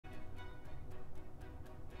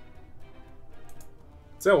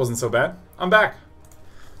So that wasn't so bad. I'm back.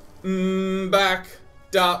 Back.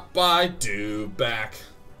 Dot by do back.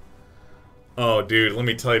 Oh, dude, let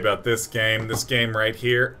me tell you about this game. This game right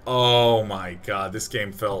here. Oh my god, this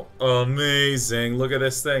game felt amazing. Look at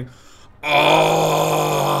this thing.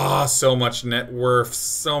 Oh, so much net worth.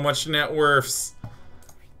 So much net worths.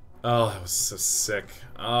 Oh, that was so sick.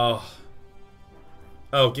 Oh.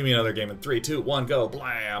 Oh, give me another game in 3, 2, 1, go.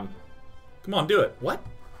 Blam. Come on, do it. What?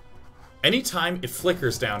 Anytime it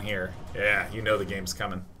flickers down here, yeah, you know the game's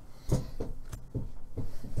coming.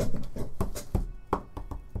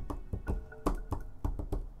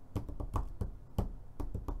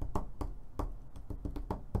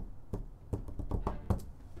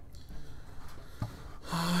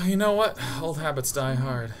 You know what? Old habits die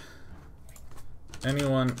hard.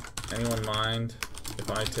 Anyone mind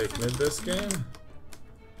if I take mid this game?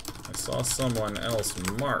 I saw someone else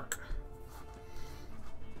mark.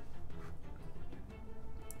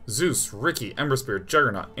 Zeus, Ricky, Ember Spirit,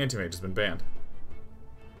 Juggernaut, Antimage has been banned.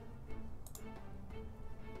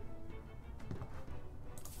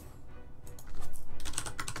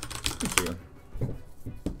 Thank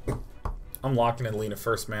you. I'm locking in Lena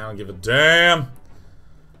first, man. I don't give a damn.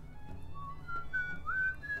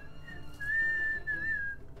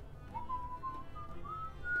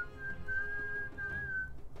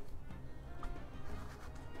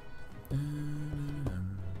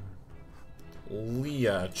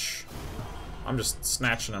 Liach. I'm just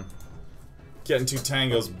snatching him. Getting 2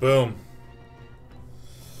 tangos. Boom.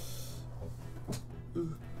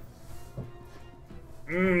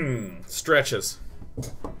 Stretches.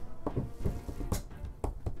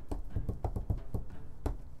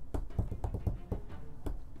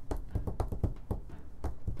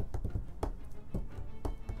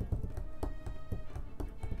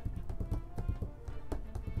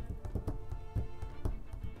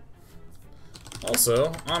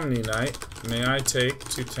 Also, Omni Knight, may I take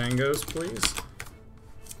 2 tangos, please?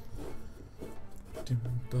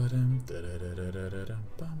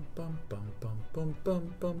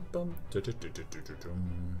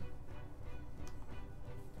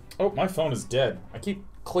 Oh, my phone is dead. I keep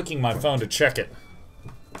clicking my phone to check it.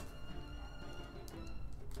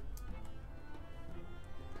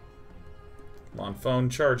 Come on,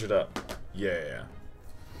 phone, charge it up. Yeah.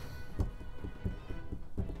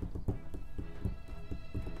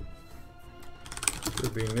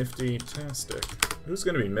 Could be nifty-tastic. Who's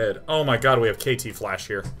gonna be mid? Oh my god, we have KT Flash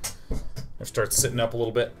here. I'll start sitting up a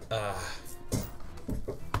little bit. Dun,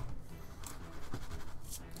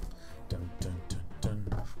 dun, dun,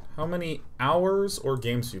 dun. How many hours or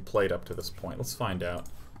games have you played up to this point? Let's find out.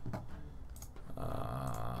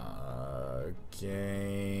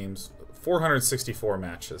 Games... 464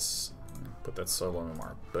 matches. Put that solo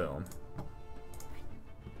MMR. Boom.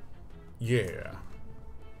 Yeah.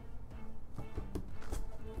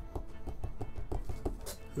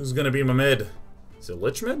 Who's gonna be my mid? Is it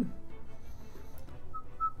Lich mid?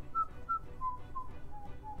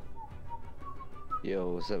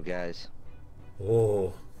 Yo, what's up, guys?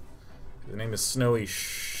 Oh, the name is Snowy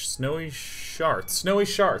Sharts. Snowy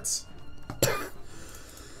Sharts.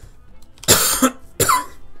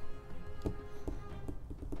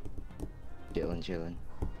 Chillin'.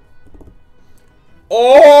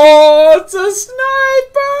 Oh, it's a sniper!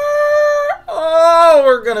 Oh,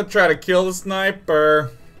 we're gonna try to kill the sniper.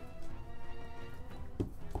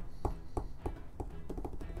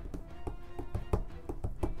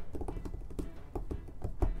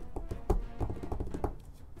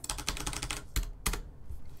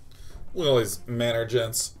 Look at all these manor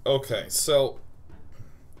gents. Okay, so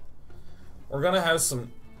we're gonna have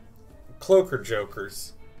some cloaker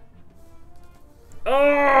jokers.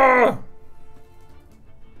 Oh!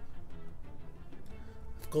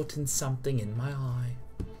 I've gotten something in my eye.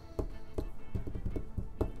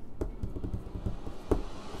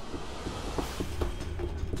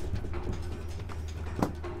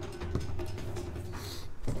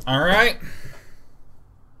 All right.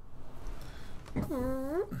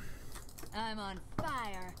 I'm on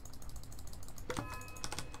fire.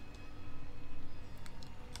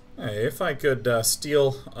 Hey, if I could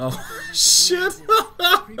steal... Oh, shit!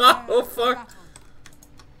 Oh, fuck!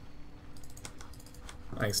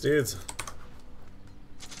 Thanks, dudes.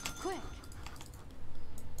 Quick.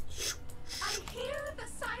 I hear the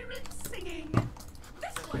sirens singing.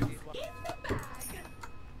 This one's in the bag.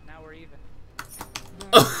 Now we're even.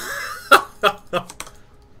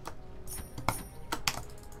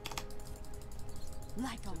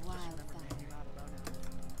 Like a wildfire.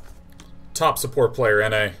 Top support player,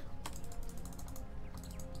 NA.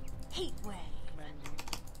 Heat wave.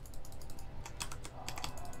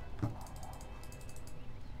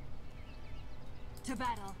 To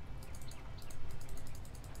battle.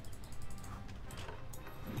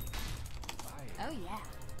 Oh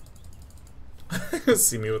yeah.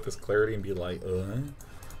 See me with this clarity and be like, Go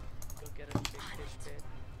get a big fish pit.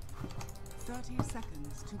 30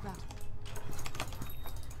 seconds to battle.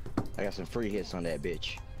 I got some free hits on that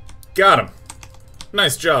bitch. Got him.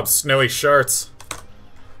 Nice job, snowy sharts.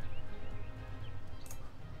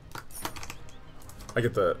 I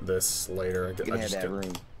get this later. You can have that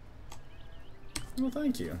room. Well,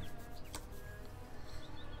 thank you.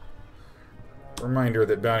 Reminder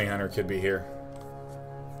that Bounty Hunter could be here.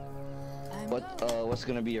 What's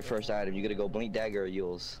gonna be your first item? You gonna go Blink Dagger or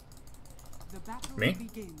Yules? The battle Me?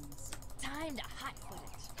 begins. Time to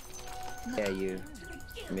hotfoot it. Yeah, you.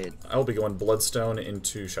 Mid. I'll be going Bloodstone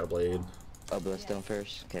into Shadowblade. Oh, Bloodstone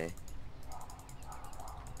first? Okay.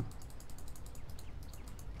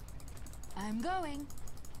 I'm going.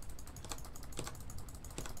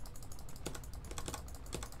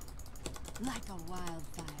 Like a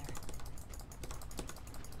wildfire.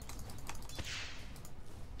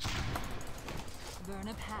 Burn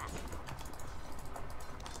a path.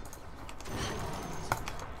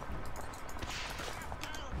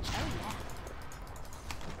 Oh yeah.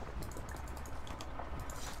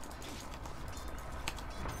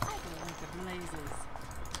 I go like the blazes.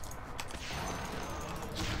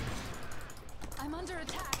 I'm under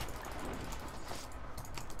attack.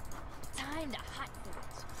 Time to hotfoot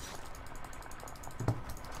it.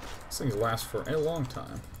 These things last for a long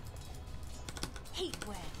time. Heat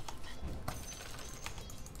wave.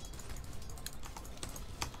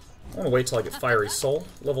 I want to wait till I get Fiery Soul,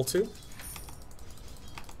 level 2.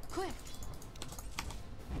 Quick.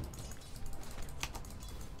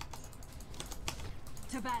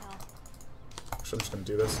 To battle. So I'm just going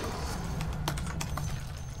to do this.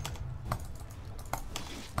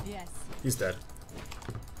 Yes. He's dead.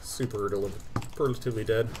 Superlatively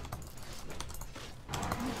dead.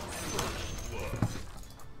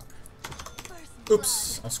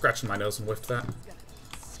 Oops, I was scratching my nose and whiffed that.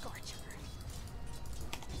 Scorcher.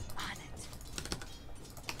 On it.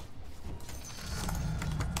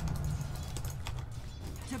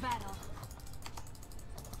 To battle.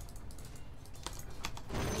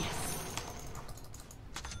 Yes.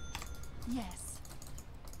 Yes.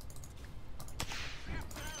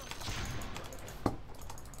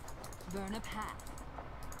 Burn a path.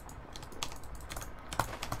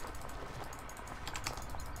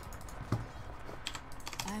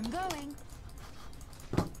 I'm going.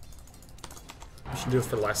 I should do it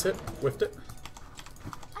for the last hit. Whiffed it.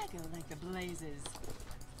 I go like the blazes.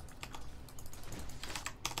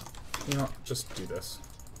 You know what? Just do this.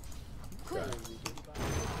 Quick. Okay.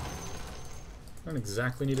 I don't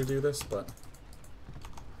exactly need to do this, but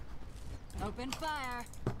Open fire.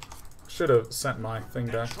 should have sent my thing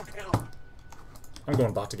back. I'm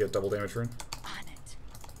going bot to get double damage rune. On it.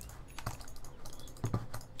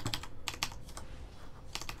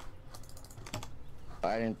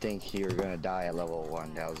 I didn't think you were gonna die at level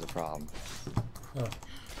 1. That was the problem. Oh.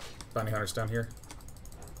 Bounty Hunter's down here.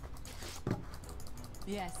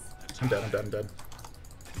 Yes. I'm dead, I'm dead, I'm dead.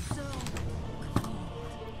 So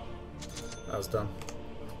That was dumb.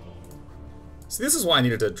 See, this is why I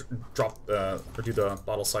needed to drop, or do the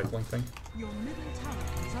bottle cycling thing. Your middle tower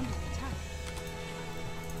is under attack.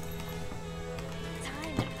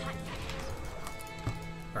 time to hot.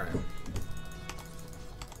 Alright.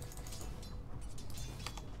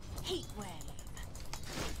 Heat wave.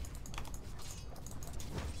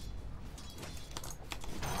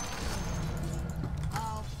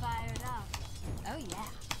 All fired up. Oh yeah.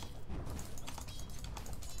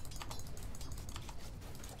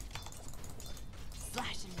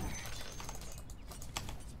 Slash and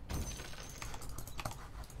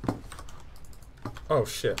burn. Oh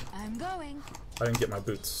shit. I'm going. I didn't get my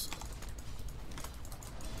boots.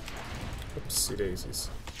 Oopsie daisies.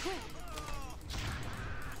 Quick.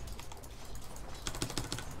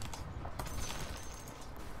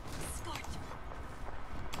 Scorcher.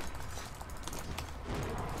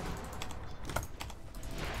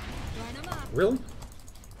 Burn 'em up. Really?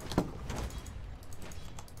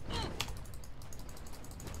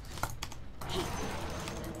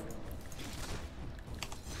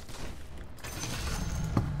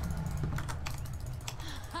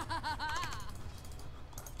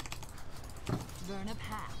 Burn a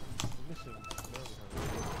path.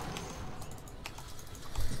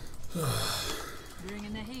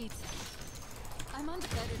 Bringing the heat. I'm under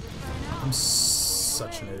better to burn out. I'm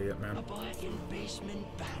such an idiot, man. A bargain basement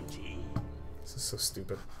bounty. This is so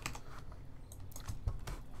stupid.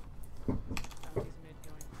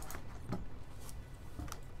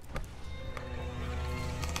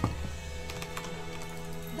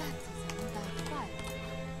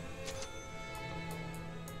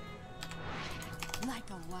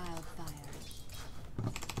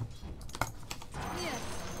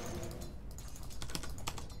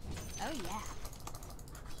 yeah.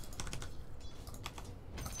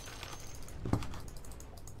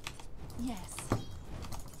 Yes.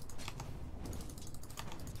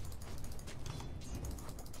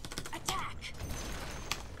 Attack.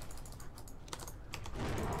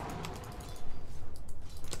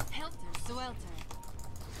 Helter Swelter.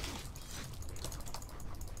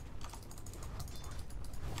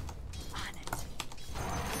 On it.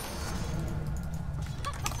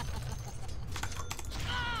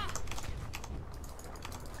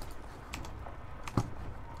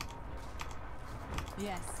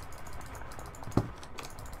 Yes.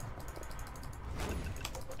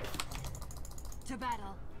 To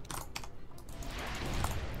battle.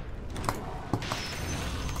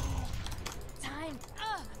 Time.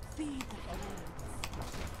 Feed the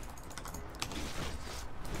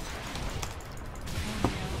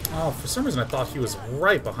Oh, for some reason I thought he was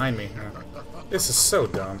right behind me. This is so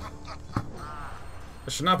dumb. I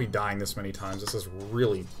should not be dying this many times. This is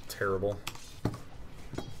really terrible.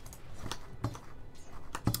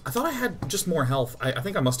 I thought I had just more health. I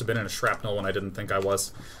think I must have been in a shrapnel when I didn't think I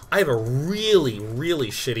was. I have a really, really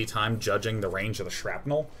shitty time judging the range of the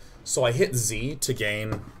shrapnel. So I hit Z to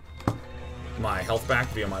gain my health back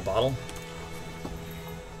via my bottle.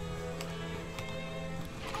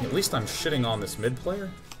 At least I'm shitting on this mid player.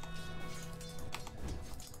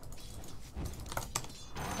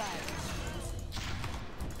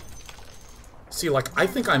 See, like, I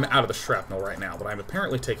think I'm out of the shrapnel right now, but I'm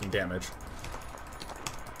apparently taking damage.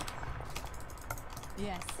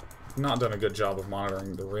 Yes. Not done a good job of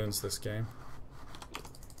monitoring the runes this game.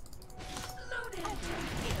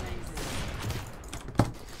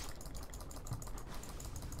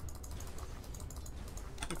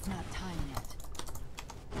 It's not time yet.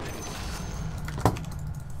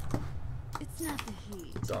 It's not the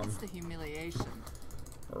heat. Dumb. It's the humiliation.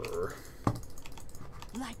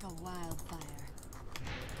 Like a wildfire.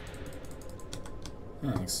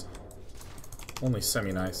 Thanks. Only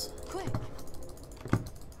semi-nice. Quick.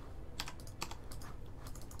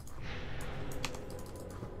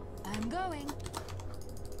 I'm going.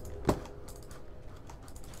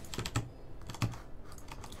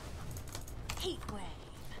 Heat wave.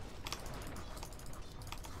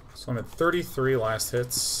 So I'm at 33 last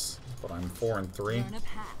hits, but I'm 4 and 3. Burn a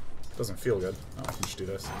path. Doesn't feel good. Oh, I can just do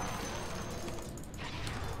this.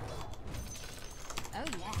 Oh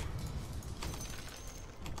yeah.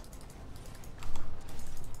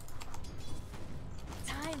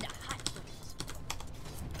 Time to hot foot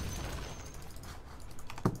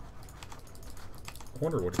it. I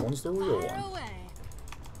wonder which one's the real Fire one. away.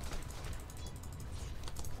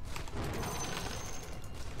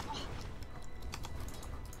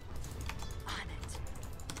 On it.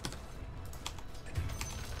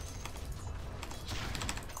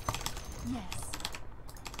 Yes.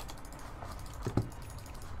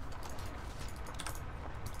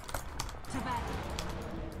 To battle.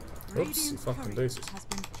 Oopsie fucking daisies. Has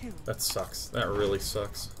been killed. That sucks. That really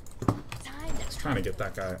sucks. Time to Trying to get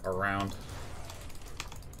that guy around.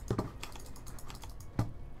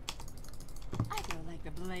 I go like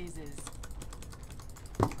the blazes.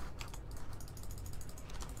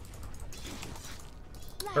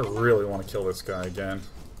 I really want to kill this guy again.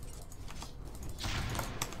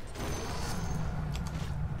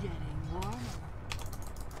 Getting warmer.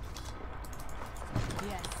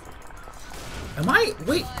 Yes. Am I?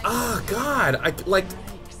 Wait. Ah, God. Like,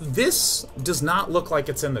 this does not look like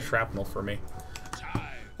it's in the shrapnel for me.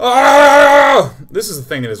 Ah! This is the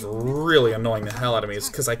thing that is really annoying the hell out of me. Is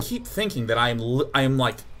because I keep thinking that I am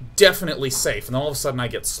like definitely safe, and then all of a sudden I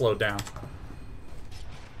get slowed down.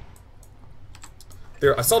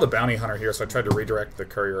 There, I saw the bounty hunter here, so I tried to redirect the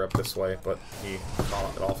courier up this way, but he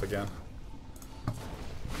caught it off again.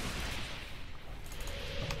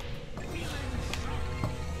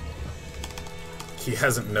 He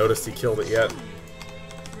hasn't noticed he killed it yet.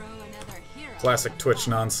 Throw another hero. Classic Twitch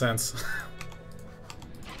nonsense.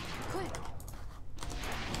 Quick.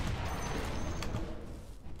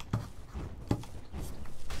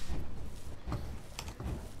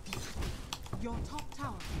 Your top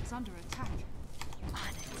tower is under attack. On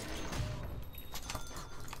it.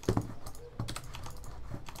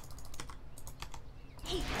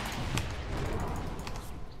 Heat.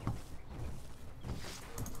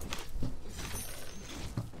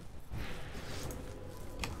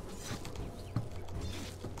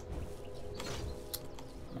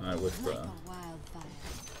 With Like the a wildfire.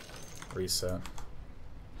 reset.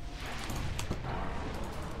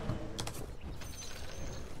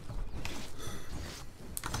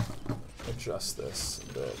 Adjust this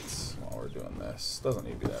a bit while we're doing this. Doesn't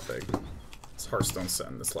need to be that big. It's Hearthstone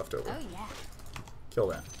Sen that's left over. Oh yeah. Kill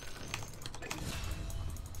that.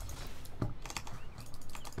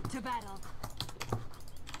 To battle.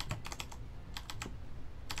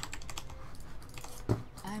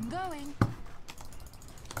 I'm going.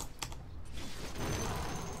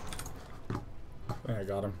 I think I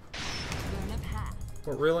got him. Burn a path.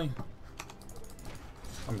 What, really?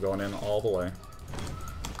 I'm going in all the way.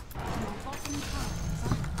 Your bottom tower is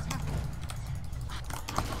under attack.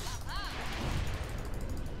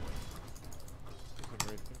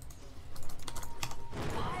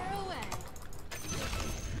 Fire away.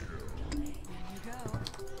 There you go.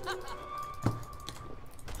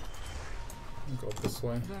 Go up this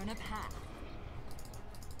way. Burn a path.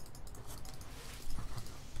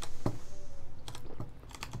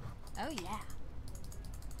 Oh yeah.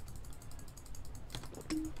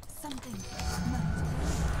 Something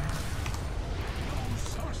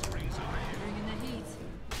smart. Bring in the heat.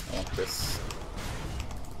 I want this.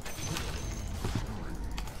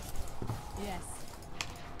 Yes.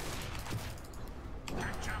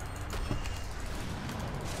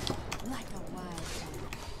 Like a wildfire.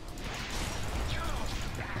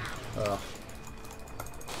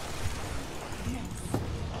 Yes.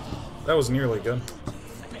 That was nearly good.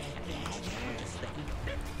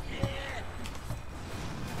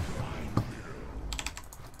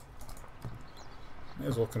 May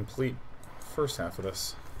as well complete the first half of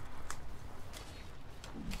this.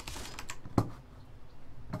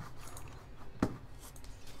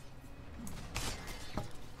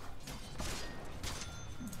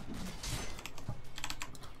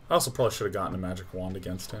 I also probably should have gotten a magic wand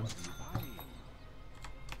against him.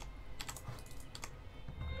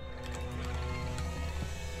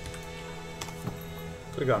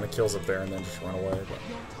 Could have gotten the kills up there and then just run away, but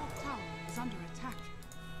Your top tower is under attack.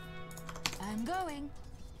 I'm going.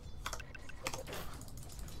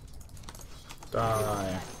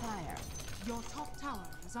 die. Fire. Your top tower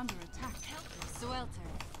is under attack. Swelter.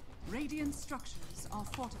 Radiant structures are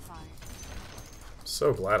fortified.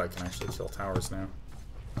 So glad I can actually kill towers now.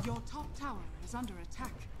 Your top tower is under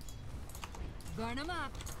attack. Burn them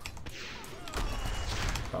up.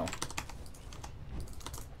 Oh.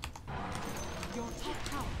 Your top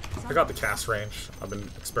tower is I got the cast range. I've been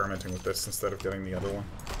experimenting with this instead of getting the other one.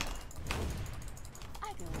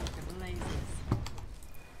 I go with the blazes.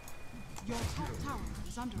 Your top tower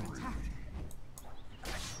is under attack.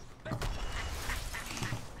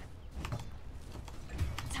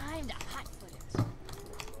 Time to hotfoot it.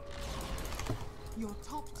 Your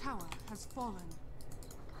top tower has fallen.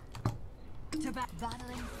 To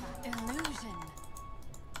battling fire. Illusion.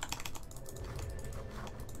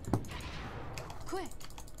 Quick.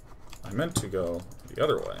 I meant to go the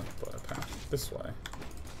other way, but I passed this way.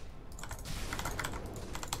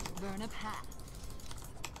 Burn a path.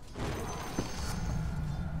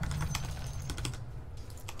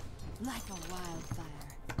 Like a wildfire.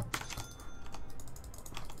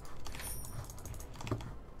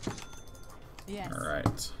 Yes.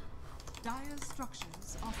 Alright. Dire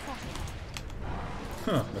structures are fortified.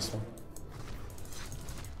 Huh, this one.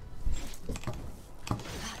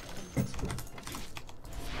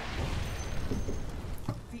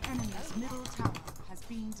 The enemy's middle tower has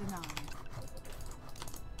been denied.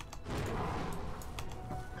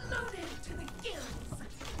 Loaded to the gills.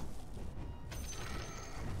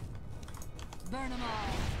 Burn them all.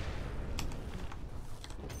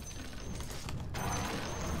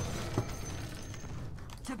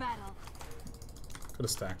 To battle. Could have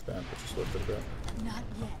stacked that, but just whipped it a bit. Not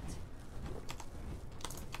yet.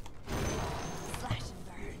 Slash and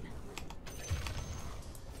burn.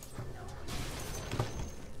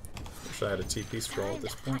 Wish I had a TP scroll at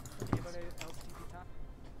this point.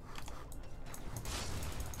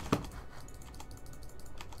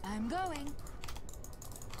 I'm going.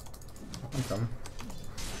 I'm coming.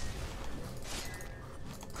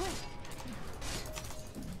 Quick.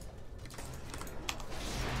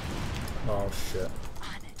 Oh shit. On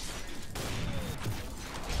it.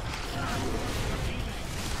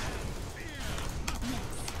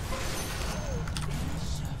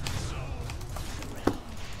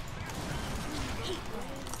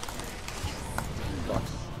 Fuck.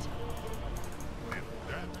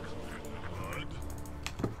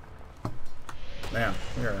 Man,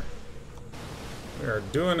 we are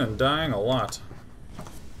doing and dying a lot.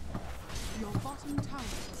 Your bottom tower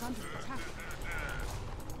is under attack.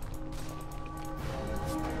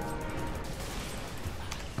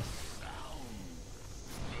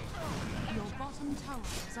 Your bottom tower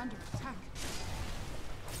is under attack.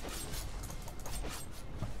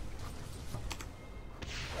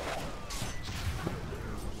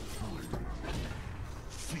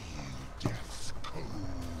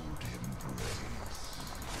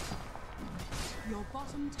 Your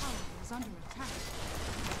bottom tower is under attack.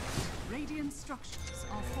 Radiant structures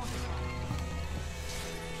are fortified.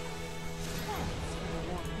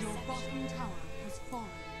 Your bottom tower has fallen.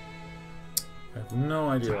 I have no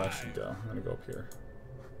idea where I should go. I'm gonna go up here.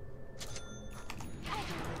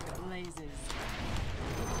 Blazes.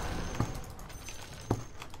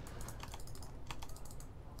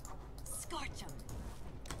 Scorch 'em.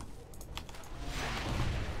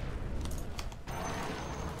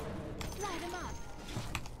 Light 'em up.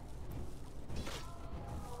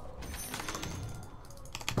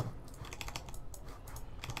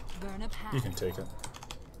 Burn a path. You can take it.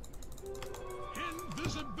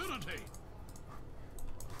 Invisibility.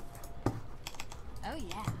 Oh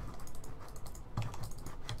yeah.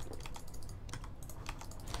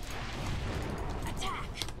 Attack.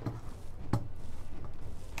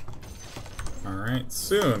 Alright,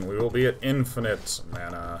 soon we will be at infinite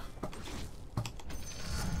mana.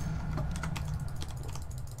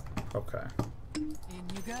 Okay. In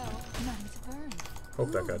you go. None to burn.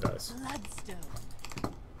 Hope that guy dies. Bloodstone.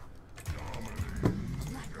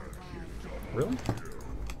 Like a wild. Really?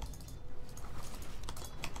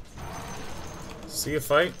 See a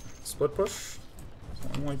fight? Split push?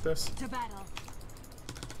 Something like this? To battle.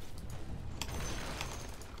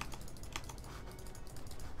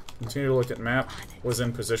 Continue to look at map. Was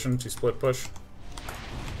in position to split push.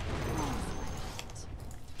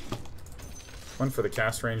 Went for the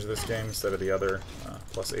cast range of this game instead of the other.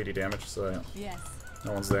 Plus 80 damage, so Yes.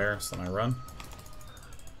 no one's there, so then I run.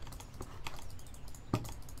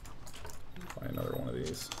 Buy another one of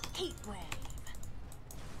these. Heat wave.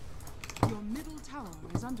 Your middle tower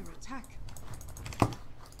is under attack.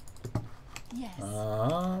 Yes.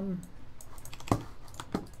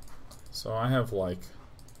 So I have like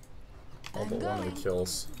all but one of the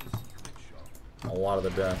kills. A lot of the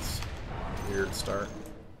deaths. Weird start.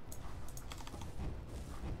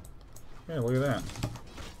 Yeah, look at that.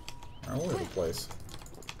 All over the place.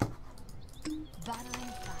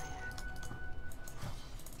 Battling fire.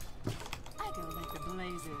 I go like the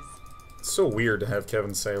blazes. It's so weird to have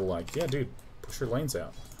Kevin say like, yeah dude, push your lanes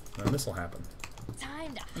out. And then this'll happen.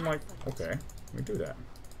 Time to I'm like, okay, let me do that.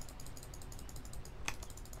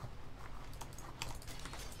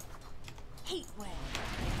 heat wave.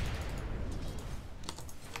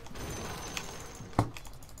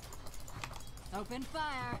 Open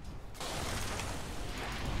fire.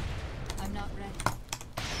 I'm not ready.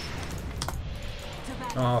 To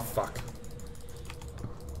battle. Oh fuck.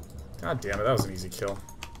 God damn it, that was an easy kill.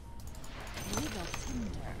 Legal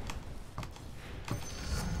tinder.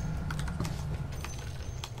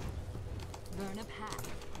 Burn a path.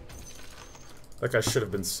 That guy should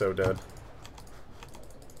have been so dead.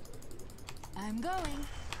 I'm going.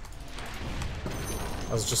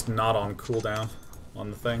 I was just not on cooldown on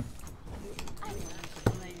the thing. I go like the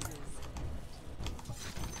blazes.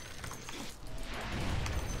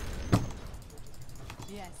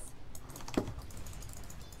 Yes.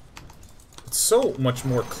 It's so much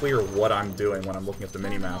more clear what I'm doing when I'm looking at the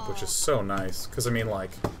minimap, which is so nice. Because, I mean,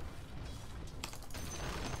 like...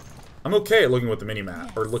 I'm okay at looking at the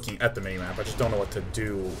minimap, or looking at the minimap, I just don't know what to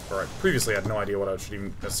do, or previously I had no idea what I should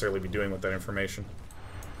even necessarily be doing with that information.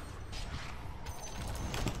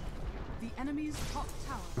 The enemy's top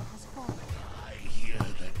tower has fallen. I hear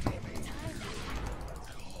the demon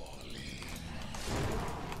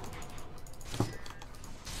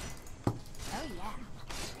Oh yeah.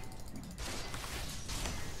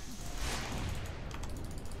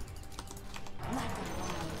 Like a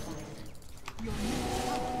wildfire. Your middle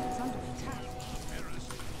tower is under attack.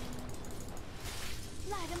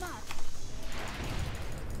 Light 'em up.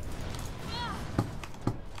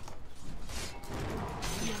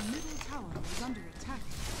 Your middle tower is under attack.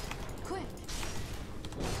 Quick.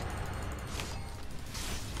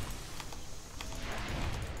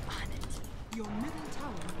 On it. Your middle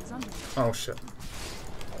tower is under attack. Oh shit.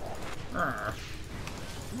 Arrgh.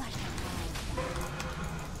 Like a wildfire.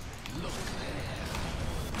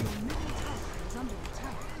 Your middle tower is under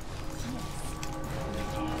attack.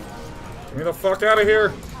 Get me the fuck out of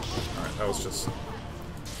here! Alright, that was just...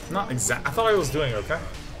 Not exact. I thought I was doing okay.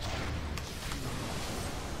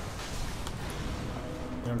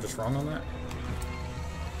 Yeah, I'm just wrong on that.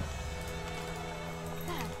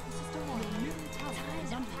 That is just a Your warning. middle tower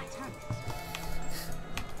is under attack.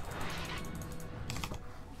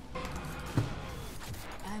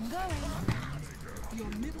 I'm going. Your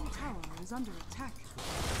middle tower is under attack.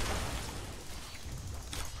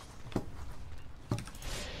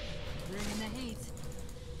 Bring in the heat.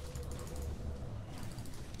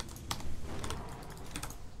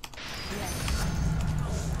 Yes.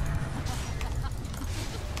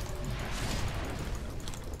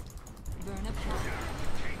 Burn a path.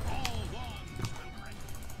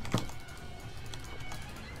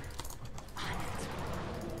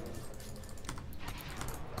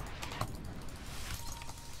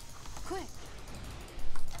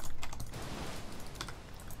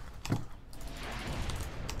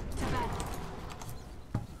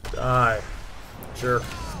 jerk.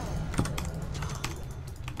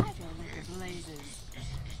 I go like the blazes.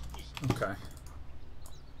 Okay.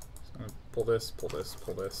 So I'm gonna pull this, pull this,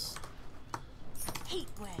 pull this. Heat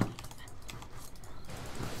wave.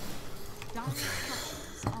 Dire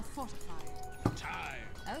structures are fortified. Time.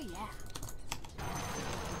 Oh yeah.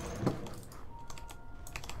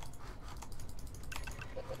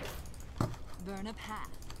 Burn a path.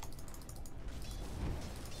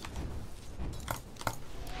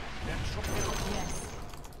 Yes.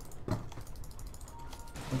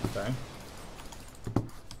 Okay.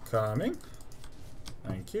 Coming.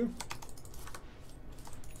 Thank you.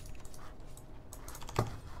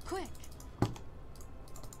 Quick.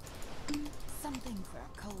 Something for a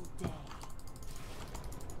cold day.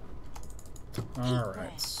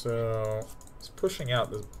 Alright, so it's pushing out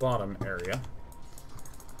this bottom area.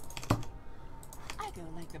 I go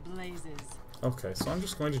like the blazes. Okay, so I'm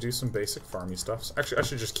just going to do some basic farmy stuff. So actually, I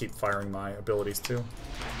should just keep firing my abilities too.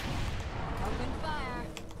 Open fire.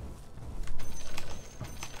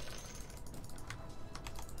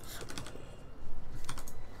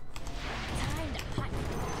 Time to hunt.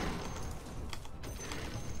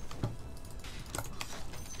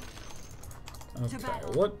 Okay,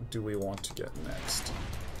 what do we want to get next?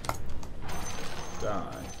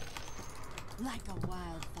 Die. Like a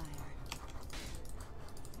wildfire.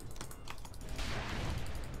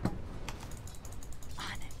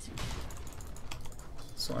 On it.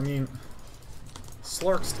 So, I mean,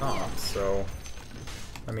 Slark's top, so,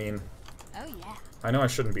 I mean, Oh yeah. I know I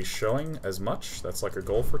shouldn't be showing as much. That's like a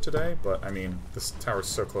goal for today, but, I mean, this tower's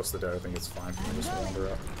so close to the dead, I think it's fine for me to just wander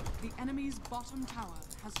up. The enemy's bottom tower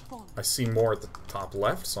has fallen. I see more at the top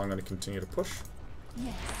left, so I'm going to continue to push.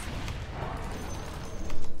 Yes.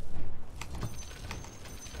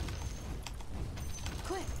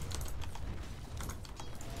 Quick.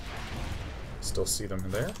 Still see them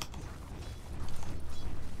there.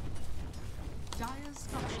 Dire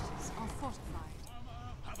structures are fortified.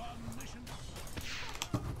 Have a mission.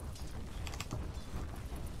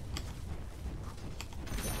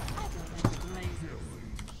 I go like the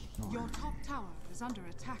blazes. Your top tower is under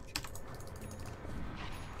attack.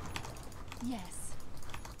 Yes.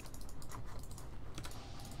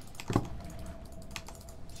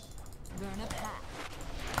 Burn a path.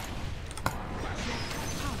 Your top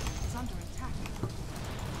tower is under attack.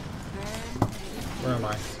 Burn. Where am I?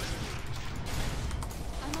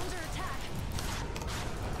 I'm under attack.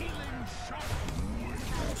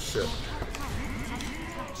 Oh, shit.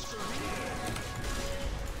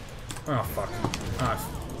 Oh, fuck.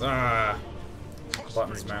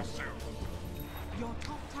 Buttons, man. Your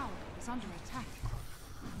top tower is under attack.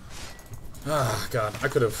 Ah, God. I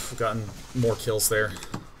could have gotten more kills there.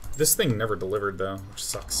 This thing never delivered, though, which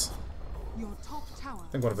sucks. Your top tower. I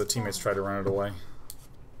think one of the teammates tried to run it away.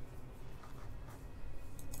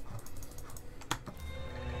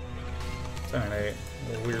 Ten and 8.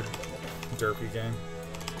 A weird, derpy game.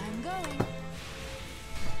 I'm going.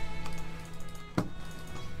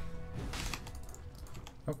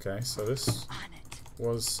 Okay, so this On it.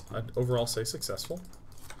 was, I'd overall say, successful.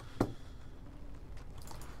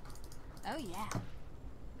 Oh yeah.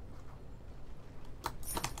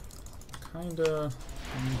 Kinda...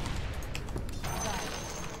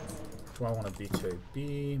 do I want a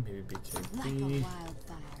BKB? Maybe Like a BKB.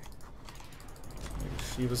 wildfire. Maybe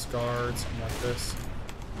Shiva's guard, something like this.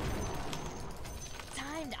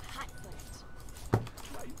 Time to hotfoot.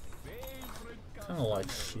 Kinda like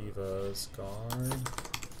Shiva's guard.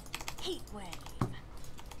 Heat wave.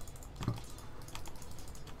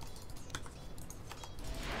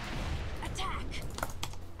 Attack.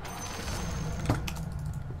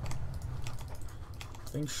 I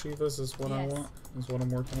think Shiva's is what I Yes. want, is what I'm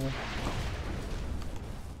working with.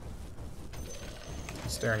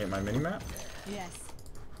 Staring at my minimap. Yes.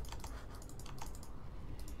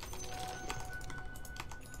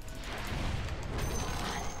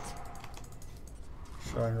 On it.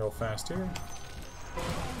 Showing real fast here.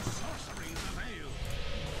 Sorceries avail.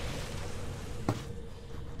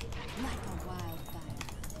 Like a wildfire.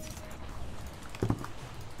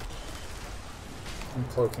 I'm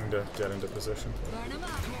cloaking to get into position. Burn 'em up.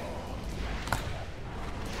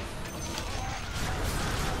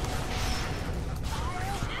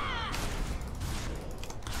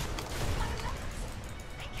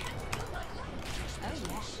 Oh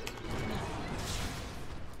yeah.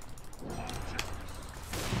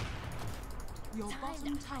 Your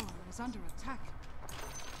bottom tower is under attack.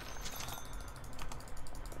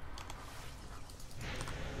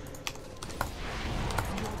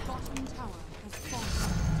 Your bottom tower has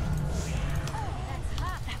fallen. Oh, that's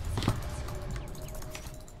hot. That's hot.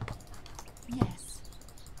 Yes.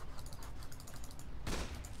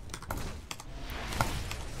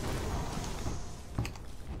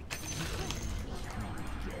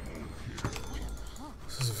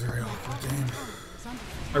 very awkward game.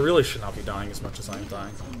 I really should not be dying as much as I am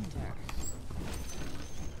dying.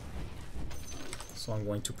 So I'm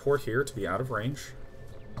going to port here to be out of range.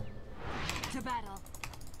 To battle.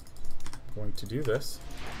 Going to do this.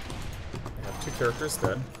 I have 2 characters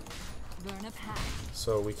dead. Burn a pack.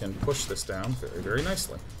 So we can push this down very, very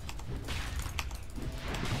nicely.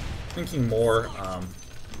 Thinking more,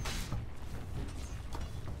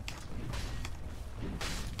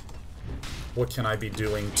 what can I be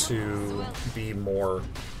doing to be more,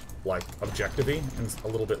 like, objective-y and a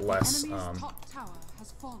little bit less, Top tower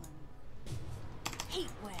has fallen. Heat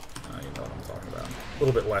wave. you know what I'm talking about. A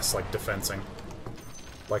little bit less, like, defensing.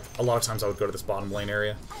 Like, a lot of times I would go to this bottom lane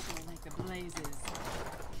area. I go like the blazes.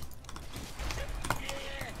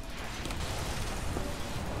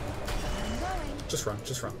 I'm going. Just run,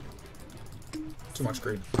 just run. Too much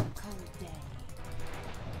greed. Cold day.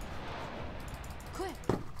 Quick.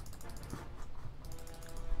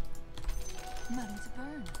 Money to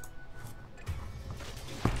burn.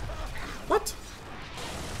 What?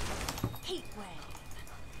 Heat wave.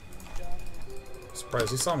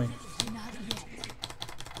 Surprised he saw me. Not yet.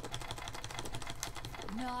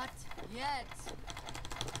 Not yet.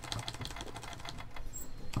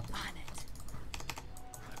 On it.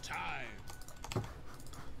 Time.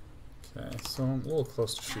 Okay, so I'm a little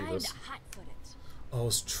close to Time Shiva's. to hot-foot it. Oh,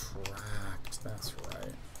 it's tracked. That's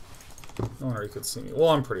right. No wonder he could see me. Well,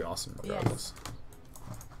 I'm pretty awesome regardless.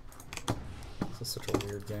 This is such a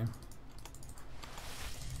weird game.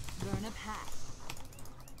 Burn a pack.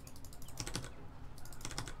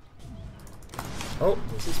 Oh,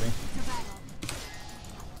 this is me. To battle.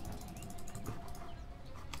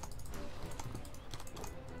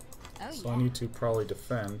 Oh So yeah. I need to probably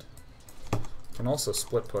defend. Can also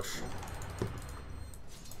split push.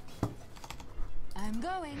 I'm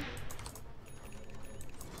going.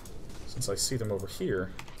 Since I see them over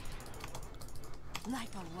here.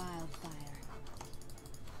 Like a wildfire.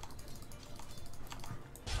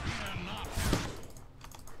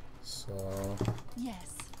 So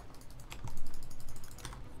Yes.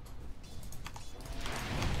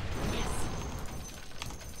 Yes.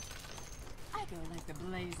 I go like the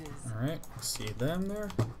blazes. alright, see them there.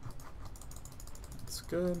 That's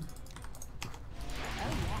good. Oh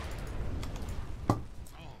yeah.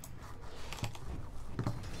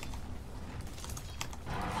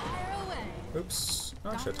 Fire away. Oops. Oh,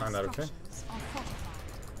 I should have timed that okay. Structures are fortified.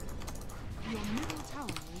 Your middle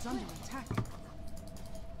tower is under attack.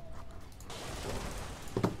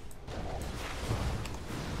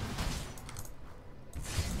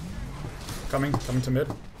 Coming to mid.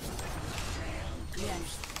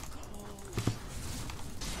 Yes.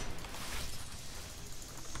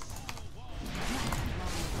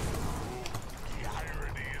 The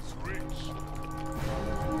irony is rich.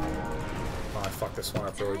 Oh, I fucked this one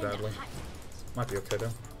up really badly. Might be okay though.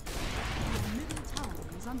 Your middle tower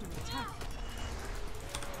is under attack.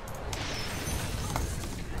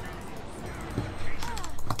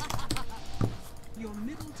 Your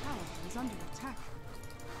middle tower is under attack.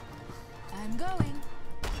 I'm going.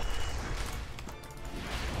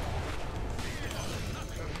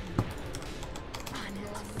 On it.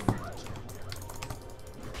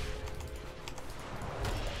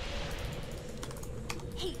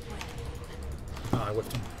 Heat wave. Oh, I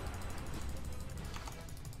whipped him.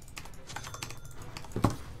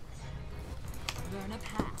 Burn a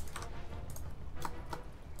path.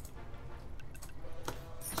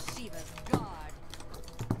 Shiva's guard.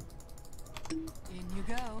 In you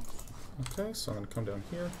go. Okay, so I'm gonna come down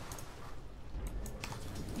here.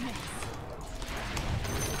 Yes.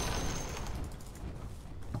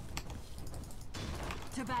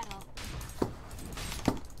 To battle.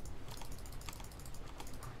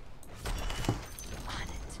 On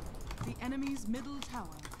it. The enemy's middle tower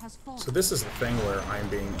has fallen. So this is the thing where I'm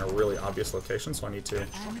being in a really obvious location, so I need to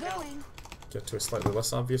I'm going. get to a slightly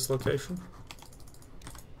less obvious location.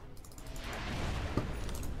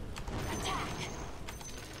 Attack.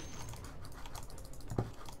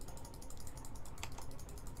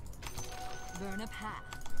 Burn a path.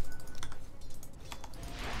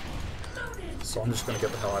 So I'm just gonna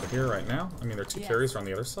get the hell out of here right now. I mean, there are 2 Yes. carries on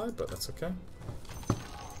the other side, but that's okay.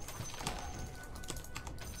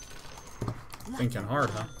 Thinking hard,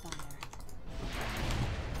 huh?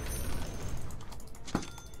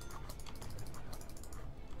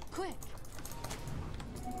 Quick.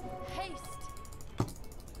 Haste.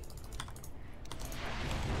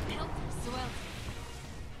 Helter swell.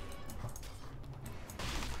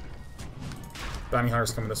 Bounty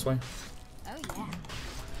Hunter's coming this way. Oh yeah.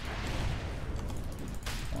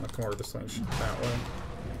 I wanna come over this way and shoot that way.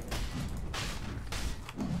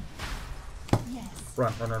 Yes.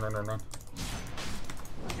 Run, run, run, run, run, run.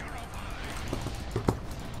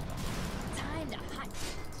 Time to hunt.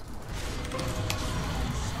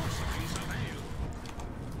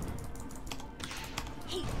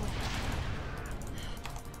 Heat wave.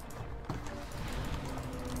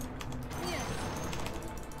 Yes.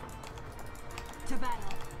 To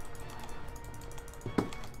battle.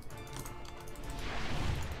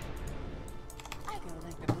 I go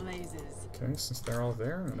like the blazes. Okay, since they're all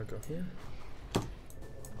there, I'm gonna go here.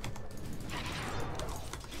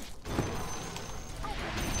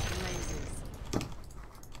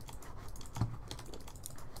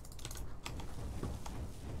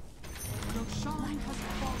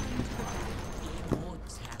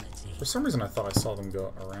 For some reason I thought I saw them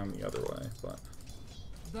go around the other way, but...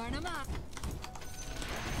 Burn 'em up.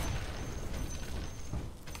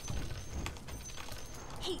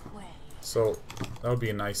 Heat wave. So, that would be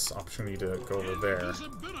a nice opportunity to go over there,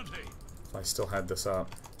 Invisibility. if I still had this up.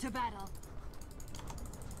 To battle.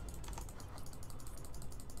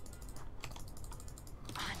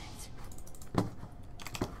 On it.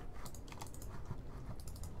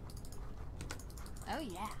 Oh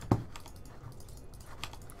yeah.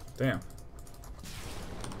 Damn.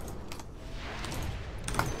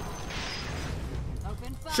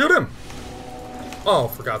 Open fire. Shoot him! Oh,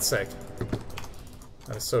 for God's sake.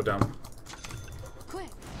 That is so dumb.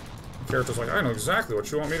 Quick. The character's like, I know exactly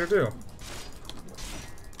what you want me to do.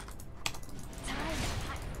 Time to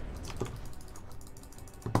hunt.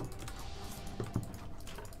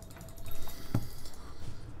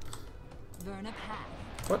 Burn a path.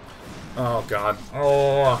 What? Oh, God.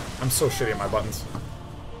 Oh, I'm so shitty at my buttons.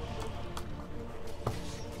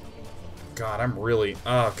 God, I'm really...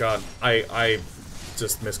 Oh, God. I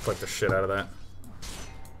just misclicked the shit out of that.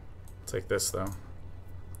 Take this, though.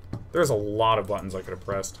 There's a lot of buttons I could have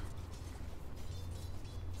pressed.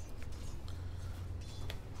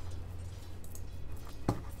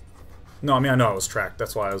 No, I mean, I know I was tracked.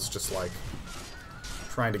 That's why I was just, like,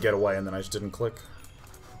 trying to get away, and then I just didn't click.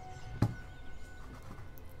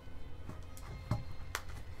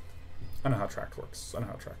 I know how tracked works. I know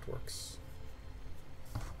how tracked works.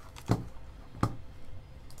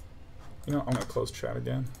 You know, I'm gonna close chat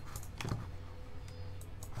again.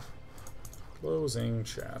 Closing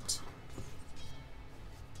chat.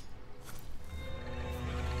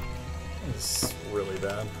 This is really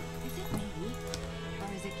bad. Is it me?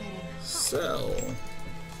 Or is it getting hot? So,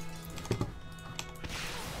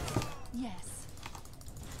 Yes.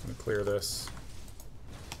 I'm gonna clear this.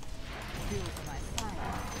 Fuel for my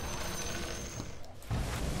fire.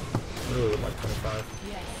 I really would like 25.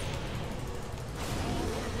 Yes.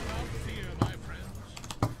 Fear, my friends.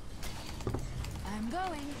 I'm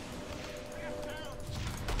going.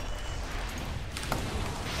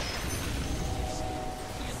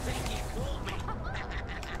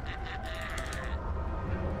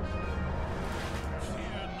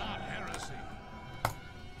 Fear not heresy.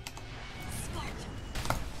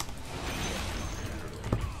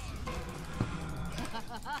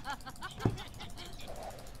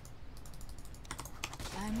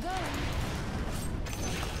 I'm going.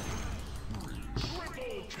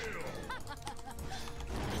 Triple kill.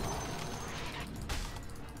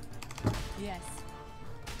 Yes.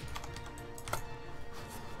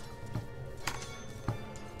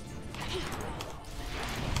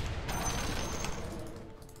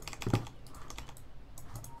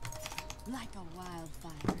 Like a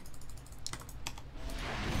wildfire.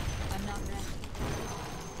 I'm not ready.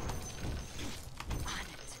 On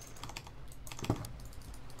it.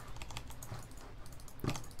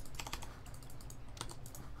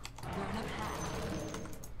 Burn a path.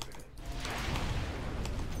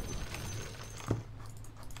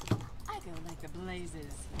 I go like the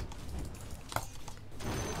blazes.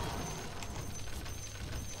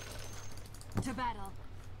 To battle.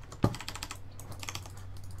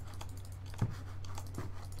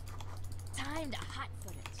 Time to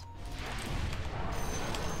hotfoot it.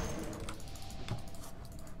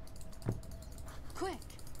 Quick.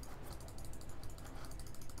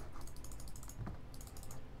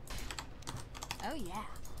 Oh yeah.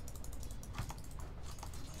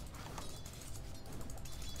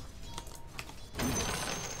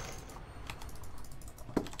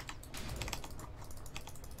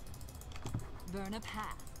 Burn a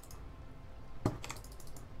path.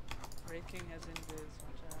 Breaking as in biz.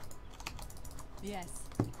 Watch out. Yes.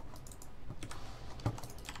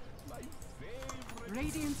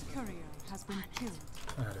 Radiant's courier has been killed.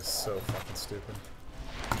 That is so fucking stupid.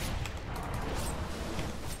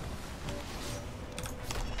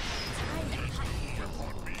 Time to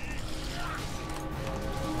hotfoot.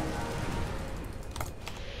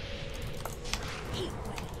 Heat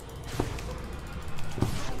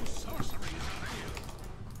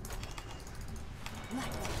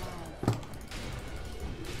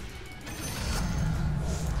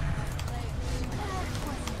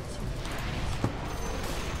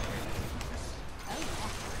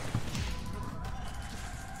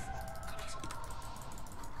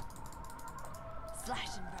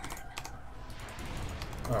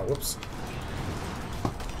Oops.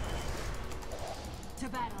 To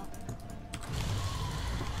battle.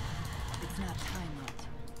 It's not time yet.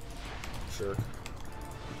 Sure.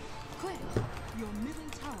 Quick! Your middle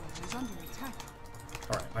tower is under attack.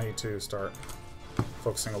 Alright, I need to start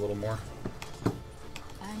focusing a little more.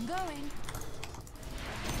 I'm going.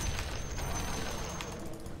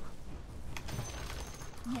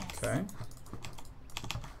 Yes. Okay.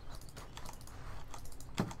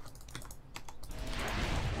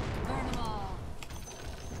 Burn them all.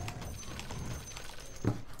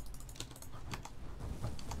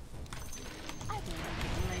 I don't like the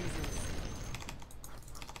blazes.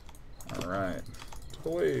 Alright. To the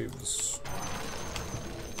waves.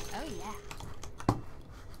 Oh yeah.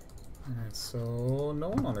 Alright, so no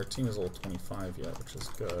one on their team is level 25 yet, which is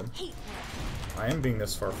good. Heat I am being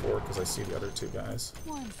this far forward because I see the other two guys.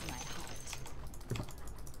 warms my heart.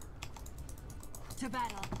 To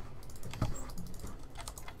battle.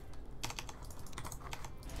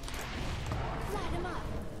 Light 'em up.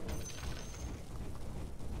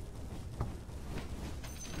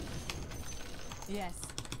 Yes.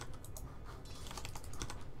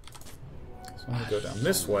 So I'm going to go down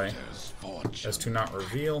this way as to not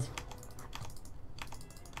reveal.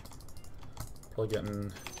 Probably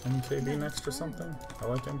getting MKB next or something. I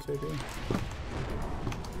like MKB.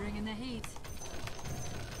 Bringing the heat.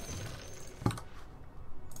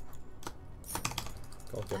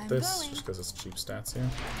 I'll get I'm this going. just because it's cheap stats here.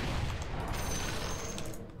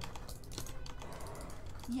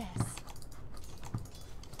 Yes.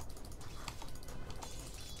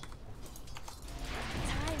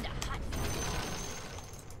 Time to hot.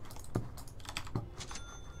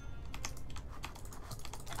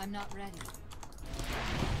 I'm not ready.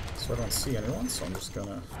 So I don't see anyone, so I'm just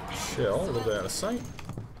gonna chill a little bit out of sight.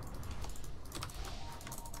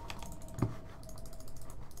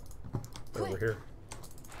 They're over here.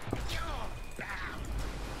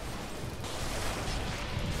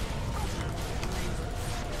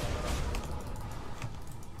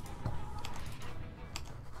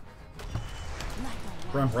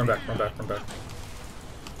 Run back, run back, run back.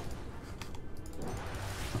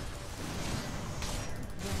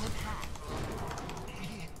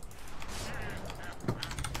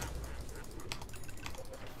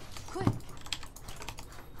 Quick.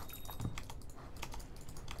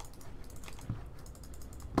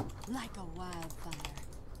 Like a wildfire.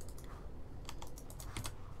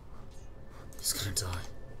 He's gonna die.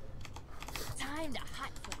 Time to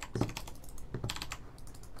hot foot it.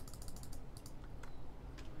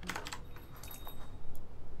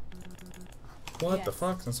 What the Yes.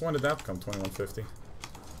 fuck? Since when did that become 2150?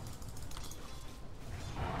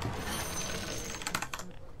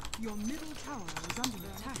 Your middle tower is under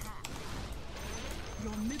attack.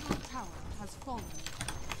 Your middle tower has fallen.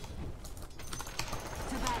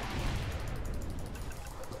 To battle.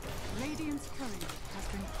 Radiant's courier has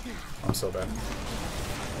been killed. I'm so bad.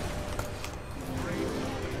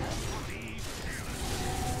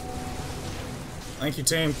 Thank you,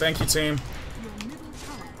 team. Thank you, team. Your middle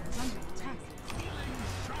tower is under attack.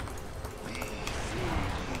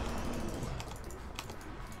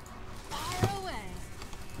 Fire away.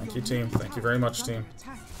 Thank you, team. Thank you very much, team.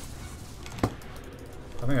 Attack.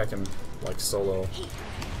 I think I can, like, solo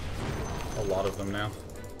a lot of them now.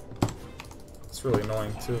 It's really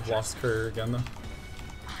annoying to have lost courier again, though.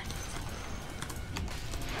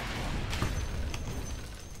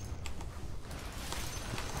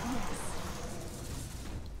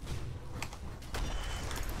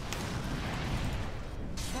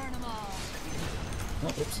 Burn them all.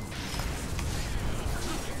 Oh, oops.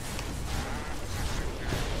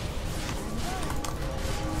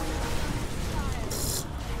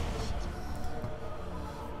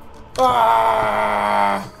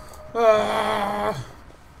 Ah! Ah!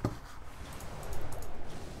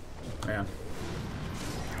 Man.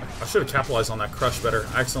 I should have capitalized on that crush better.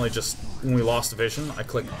 I accidentally just, when we lost vision, I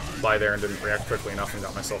clicked by there and didn't react quickly enough and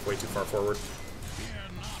got myself way too far forward.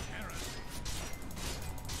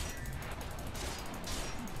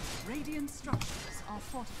 Radiant structures are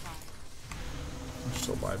fortified.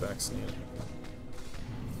 Still buybacks needed.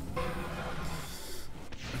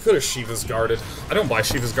 I could have Shiva's guarded. I don't buy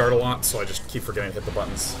Shiva's guard a lot, so I just keep forgetting to hit the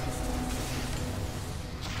buttons.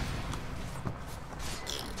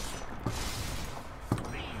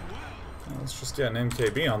 Let's just get an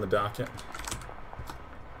MKB on the docket.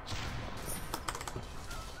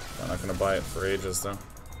 I'm not gonna buy it for ages, though.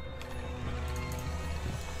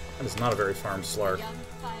 That is not a very farmed Slark. Young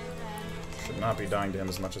firebrand. Should not be dying to him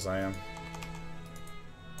as much as I am.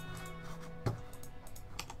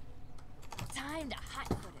 Time to hot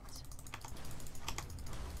foot it.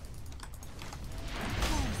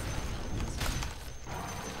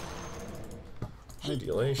 They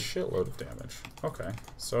deal a shitload of damage. Okay,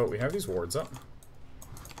 so we have these wards up.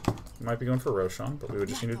 We might be going for Roshan, but we would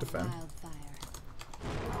just need to defend.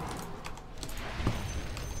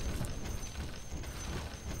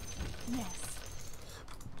 Yes.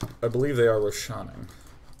 I believe they are Roshaning.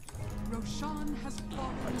 Roshan has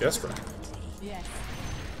fallen. I guess right. Yes.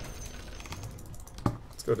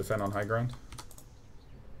 Let's go defend on high ground.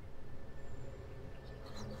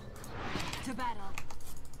 To battle.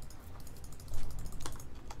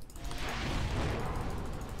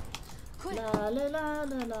 Quick. La la la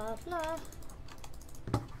la la la.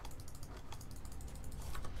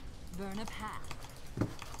 Burn a path.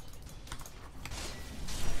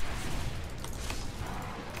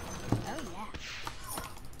 Oh yeah.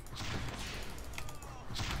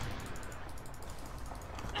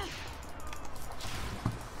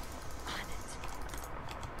 On it.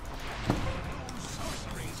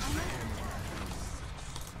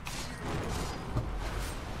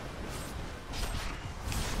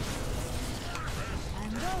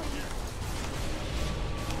 I'm going.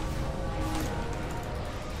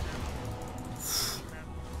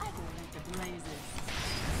 I go like the blazes.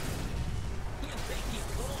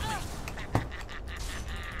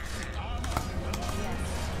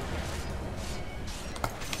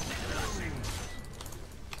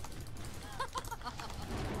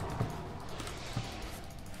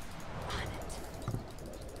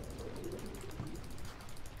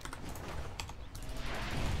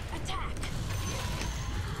 Attack!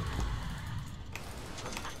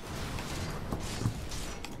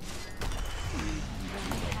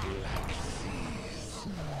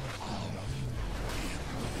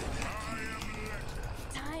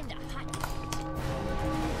 Time to hunt.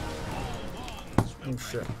 Oh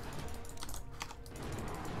shit.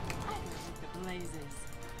 I go like the blazes.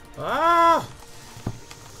 Ah!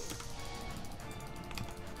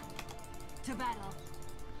 To battle.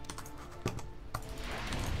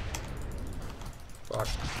 Fuck.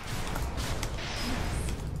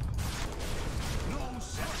 No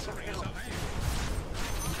sorcery is available.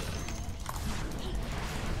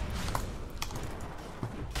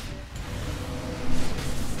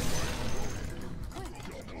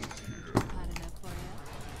 Hot enough for you?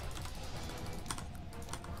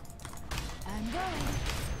 I'm going.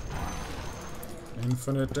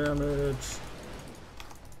 Infinite damage.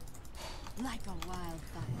 Like a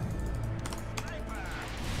wildfire.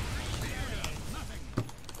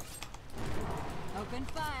 Open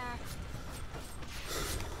fire.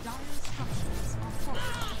 Dire structures are falling.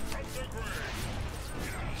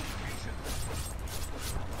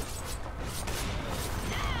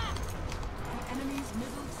 The enemy's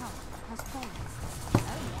middle tower has fallen. Oh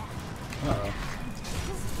yeah. Uh-oh.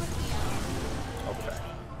 Just put me on. Okay.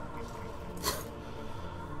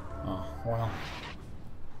 Oh, well.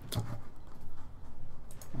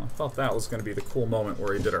 I thought that was going to be the cool moment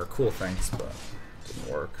where he did our cool things, but it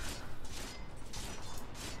didn't work.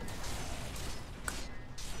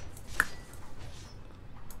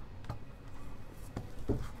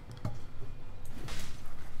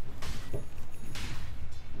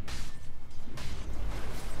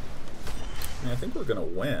 I mean, I think we're going to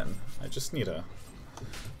win. I just need to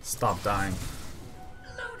stop dying.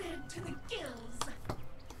 Loaded to the gills.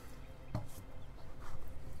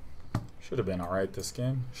 Should have been alright this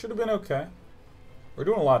game. Should have been okay. We're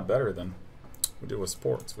doing a lot better than we did with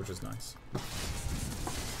sports, which is nice.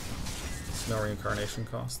 No reincarnation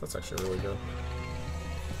cost. That's actually really good.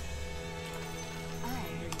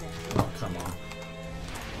 Oh, come on.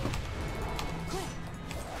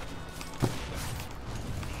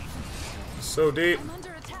 So deep. I'm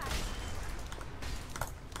under attack.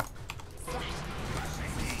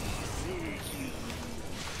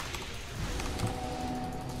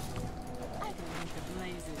 I go like the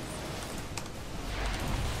blazes.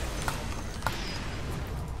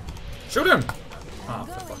 Shoot him! Ah,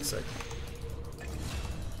 for fuck's sake.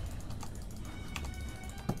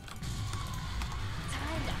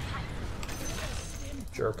 Time to hunt.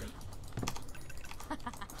 Jerk.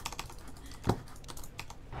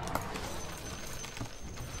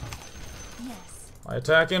 Yes. I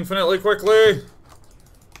attack infinitely quickly!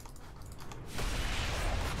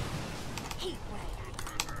 Heat wave.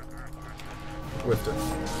 Whiffed it.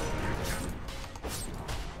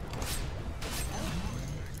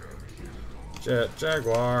 Jet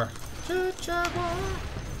Jaguar. Jet Jaguar.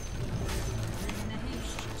 Bring the heat.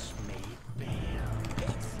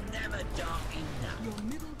 Your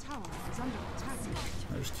middle tower is under attack.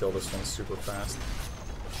 I just kill this one super fast.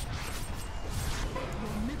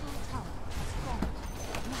 Your middle tower has fallen.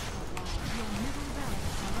 Your middle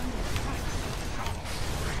barracks are under attack.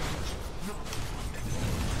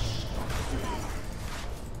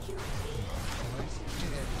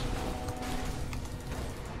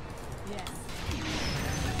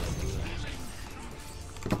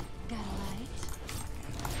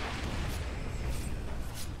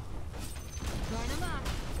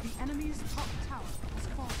 enemy's top tower has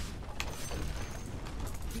fallen.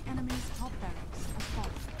 The enemy's top barracks has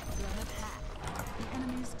fallen. The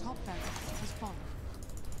enemy's top barracks has fallen.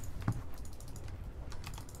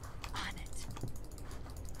 On it.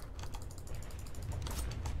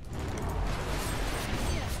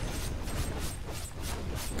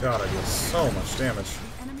 God, I do so much damage.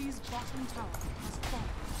 The enemy's bottom tower has fallen.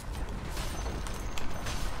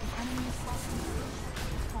 The enemy's bottom tower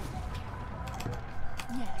has fallen.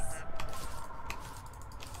 Yes.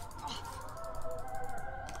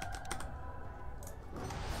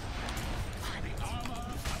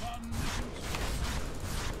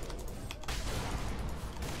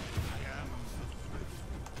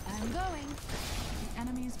 I'm going. The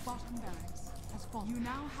enemy's bottom barracks has fallen. You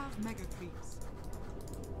now have mega creeps.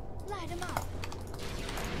 Light him up.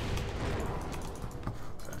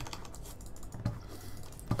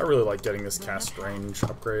 I really like getting this cast range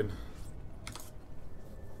upgrade.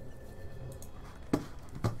 I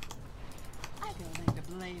go like the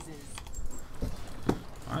blazes.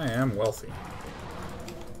 I am wealthy.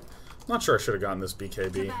 Not sure I should have gotten this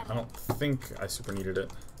BKB. I don't think I super needed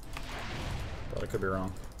it. But I could be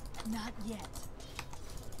wrong. Not yet.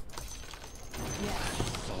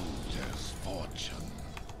 Soldier's fortune.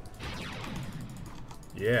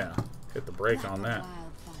 Yeah, hit the brake on that.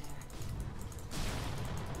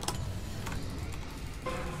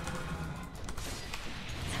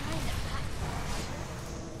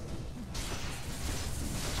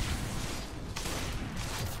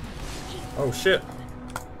 Oh shit!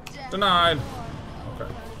 Denied!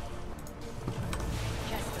 Okay.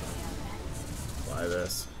 Buy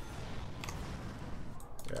this.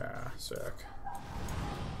 Yeah, sick.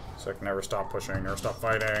 Sick, never stop pushing, never stop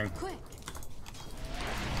fighting. Quick.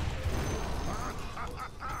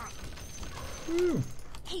 Woo.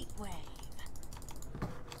 Heat wave.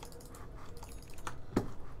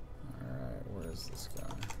 Alright, where is this guy?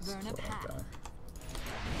 Let's Burn kill a that pack. guy.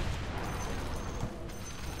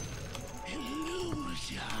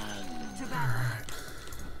 To battle.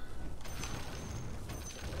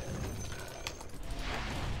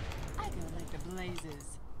 I go like the blazes.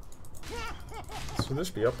 Should this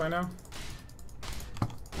be up by now?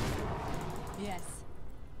 Yes.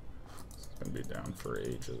 It's gonna be down for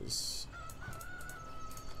ages.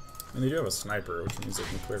 And they do have a sniper, which means they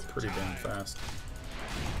can clear pretty damn fast.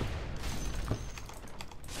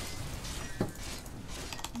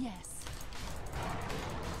 Yes.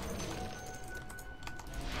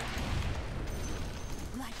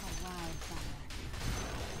 Like a wildfire.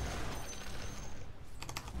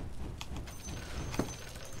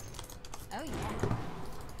 Oh yeah.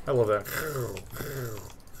 I love that.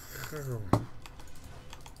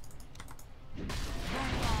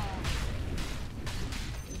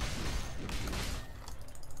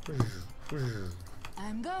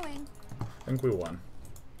 I'm going. I think we won.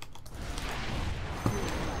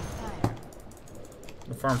 Fire.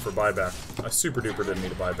 The farm for buyback. I super duper didn't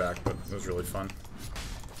need a buyback, but it was really fun.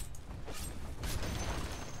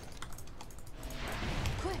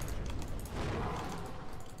 Quick.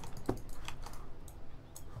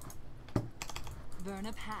 Burn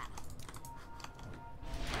a path.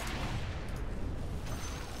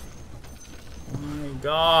 Oh my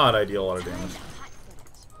god, I deal a lot of damage.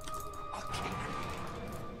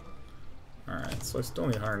 Alright, so I still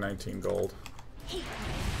need 119 gold. Heat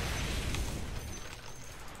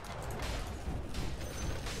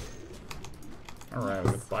Alright,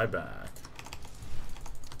 with buyback.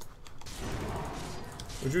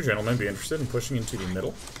 Would you gentlemen be interested in pushing into the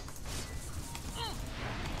middle?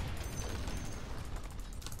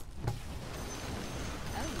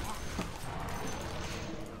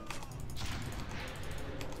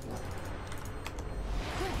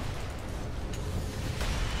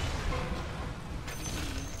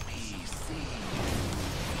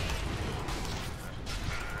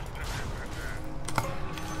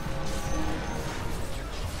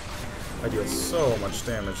 I deal so much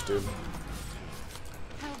damage, dude.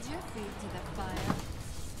 Held your feet to the fire.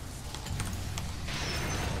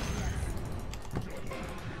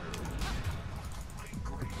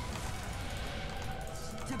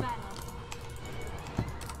 To battle.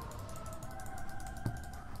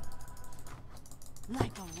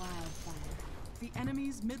 Like a wildfire. The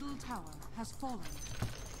enemy's middle tower has fallen.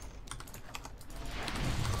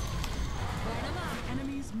 Burn 'em up. The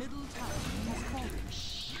enemy's middle tower has fallen.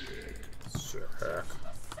 Sick.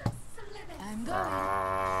 I'm going.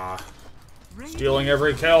 Ah, stealing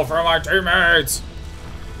every kill from my teammates.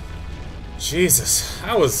 Jesus,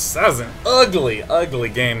 that was an ugly, ugly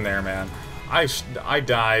game there, man. I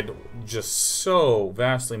died just so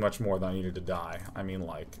vastly much more than I needed to die. I mean,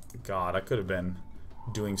 like, God, I could have been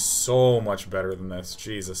doing so much better than this.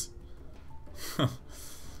 Jesus.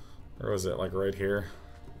 Where was it? Like right here?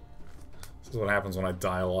 This is what happens when I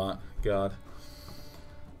die a lot. God.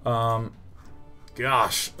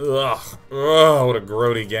 Gosh. Ugh. Ugh, what a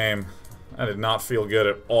grody game. I did not feel good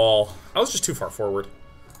at all. I was just too far forward.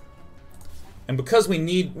 And because we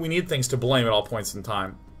need things to blame at all points in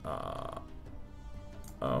time. Oh,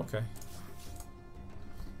 okay.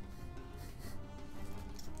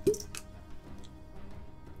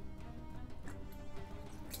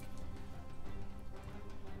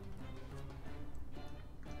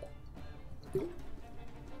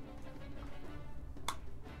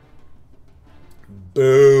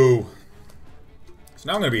 Boo. So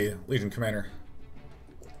now I'm going to be Legion Commander.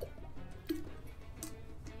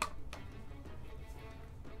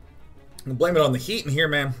 I'm going to blame it on the heat in here,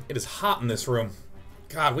 man. It is hot in this room.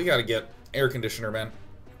 God, we got to get air conditioner, man.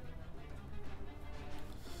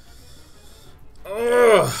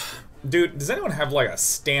 Ugh. Dude, does anyone have like a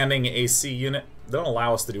standing AC unit? They don't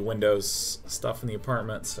allow us to do Windows stuff in the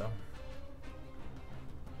apartment, so...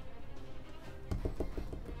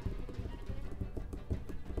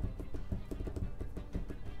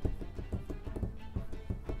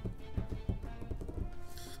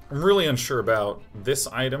 I'm really unsure about this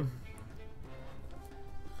item.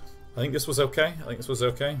 I think this was okay. I think this was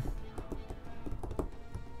okay.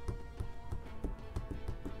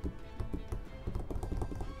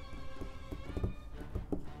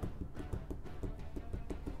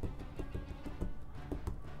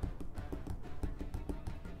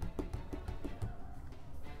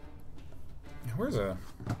 Where's a...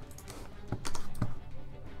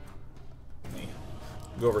 Let me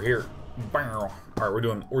go over here. Alright, we're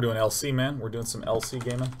doing LC, man. We're doing some LC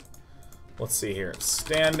gaming. Let's see here.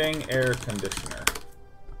 Standing air conditioner.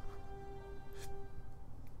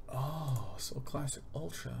 Oh, so classic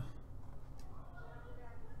ultra.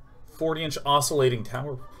 40-inch oscillating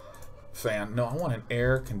tower fan. No, I want an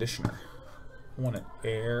air conditioner. I want an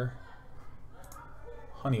air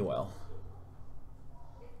Honeywell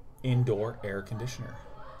indoor air conditioner.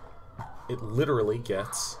 It literally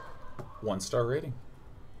gets 1-star rating.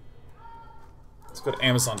 Let's go to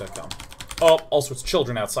Amazon.com. Oh, all sorts of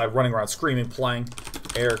children outside running around screaming, playing.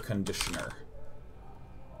 Air conditioner.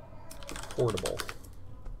 Portable.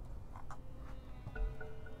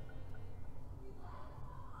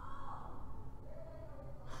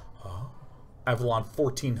 Oh. Avalon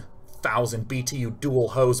 14,000 BTU dual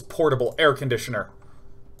hose portable air conditioner.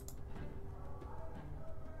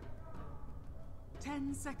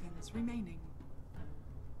 10 seconds remaining.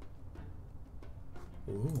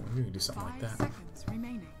 Ooh, maybe we can do something like that. 5 seconds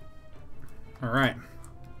remaining. Alright.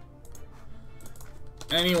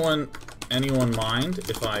 Anyone mind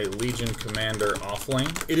if I Legion Commander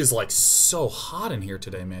offlane? It is like so hot in here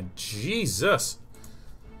today, man. Jesus.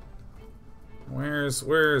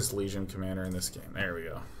 Where's Legion Commander in this game? There we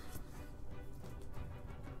go.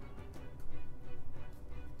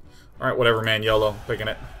 Alright, whatever, man. YOLO. Picking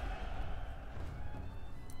it.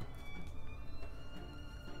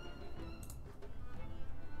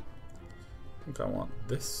 I think I want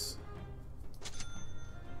this.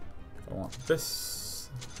 I want this.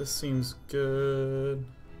 This seems good.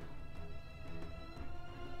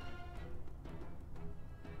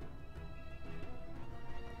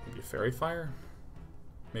 Maybe a Fairy Fire?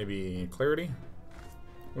 Maybe Clarity?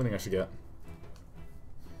 What do you think I should get?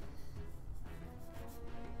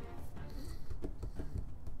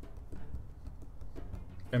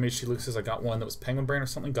 MHC Luke says I got one that was Penguin Brain or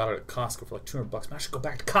something. Got it at Costco for like 200 bucks. Man, I should go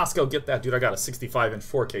back to Costco, get that, dude. I got a 65-inch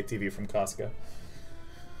 4K TV from Costco.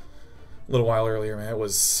 A little while earlier, man. It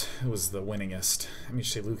was the winningest.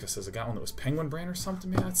 MHC Lucas says I got one that was Penguin Brain or something.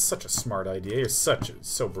 Man, that's such a smart idea. You're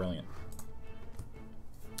so brilliant.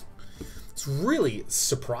 It's really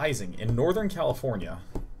surprising. In Northern California,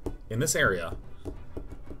 in this area,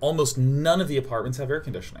 almost none of the apartments have air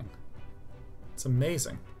conditioning. It's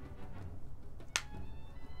amazing.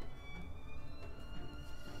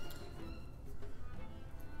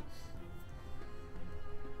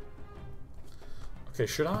 Okay,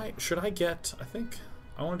 should I get, I think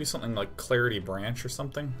I want to do something like Clarity Branch or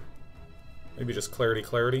something. Maybe just Clarity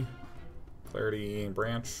Branch.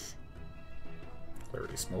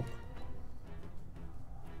 Clarity Smoke.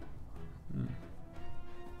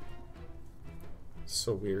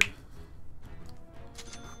 So weird.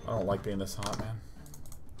 I don't like being this hot, man.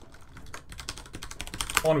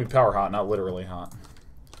 I want to be power hot, not literally hot.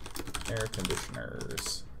 Air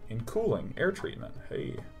conditioners. In cooling. Air treatment.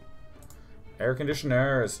 Hey. Air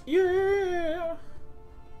conditioners. Yeah!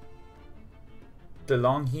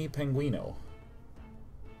 DeLonghi Penguino.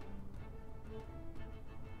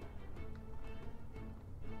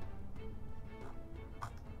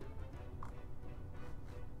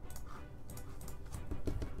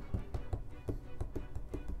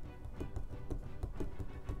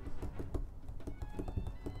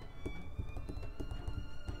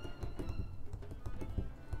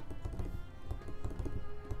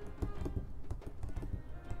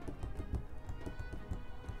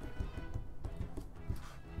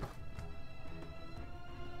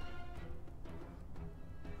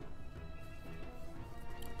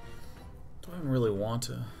 don't really want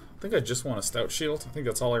to. I think I just want a stout shield. I think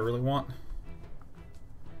that's all I really want.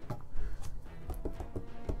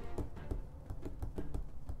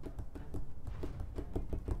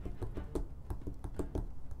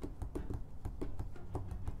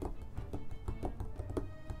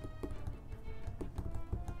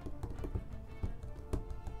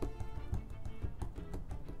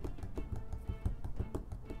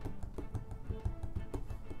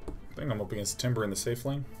 I think I'm up against Timber in the safe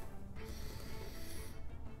lane.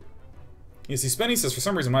 You see, Spenny says, for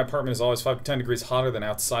some reason my apartment is always 5 to 10 degrees hotter than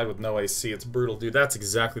outside with no AC. It's brutal, dude. That's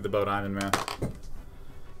exactly the boat I'm in, man.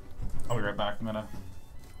 I'll be right back. I'm gonna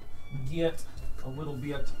get a little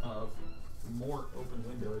bit of more open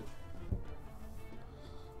windowage.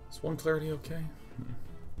 Is one clarity okay?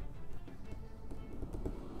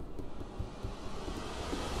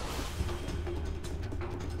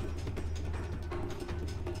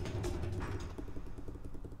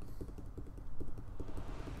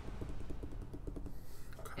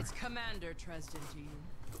 It's Commander Tresden to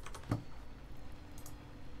you.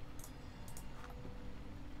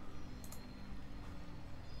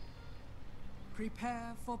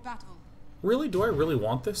 Prepare for battle. Really? Do I really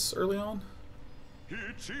want this early on?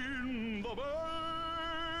 It's in the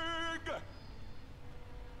bag.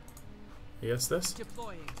 Yes, this?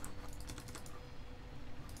 Deploying.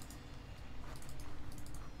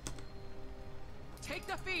 Take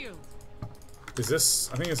the field. Is this...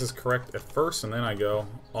 I think this is correct at first, and then I go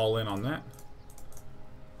all in on that.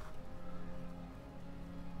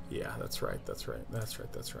 Yeah, that's right, that's right, that's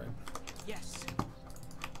right, that's right. Yes.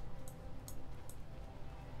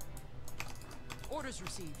 Orders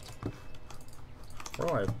received.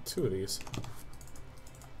 Well, I have 2 of these.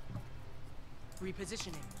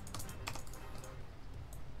 Repositioning.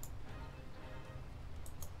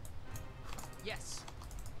 Yes.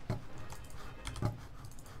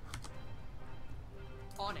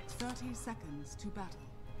 On it. 30 seconds to battle.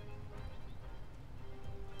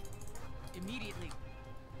 Immediately.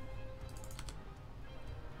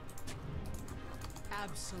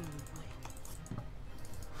 Absolutely.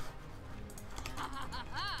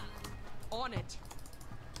 On it.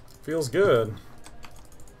 Feels good.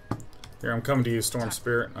 Here, I'm coming to you, Storm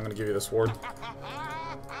Spirit. I'm gonna give you this ward.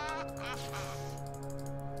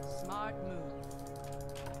 Smart move.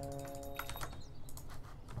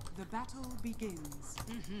 The battle begins.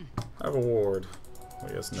 I have a ward. Oh,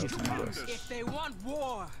 he has no time to this. If they want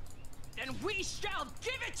war, then we shall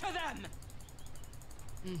give it to them!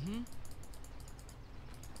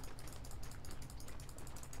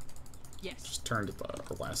 Yes. Just turned at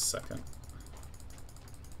the last second.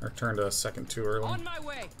 Or turned a second too early. On my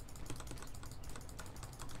way.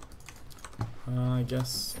 I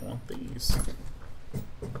guess I want these.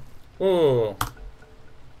 Whoa!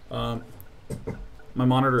 My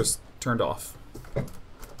monitor's turned off.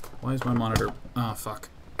 Why is my monitor... Ah, fuck.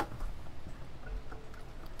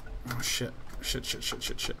 Oh, shit. Shit, shit, shit,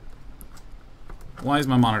 shit, shit. Why is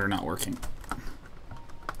my monitor not working?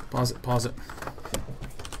 Pause it, pause it.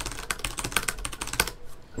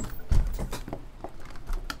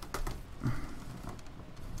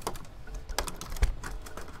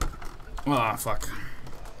 Ah, fuck.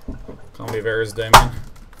 Comedy of Errors Day, man.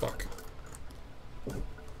 Fuck.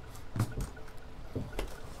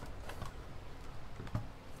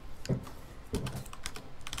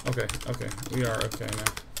 Okay, okay. We are okay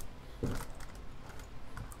now.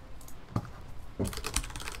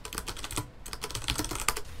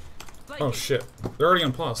 Oh shit. They're already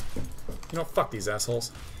unpaused. You know, fuck these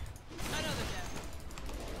assholes. Another death.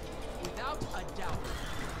 Without a doubt.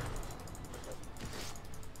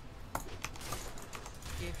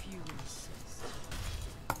 If you insist.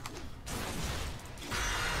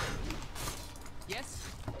 Yes?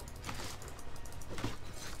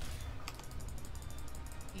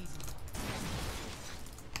 Easy.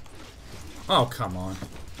 Oh, come on.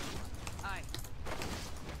 Aye.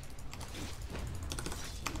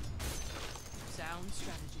 Sound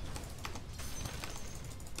strategy.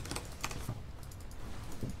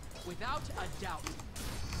 Without a doubt.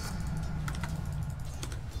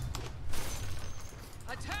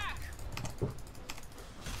 Attack!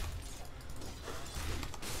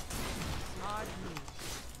 Smart move.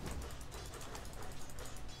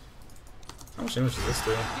 How much damage does this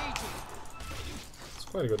do? Engaging. It's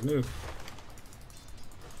quite a good nuke.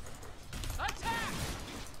 Attack!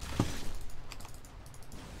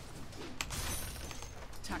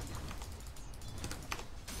 Tactical.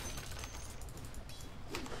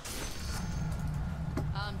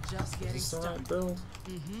 I'm just getting Is this the right started. build?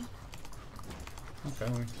 Okay,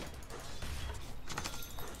 let me...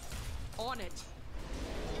 On it.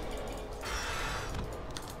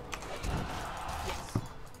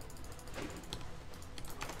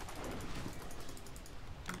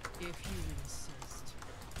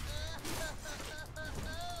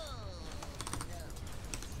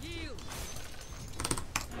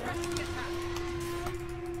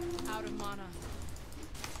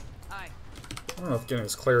 don't know if getting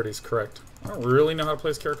his clarity is correct. I don't really know how to play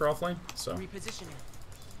his character offlane, so Repositioning.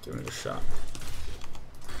 giving it a shot.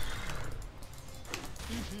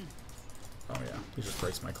 Oh yeah, he just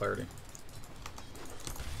breaks my clarity.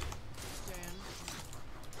 Stand.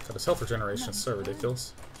 God, his health regeneration is so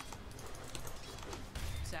ridiculous.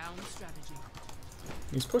 Sound strategy.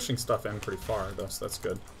 He's pushing stuff in pretty far though, so that's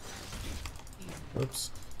good.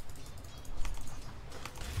 Oops.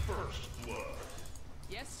 First blood.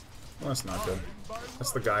 Yes. Well, that's not good.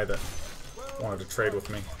 That's the guy that wanted to trade with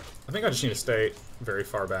me. I think I just need to stay very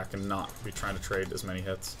far back and not be trying to trade as many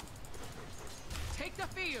hits. Take the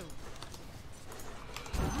field.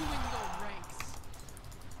 Ruin your ranks.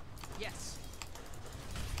 Yes.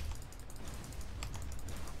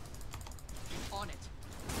 On it.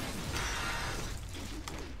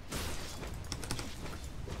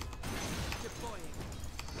 Deploying.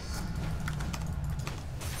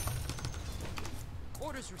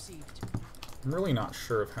 Orders received. I'm really not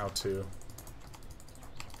sure of how to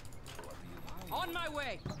On my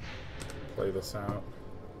way. play this out.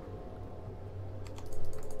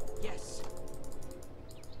 Yes.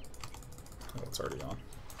 Oh, it's already on.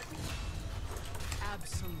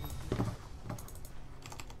 Absolutely.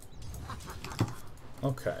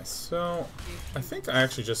 Okay, so I think I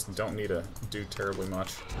actually just don't need to do terribly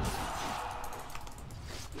much.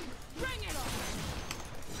 Bring it on.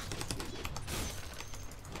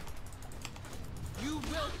 You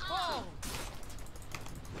will fall.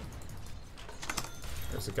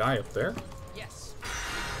 There's a guy up there. Yes.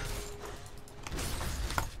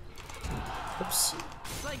 Oops.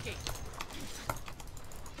 Flanking.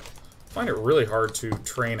 I find it really hard to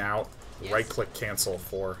train out right-click cancel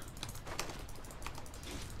for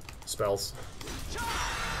spells.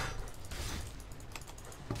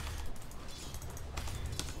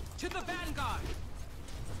 To the vanguard.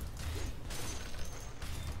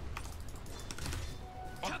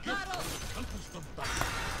 To battle.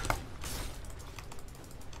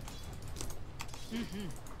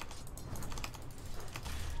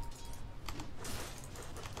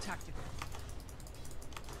 Tactical.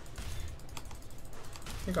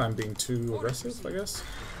 I think I'm being too aggressive, I guess.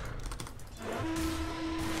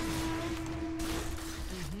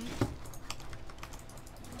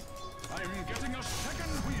 I'm getting a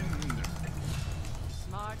second wind.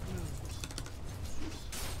 Smart move.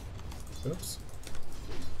 Oops.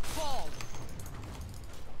 Fall.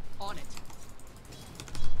 On it.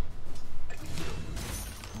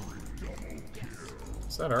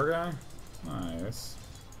 Is that our guy? Nice.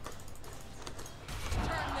 Turn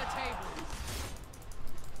the table.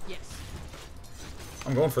 Yes.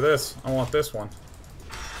 I'm going for this. I want this one.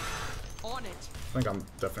 On it. I think I'm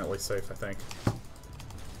definitely safe, I think.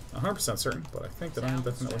 100% certain, but I think that I'm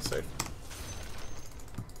definitely safe.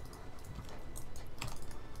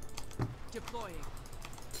 Deploying.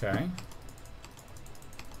 Okay.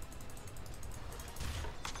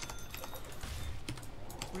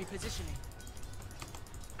 Repositioning.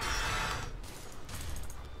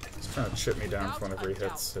 He's trying to chip me down for whenever he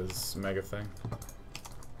hits his mega thing.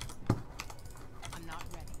 I'm not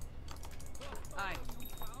ready. Aye.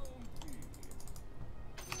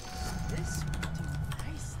 This will do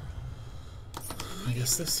nicely. I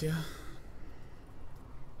guess this, yeah.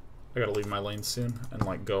 I gotta leave my lane soon and,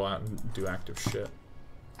 like, go out and do active shit.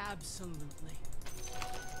 Absolutely.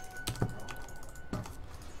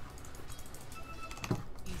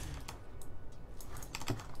 Easy.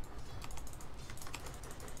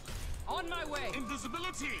 On my way.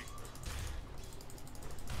 Invisibility.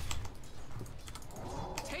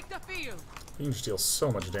 Take the field. You can just deal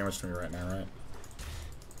so much damage to me right now, right?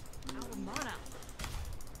 Out of mana.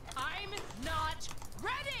 I'm not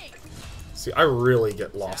ready. See, I really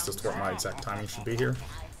get lost as to what my exact timing should be here.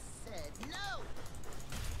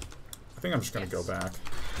 I think I'm just gonna go back.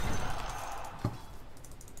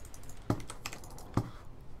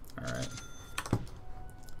 Alright.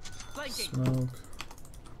 Flanking. Smoke.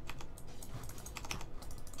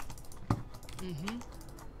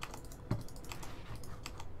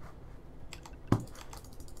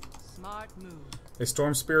 Smart move. Hey,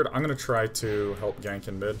 Storm Spirit, I'm gonna try to help gank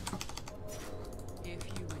in mid. If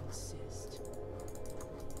you insist.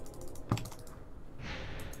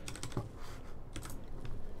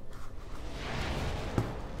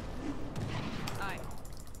 Aye.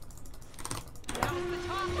 That was the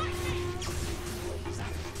top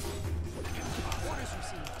Orders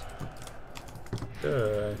received.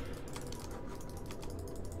 Good.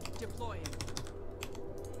 Deploying.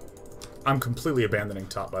 I'm completely abandoning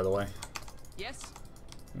top, by the way. Yes.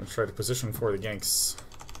 I'm gonna try to position for the ganks.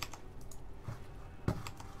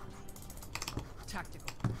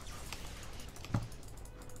 Tactical.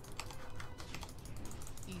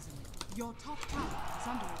 Your top tower is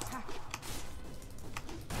under attack.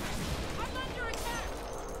 I'm under attack.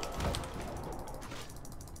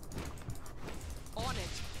 On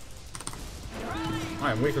it.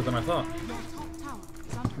 I am weaker than I thought. Your top tower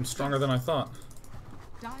is under I'm stronger than I thought.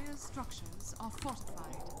 Dire's structures are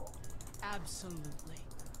fortified. Absolutely.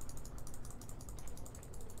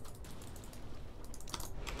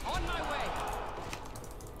 On my way.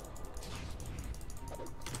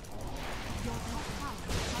 Your top tower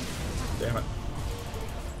is under attack. Damn it.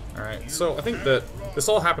 Alright, so I think that this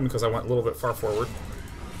all happened because I went a little bit far forward.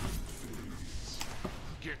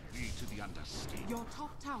 Get me to the understand. Your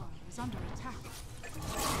top tower is under attack.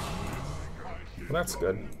 Well, that's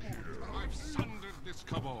good. I've sundered this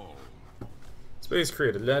cabal. Space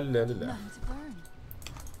created. La la la la. None to burn.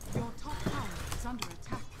 Your top tower is under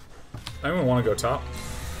attack. Anyone want to go top?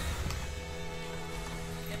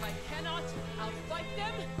 If I cannot outfight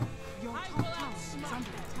them, Your I top will tower is outsmart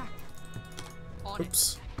under them. attack. On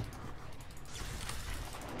Oops. it.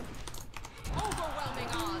 Overwhelming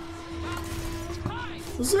odds. Time.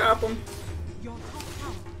 Zap him. Your top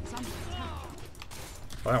tower is under attack.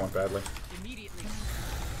 Oh, that went badly. Immediately.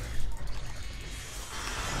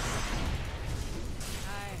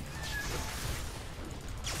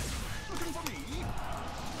 Looking for me?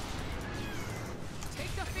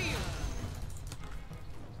 Take the field.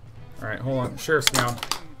 Alright, hold on. Sheriff's meow.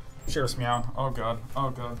 Sheriff's meow. Oh god. Oh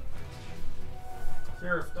god.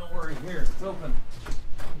 Sheriff, don't worry. Here, it's open.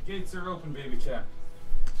 The gates are open, baby cat.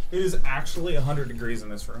 It is actually 100 degrees in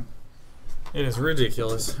this room. It is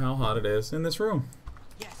ridiculous how hot it is in this room.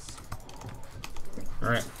 Yes.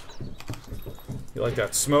 Alright. You like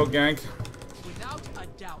that smoke, gank? Without a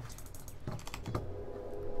doubt.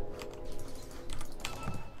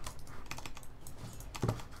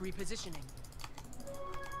 Repositioning.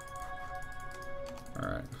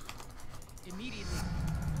 Alright. Immediately.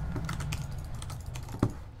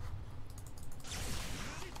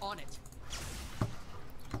 On it.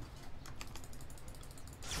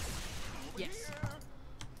 Yes.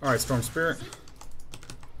 Alright, Storm Spirit.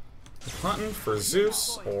 Hunting for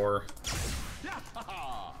Zeus or... Here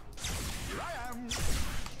I am.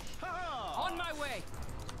 Ha! On my way.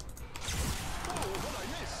 Oh, what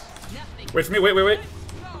I miss? Nothing. Wait for me, wait, wait, wait.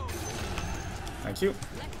 Go. Thank you.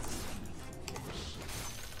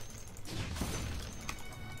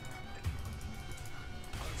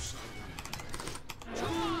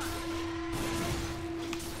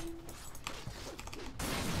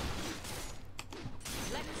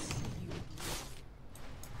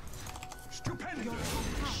 Stupendous. Your top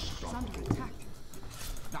tower is under attack.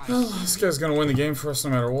 Oh, this guy's gonna win the game for us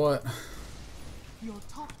no matter what. Your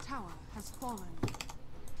top tower has fallen.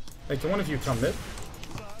 Hey, can one of you come mid?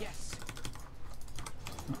 Yes.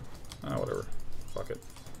 Ah, whatever. Fuck it.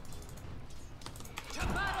 To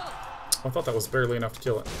battle. I thought that was barely enough to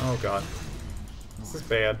kill it. Oh god. This is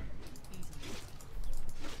bad.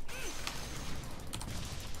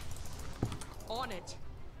 On it.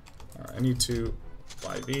 Alright, I need to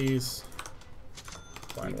buy these.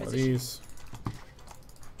 Find one of these.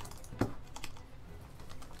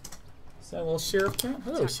 Is that a little sheriff cat?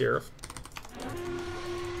 Hello, sheriff.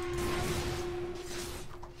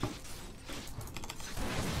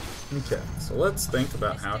 Okay, so let's think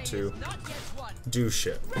about how to Not yet won. do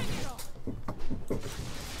shit. Bring it on.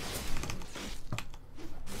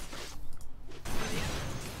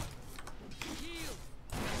 Heal.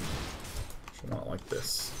 Should want it like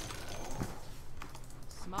this.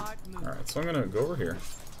 Smart move. Alright, so I'm gonna go over here.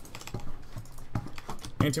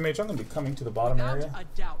 Anti-mage, I'm gonna be coming to the bottom Without area. a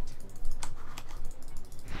doubt.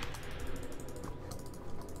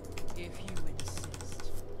 If you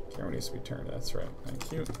insist. Camera needs to be turned, that's right.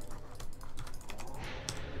 Thank you.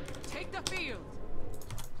 Take the field.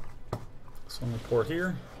 So I'm gonna port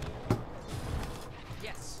here.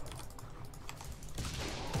 Yes.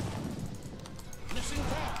 Missing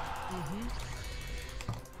that.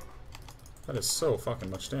 That is so fucking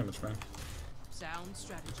much damage, man. Sound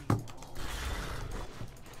strategy.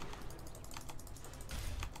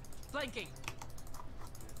 Flanking.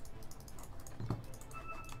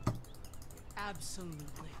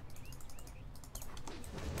 Absolutely.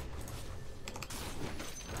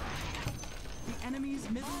 The enemy's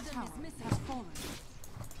middle Adam tower is missing. has fallen.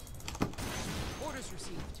 Orders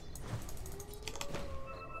received.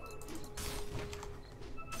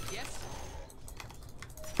 Yes.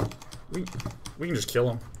 We can just kill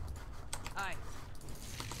him. Aye.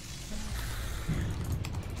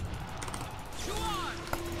 Chew on.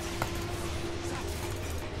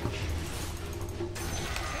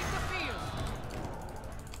 Take the field.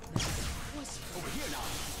 Over here now.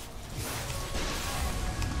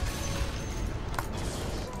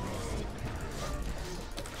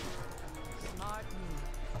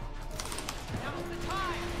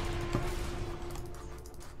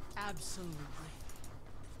 Absolutely.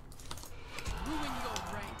 Ruin your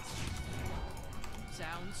ranks.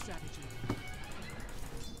 Sound strategy.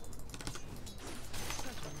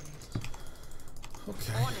 Such a waste.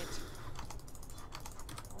 Okay. On it.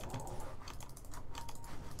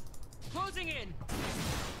 Closing in.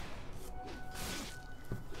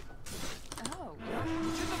 Oh.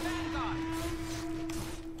 To the vanguard.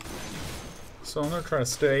 So I'm gonna try to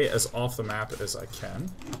stay as off the map as I can.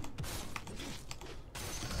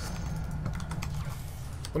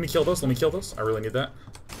 Let me kill those, let me kill those. I really need that.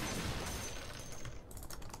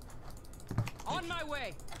 On my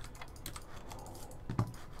way.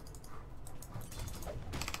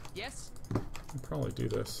 Yes, I'll probably do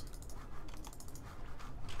this.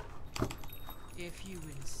 if you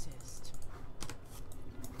insist.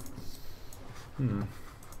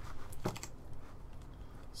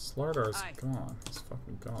 Slardar's Aye. gone. He's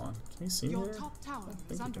fucking gone. Can you see me Your there? top tower I is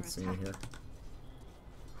think you under can see me attack. here.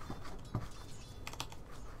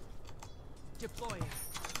 Deploying.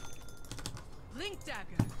 Link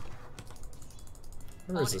dagger.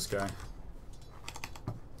 Where is this guy?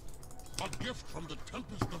 A gift from the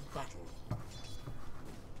tempest of battle.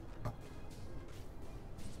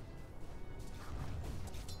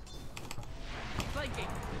 Flanking.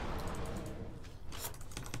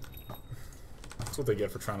 That's what they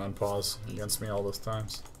get for trying to unpause against me all those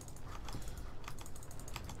times.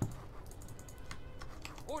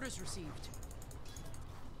 Orders received.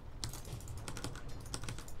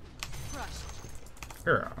 Crushed.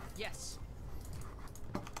 Here. Yes.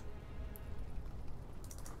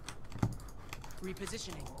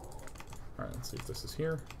 Repositioning. Alright, let's see if this is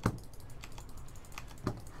here.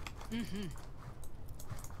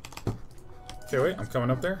 Okay, wait, I'm coming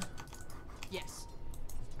up there. Yes.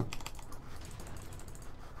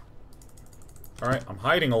 Alright, I'm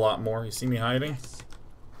hiding a lot more. You see me hiding? Yes.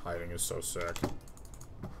 Hiding is so sick.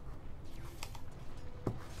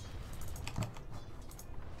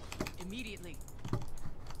 Immediately.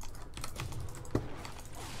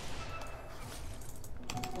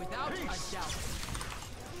 Without a doubt.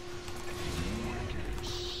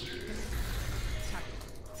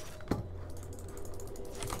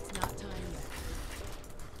 It's not time yet.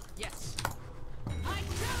 Yes. I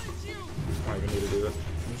challenge you. I don't even need to do that.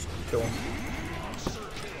 Just kill him.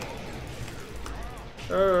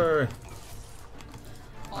 Hey!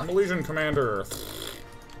 I'm a Legion Commander.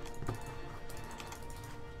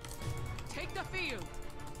 Take the field.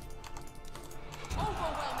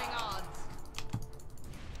 Overwhelming odds.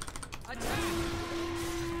 Attack.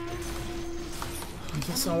 I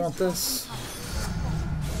guess I want this.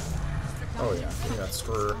 Oh yeah, give me that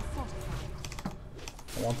stir.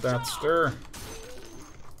 I want that stir.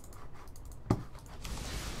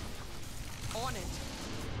 On it.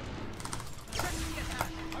 Press the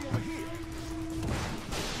attack. I'm over here.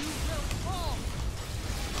 You will fall.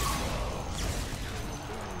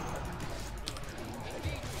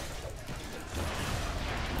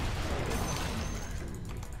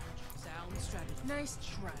 Sound strategy. Nice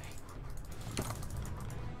try.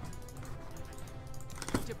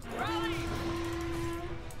 Rally.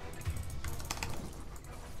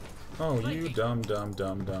 Oh, you dumb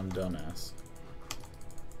dumbass.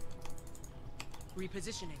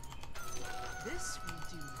 Repositioning. This will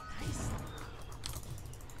do nicely.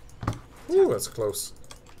 Ooh, that's close.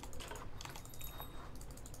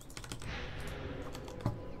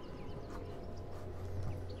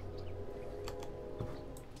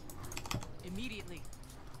 Immediately.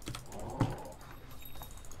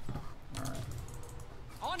 Alright.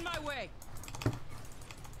 On my way.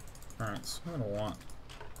 Alright, so I'm gonna want.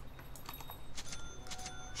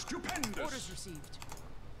 Stupendous. Orders received.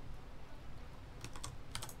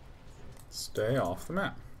 Stay off the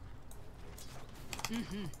map.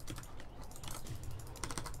 I'm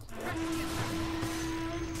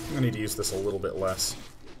gonna need to use this a little bit less.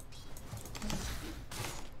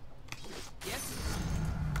 Yes.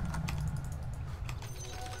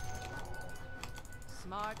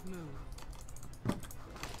 Smart move.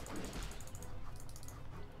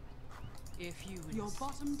 If you Your insist.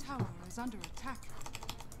 bottom tower is under attack.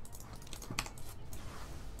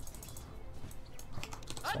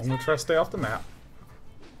 So I'm gonna try to stay off the map.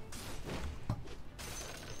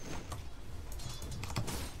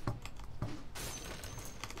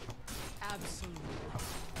 Absolutely.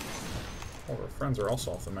 All of our friends are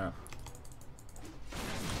also off the map.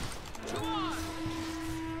 To arms.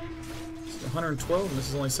 112, and this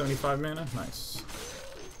is only 75 mana. Nice.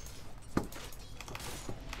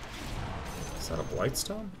 Is that a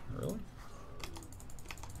Blightstone? Really?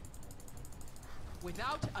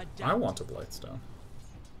 Without a doubt. I want a Blightstone.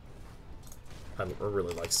 I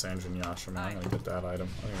really like Sanjin Yasha, man. I'm gonna get that item.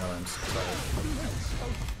 I think I'm so tired.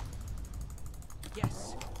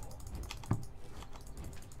 Yes.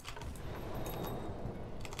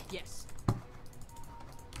 Yes.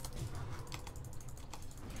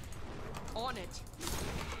 On it.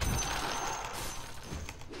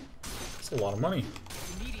 It's a lot of money.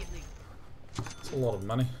 Immediately. It's a lot of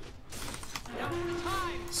money. Now's the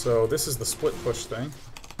time. So this is the split push thing.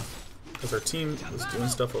 Because our team was doing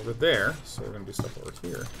stuff over there, so we're gonna do stuff over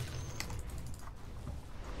here.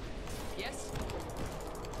 Yes.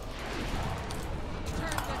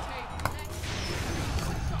 Turn the tape.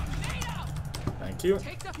 Thank you.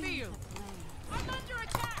 Take the field. I'm under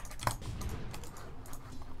attack.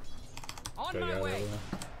 On Okay, my got way. it.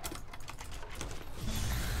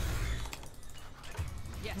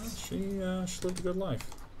 Yes. She lived a good life.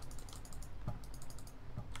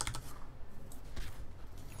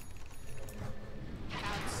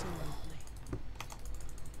 Absolutely.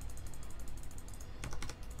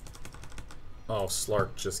 Oh,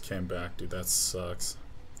 Slark just came back, dude. That sucks.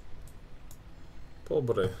 Pull,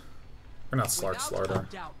 but or not Slark, Without Slardar.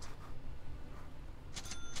 a doubt.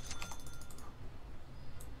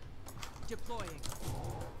 Deploying.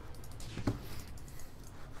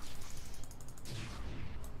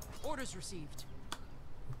 Orders received.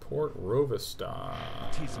 Port Rovista.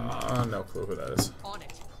 No clue who that is. On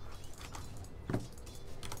it. Next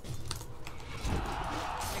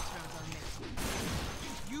round's on me.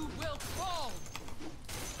 You will fall.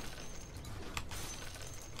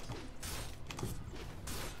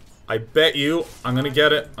 I bet you I'm gonna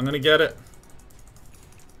get it. I'm gonna get it.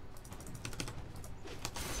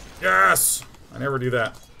 Yes! I never do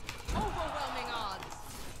that. Overwhelming odds.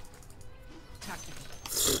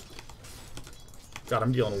 Tactical. God,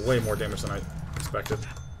 I'm dealing way more damage than I expected.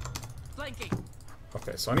 Flanking.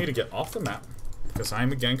 Okay, so I need to get off the map. Because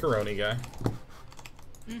I'm a Gankaroni guy.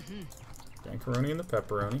 Gankaroni and the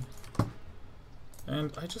pepperoni.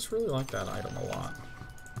 And I just really like that item a lot.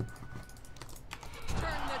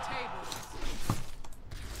 Turn the tables.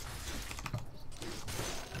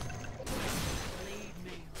 Blade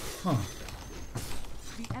mail. Huh.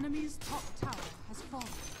 The enemy's top tower has fallen.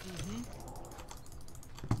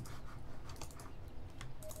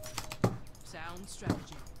 Sound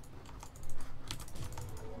strategy.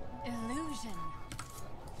 Illusion.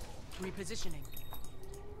 Repositioning.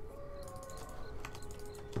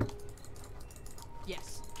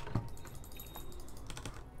 Yes.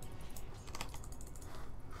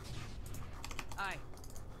 Aye.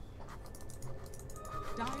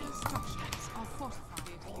 Dire structures are fortified.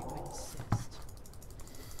 If you insist.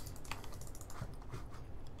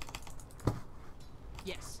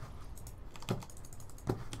 Yes.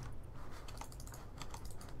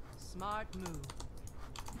 Smart move.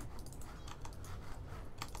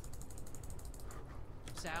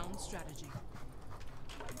 Sound strategy.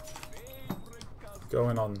 Go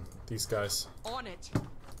in on these guys. On it.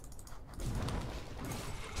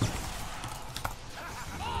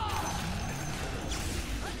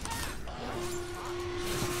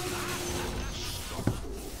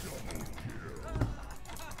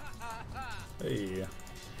 Hey.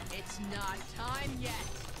 It's not time yet.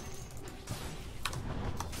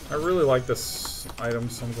 I really like this item,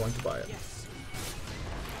 so I'm going to buy it. Yes.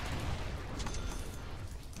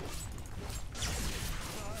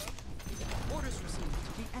 Orders received.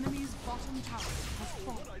 The enemy's bottom tower has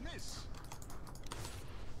fallen.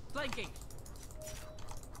 Flanking.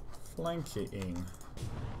 Flanking.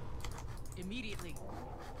 Immediately.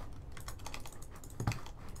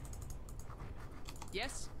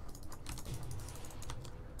 Yes.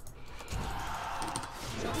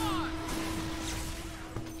 Charge!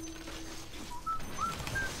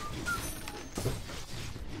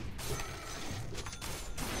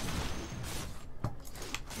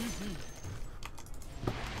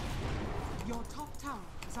 Your top tower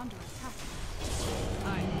is under attack.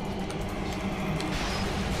 Aye.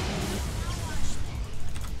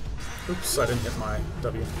 Oops, I didn't hit my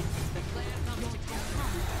W. The plan comes together.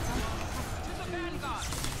 To the vanguard.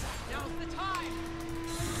 Now's the time.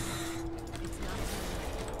 It's not time.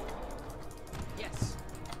 Yes.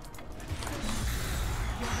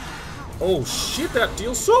 Oh shit, that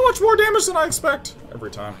deals so much more damage than I expect!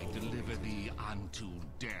 Every time. I deliver thee unto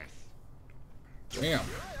death. Damn.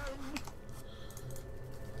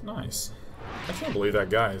 Nice. I can't believe that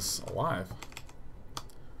guy's alive.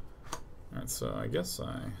 Alright, so I guess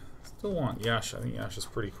I still want Yasha. I think Yasha's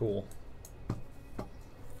pretty cool.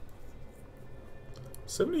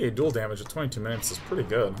 78 dual damage at 22 minutes is pretty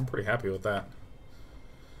good. I'm pretty happy with that.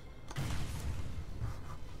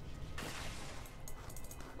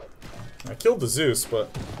 I killed the Zeus,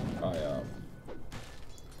 but I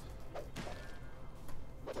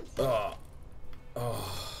What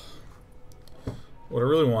I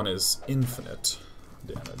really want is infinite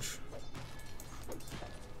damage.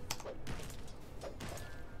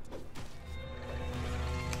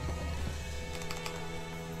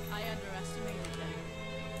 I underestimated them.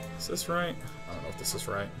 Is this right? I don't know if this is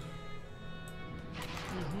right.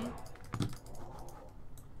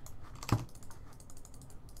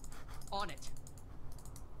 On it.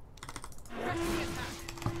 Press the attack.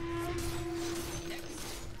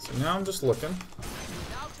 Next. So now I'm just looking.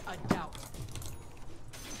 Without a doubt.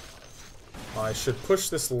 I should push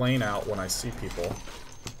this lane out when I see people.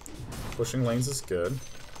 Pushing lanes is good.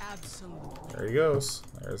 Absolutely. There he goes.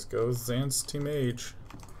 There goes Zan's team mage.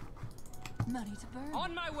 Money to burn.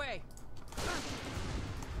 On my way.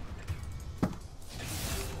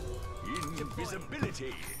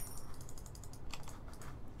 Invisibility.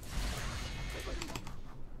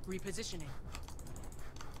 Repositioning.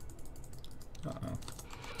 Uh-oh.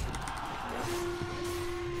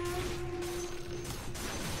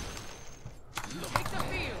 Take the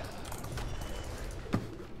field.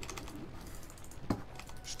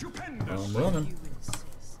 Stupendous. I'm running. You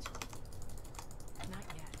insist. Not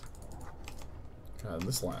yet. God,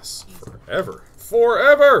 this lasts forever.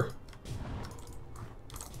 Forever!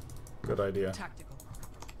 Good idea. Tactical.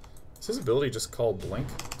 Is his ability just called Blink?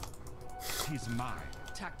 He's mine.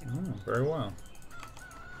 Tactical. Very well.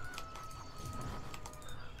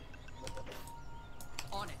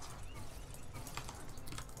 On it.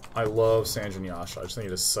 I love Sanjin Yasha. I just think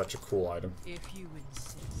it is such a cool item. If you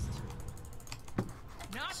insist.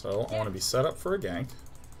 Not So I want to yet. be set up for a gank.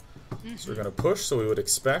 So we're going to push, so we would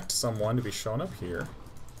expect someone to be shown up here.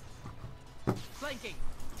 Flanking.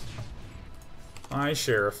 Hi,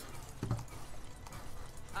 Sheriff.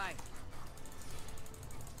 Aye.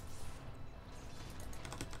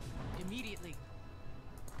 Immediately.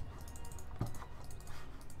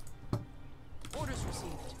 Orders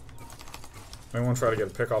received. Anyone try to get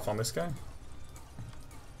a pick off on this guy?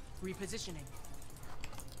 Repositioning.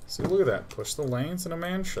 See, look at that. Push the lanes and a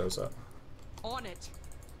man shows up. On it.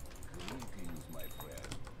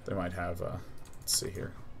 They might have, let's see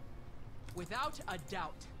here. Without a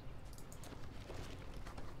doubt.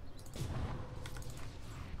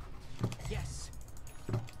 Yes.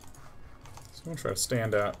 So I'm going to try to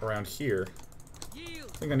stand out around here.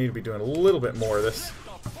 Yield. I think I need to be doing a little bit more of this.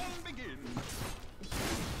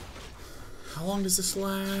 How long does this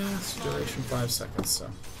last? Duration 5 seconds, so.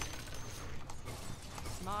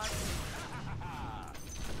 Smart.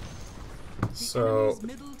 So, Enemy's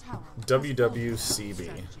middle tower has WWCB.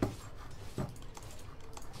 fallen.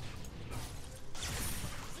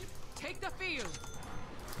 Take the field.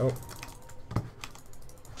 Oh,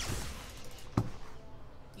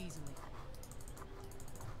 Easily.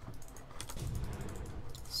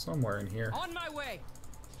 somewhere in here. On my way.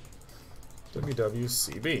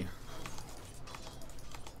 WWCB.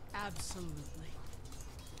 Absolutely.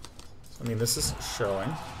 I mean, this is showing.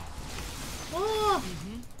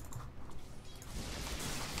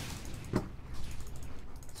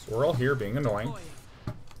 So we're all here being annoying. Deploying.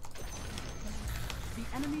 The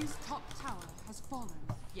enemy's top tower has fallen.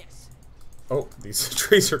 Yes. Oh, these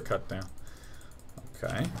trees are cut down.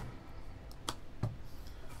 Okay.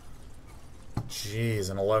 Jeez,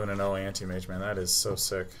 an 11-0 anti-mage, man. That is so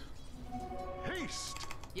sick. Haste.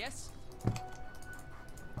 Yes.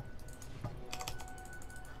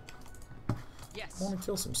 Yes. I want to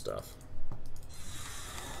kill some stuff.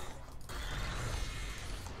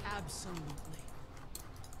 Absolutely.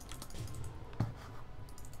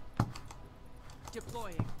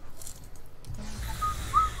 Deploying.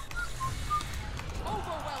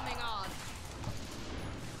 Overwhelming odds.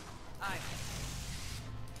 Aye.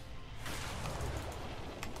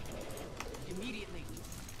 Immediately.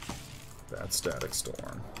 That static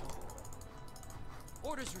storm.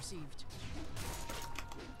 Orders received.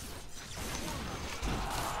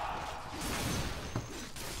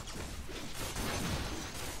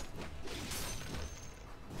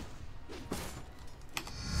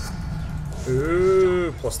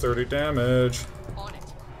 Ooh, plus 30 damage. On it.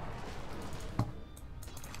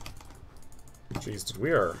 Jeez, did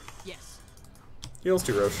we are. Yes. Heals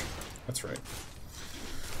to Roche. That's right.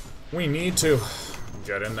 We need to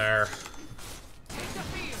get in there. Take the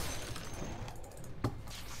field.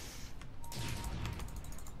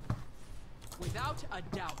 Without a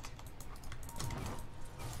doubt.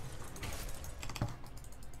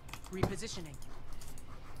 Repositioning.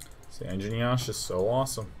 Sanjin Yash is so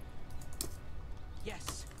awesome.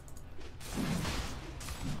 Yes.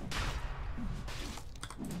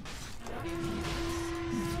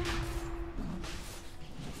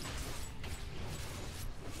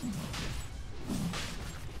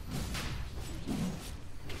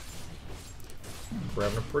 We're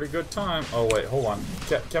having a pretty good time. Oh, wait, hold on.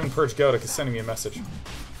 Kevin Purge Gotic is sending me a message.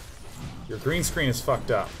 Your green screen is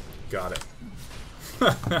fucked up. Got it.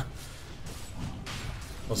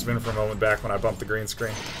 Must have been for a moment back when I bumped the green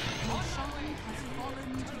screen. Your shrine has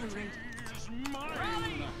fallen to the radiant. Is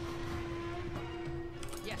mine.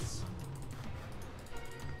 Yes.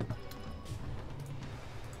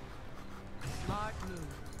 Smart move.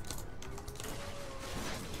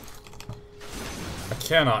 I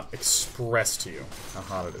cannot express to you how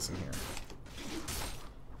hot it is in here.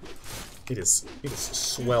 It is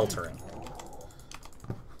sweltering.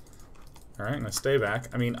 Alright, I'm gonna stay back.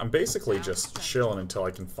 I mean, I'm basically just chilling until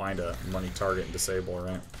I can find a money target and disable,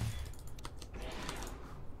 right?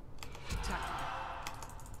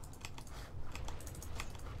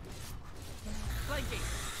 Flanking.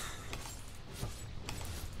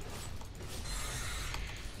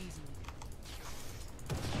 Easily.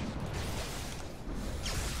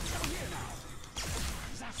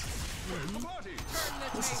 Where's the party?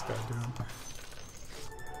 What's this guy doing?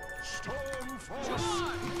 Storm force.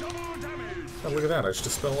 Double damage. Oh, look at that. I just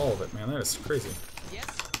dispel all of it, man. That is crazy. Yes.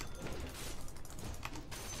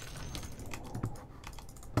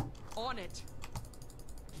 On it.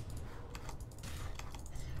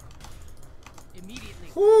 Immediately.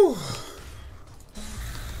 Whew.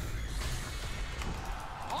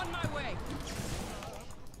 On my way.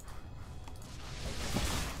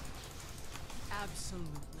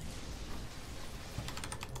 Absolutely.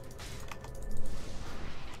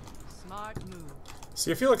 Smart move.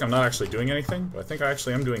 See, I feel like I'm not actually doing anything, but I think I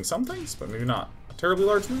actually am doing some things, but maybe not a terribly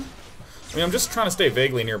large move. I mean, I'm just trying to stay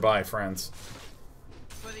vaguely nearby, friends.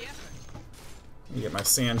 For the effort. Let me get my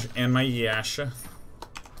Sanj and my Yasha.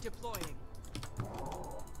 Deploying.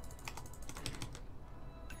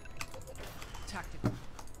 Tactical.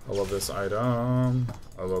 I love this item.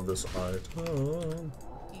 I love this item.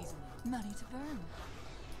 Easily. Money to burn.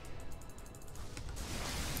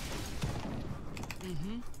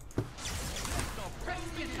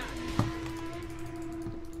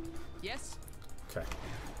 Yes. Okay.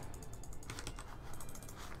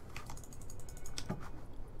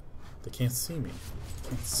 They can't see me.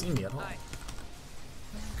 Can't see me at all. Aye.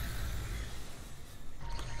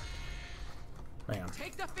 Man.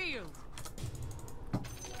 Take the field.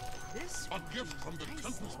 This A gift from the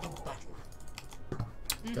Tempest of Battle.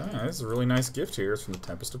 Guys, this is a really nice gift here. It's from the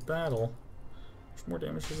Tempest of Battle. How much more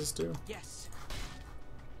damage does this do? yes.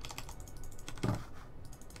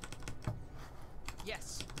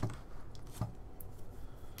 Yes.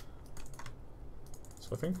 So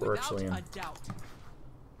I think we're Without actually in a doubt.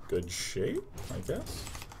 good shape, I guess.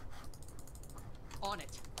 On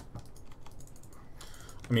it.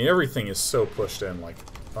 I mean, everything is so pushed in, like,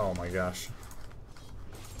 oh my gosh.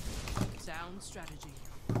 Sound strategy.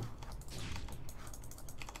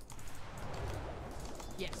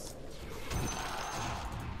 Yes.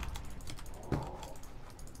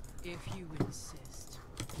 If you insist.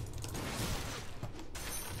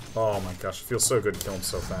 Oh my gosh, it feels so good to kill him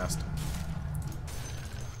so fast.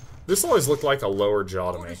 This always looked like a lower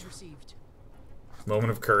jaw to me. Orders received.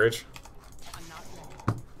 Moment of courage. I'm not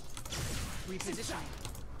ready. Repositioning.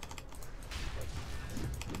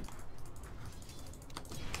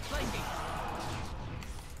 Flanking.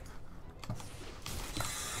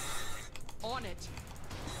 On it.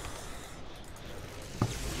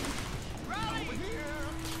 Rally!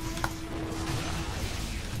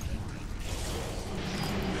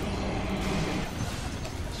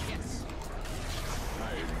 Yes.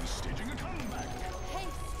 I'm staging a comeback.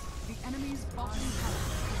 The enemy's bottom tower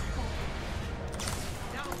has fallen.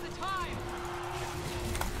 Now's the time.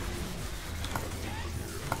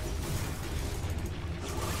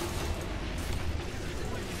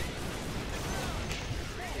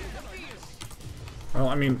 Well,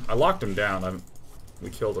 I mean, I locked him down. We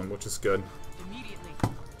killed him, which is good. Immediately.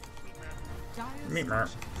 Dire's Meet Mark.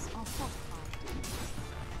 structures are fortified.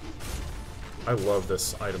 I love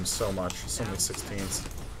this item so much. So many 16s.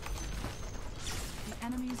 The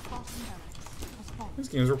enemy's bottom barracks has fallen. These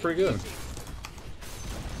games were pretty good.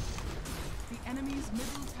 The enemy's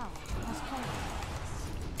middle tower has fallen.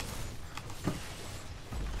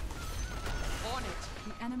 On it.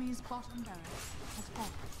 The enemy's bottom barracks has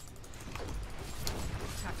fallen.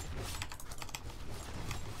 Tactical.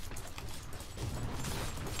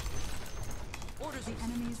 Orders The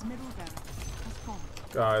enemy's middle barracks has fallen.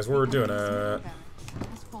 Guys, we're doing The enemy's middle it. barracks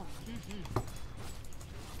has fallen.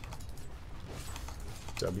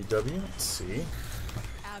 WW, let's see.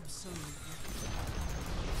 Absolutely.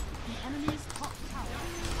 The enemy's top tower.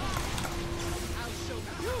 I'll show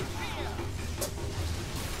you fear.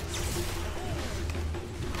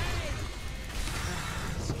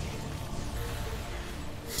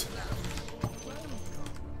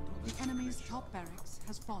 top barracks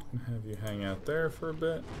has fallen. Have you hang out there for a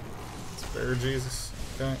bit. Spare Jesus.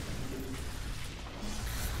 Okay.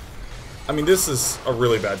 I mean, this is a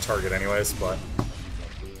really bad target anyways, but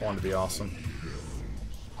I want to be awesome.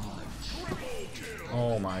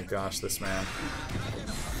 Oh my gosh, this man.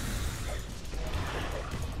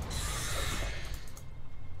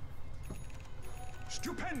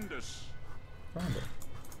 Stupendous. Found it.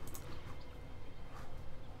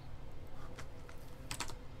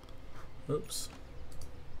 Oops.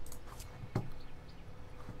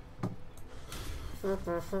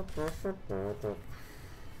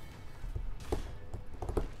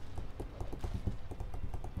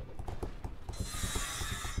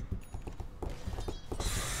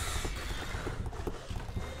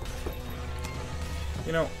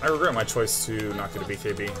 You know, I regret my choice to not get a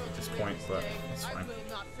BKB at this point, but that's fine.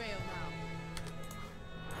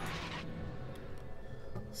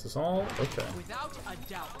 This is all okay. Without a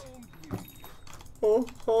doubt. Oh,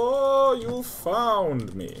 oh, you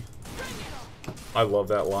found me. I love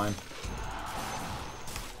that line.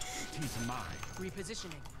 He's mine.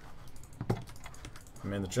 Repositioning.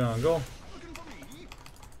 I'm in the jungle.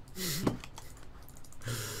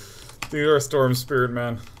 Dude, you're a storm spirit,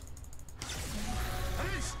 man.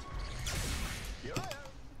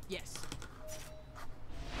 Yes.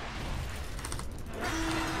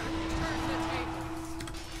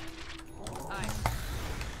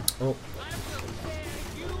 Oh.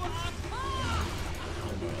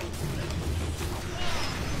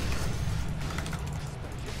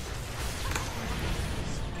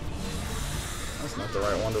 That's not the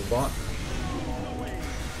right one to have bought.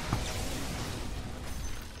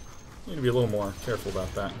 Need to be a little more careful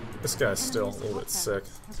about that. This guy's still a little bit sick.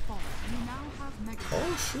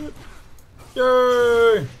 Oh shit.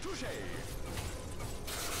 Yay!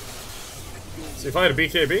 See, if I had a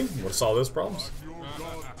BKB, would have solved those problems.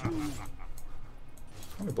 How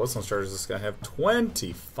many bloodstone charges does this guy have?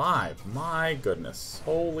 25! My goodness.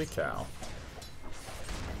 Holy cow.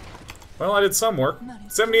 Well, I did some work.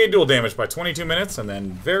 78 dual damage by 22 minutes, and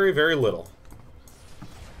then very, very little.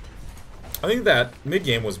 I think that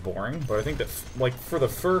mid-game was boring, but I think that, like, for the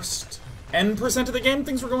first N% of the game,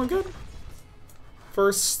 things were going good.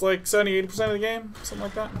 First, like, 70-80% of the game, something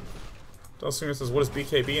like that. Dosinger says, what is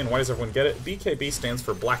BKB and why does everyone get it? BKB stands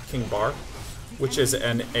for Black King Bar, which is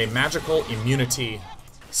a magical immunity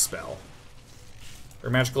spell. Or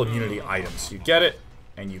magical immunity items. You get it,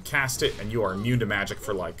 and you cast it, and you are immune to magic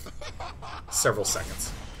for, like, several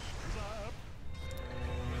seconds.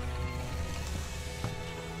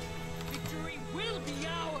 Victory will be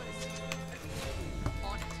ours.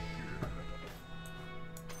 On it.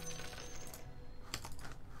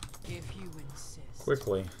 If you insist.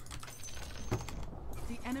 Quickly.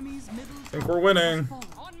 The enemy's middle I think we're winning.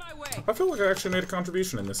 On my way. I feel like I actually made a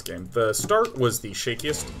contribution in this game. The start was the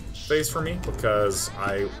shakiest phase for me because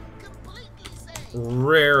I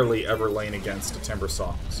rarely ever lane against a Timber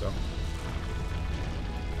Saw, so.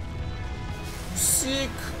 Sick!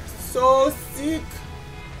 So sick!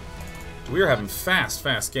 We are having fast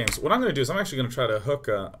games. What I'm going to do is I'm actually going to try to hook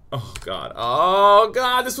a... Oh god. Oh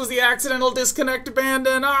god, this was the accidental disconnect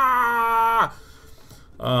abandon! Ah!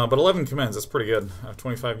 But 11 commands, that's pretty good. I have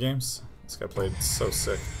 25 games. This guy played so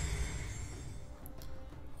sick.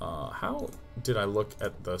 How did I look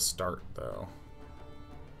at the start, though?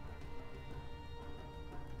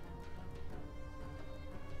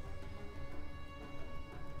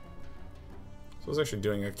 So I was actually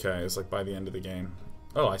doing okay. It's like by the end of the game.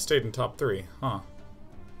 Oh, I stayed in top 3. Huh.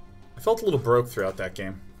 I felt a little broke throughout that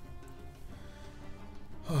game.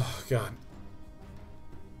 Oh, God.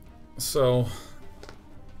 So...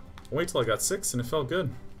 wait till I got 6 and it felt good.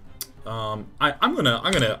 I'm gonna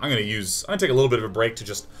take a little bit of a break to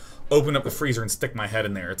just open up the freezer and stick my head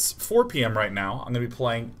in there. It's 4 PM right now. I'm gonna be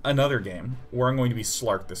playing another game where I'm going to be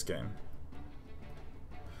Slark this game.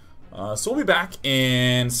 So we'll be back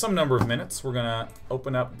in some number of minutes. We're gonna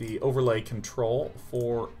open up the overlay control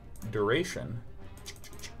for duration.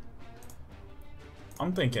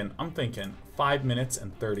 I'm thinking 5 minutes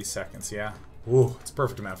and 30 seconds, yeah? Ooh, it's a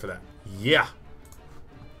perfect amount for that. Yeah!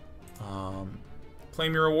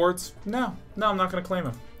 Claim your rewards? No, I'm not gonna claim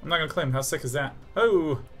them. I'm not gonna claim them. How sick is that?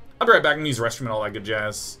 Oh! I'll be right back and use the restroom and all that good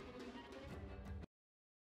jazz.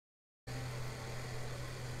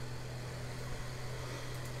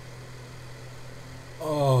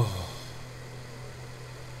 Oh.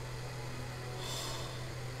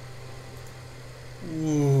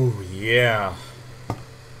 Ooh, yeah.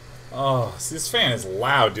 Oh, see, this fan is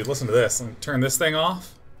loud, dude. Listen to this. Let me turn this thing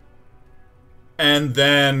off. And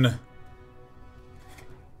then...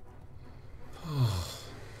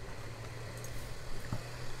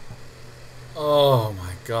 Oh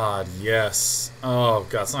my god, yes. Oh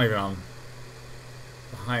god, it's not even on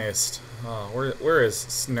the highest. Oh, where is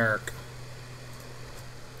Snark?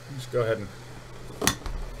 Just go ahead and...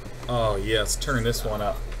 Oh yes, turn this one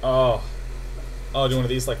up. Oh. Oh, do one of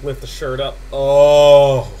these, like, lift the shirt up.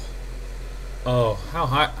 Oh. Oh, how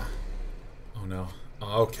high? Oh no.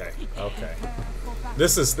 Oh, okay, okay.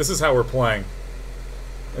 This is how we're playing.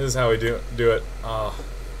 This is how we do it.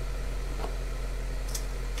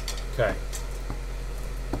 Okay.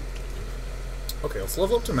 Okay, let's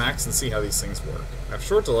level up to max and see how these things work. I have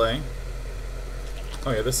short delay. Oh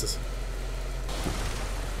yeah, this is...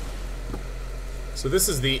 So this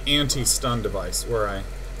is the anti-stun device, where I...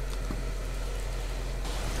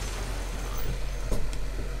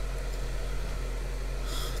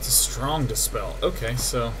 It's a strong dispel. Okay,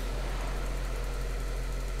 so...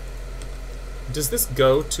 Does this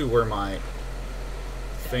go to where my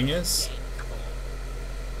thing is?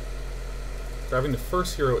 Grabbing the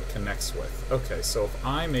first hero it connects with. Okay, so if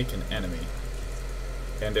I make an enemy,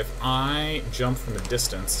 and if I jump from a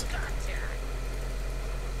distance,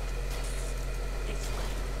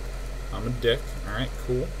 I'm a dick. Alright,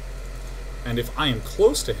 cool. And if I am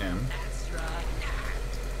close to him...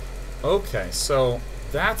 Okay, so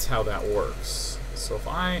that's how that works. So if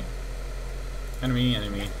I...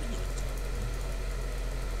 Enemy.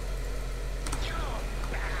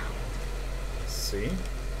 See?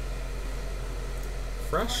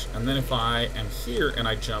 Fresh, and then if I am here and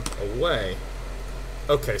I jump away...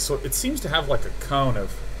 Okay, so it seems to have like a cone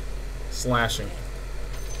of slashing.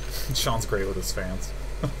 Sean's great with his fans.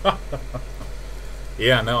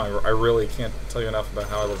 Yeah, no, I really can't tell you enough about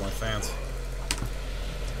how I love my fans.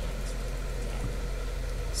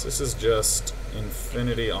 So this is just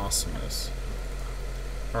infinity awesomeness.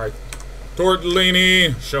 Alright,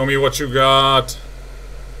 Tortellini, show me what you got.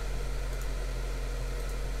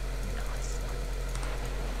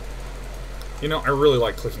 You know, I really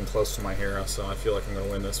like clicking close to my hero, so I feel like I'm going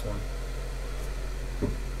to win this one.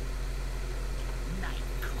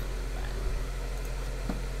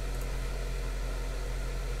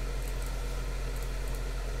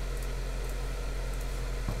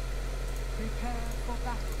 Prepare for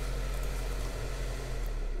battle.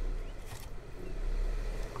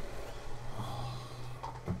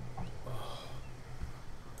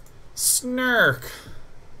 Snark!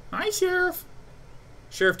 Hi, Sheriff!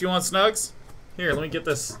 Sheriff, do you want snugs? Here, let me get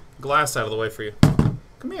this glass out of the way for you.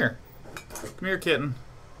 Come here. Come here, kitten.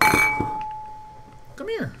 Come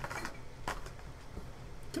here.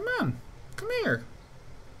 Come on. Come here.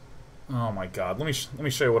 Oh my god. Let me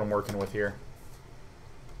show you what I'm working with here.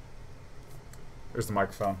 There's the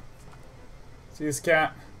microphone. See this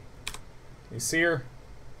cat? You see her?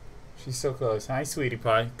 She's so close. Hi, sweetie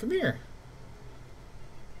pie. Come here.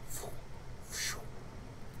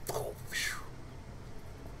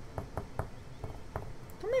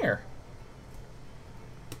 Come here.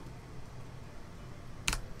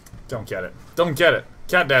 Don't get it. Don't get it.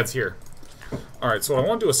 Cat Dad's here. Alright, so what I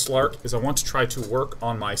want to do with Slark is I want to try to work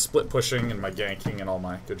on my split pushing and my ganking and all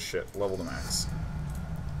my good shit. Level to max.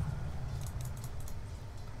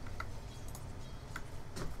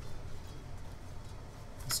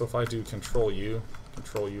 So if I do control U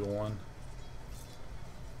 1.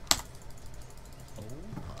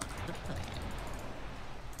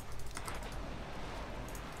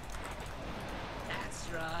 That's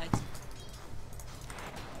right.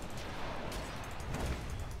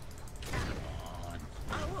 Come on,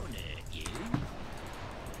 I won't hurt you.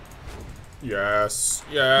 Yes,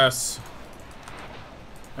 yes.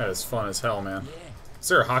 That is fun as hell, man. Yeah. Is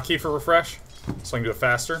there a hotkey for refresh? So I can do it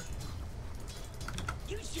faster?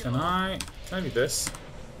 You sure? Can I do this?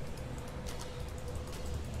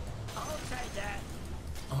 I'll take that.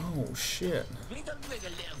 Oh, shit. Wiggle, wiggle,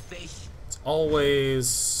 little fish. It's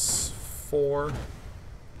always 4.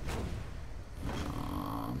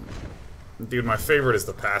 Dude, my favorite is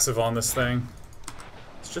the passive on this thing.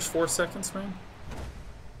 It's just 4 seconds, man.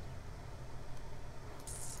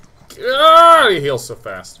 God, he heals so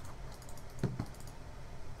fast.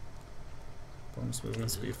 Bonus movement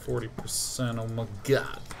speed 40%. Oh my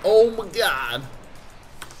god. Oh my god.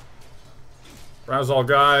 Browse all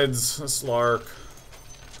guides. Slark.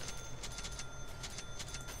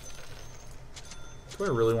 Do I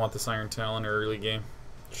really want this Iron Talon early game?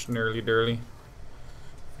 Schnurly dirly.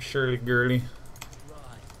 Surely girly.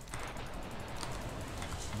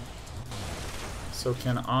 So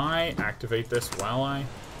can I activate this while I...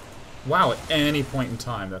 Wow, at any point in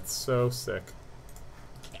time. That's so sick.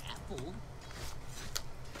 Careful.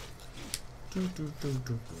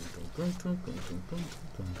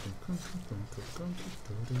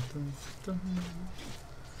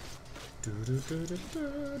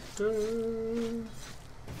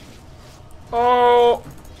 Oh!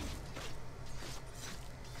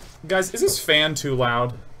 Guys, is this fan too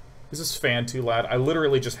loud? Is this fan too loud? I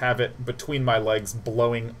literally just have it between my legs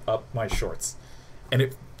blowing up my shorts. And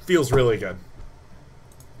it feels really good.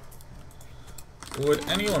 Would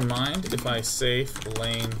anyone mind if I safe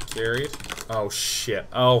lane carried? Oh shit.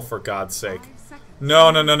 Oh, for God's sake.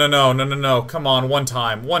 No, no, no, no, no, no, no, no. Come on, one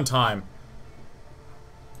time. One time.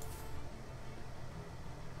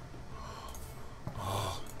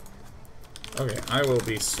 Oh. Okay, I will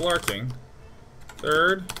be slarking.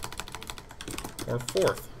 Third. Or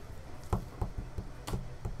fourth.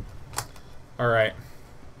 Alright.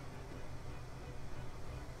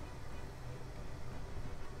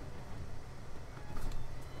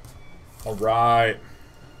 Alright.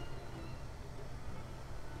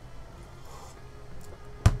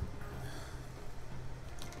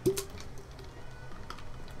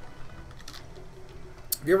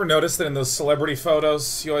 Have you ever noticed that in those celebrity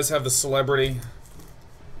photos, you always have the celebrity,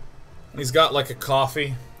 and he's got like a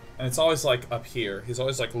coffee, and it's always like up here. He's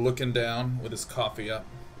always like looking down with his coffee up.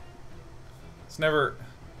 It's never...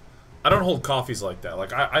 I don't hold coffees like that.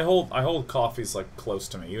 Like I hold coffees like close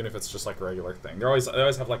to me, even if it's just like a regular thing. They always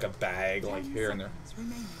have like a bag like here and there,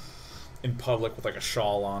 in public with like a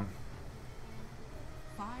shawl on.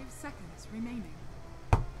 5 seconds remaining.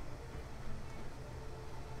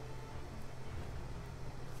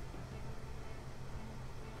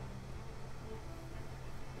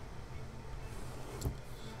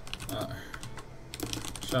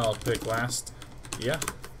 Shall I pick last? Yeah.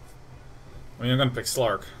 I mean, I'm gonna pick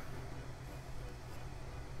Slark.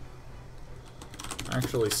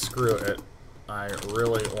 Actually, screw it. I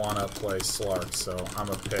really want to play Slark, so I'm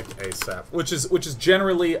gonna pick ASAP. Which is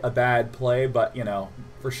generally a bad play, but you know,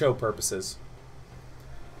 for show purposes.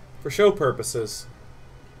 For show purposes,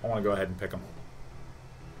 I want to go ahead and pick him.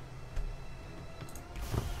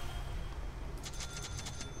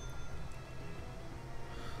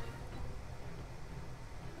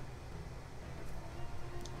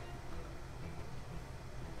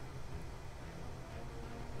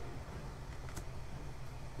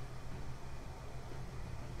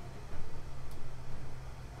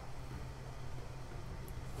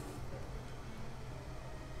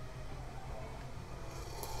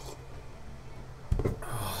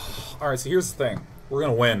 Alright, so here's the thing. We're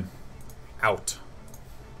gonna win. Out.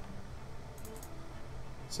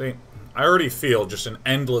 See, I already feel just an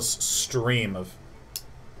endless stream of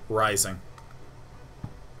rising.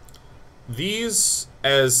 These,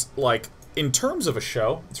 as, like, in terms of a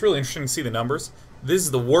show, it's really interesting to see the numbers. This is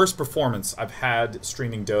the worst performance I've had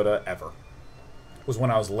streaming Dota ever. Was when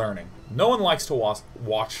I was learning. No one likes to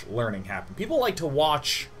watch learning happen. People like to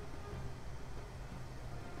watch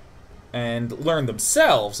and learn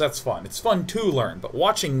themselves. That's fun. It's fun to learn. But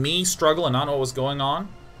watching me struggle and not know what was going on,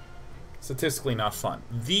 statistically not fun.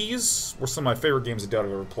 These were some of my favorite games of Dota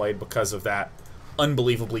I've ever played because of that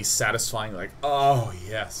unbelievably satisfying, like, oh,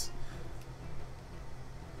 yes.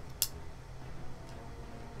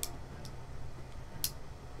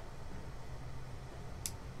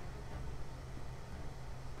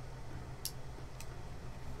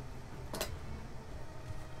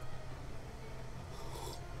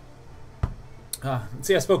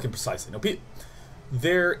 See, I spoke imprecisely. No,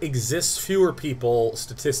 there exists fewer people,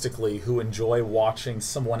 statistically, who enjoy watching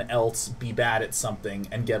someone else be bad at something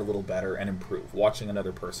and get a little better and improve. Watching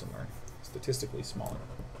another person learn. Statistically smaller.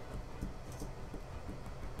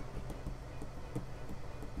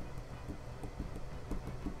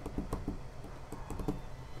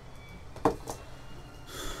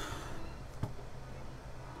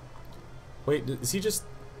 Wait, is he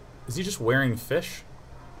just wearing fish?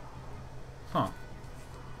 Huh.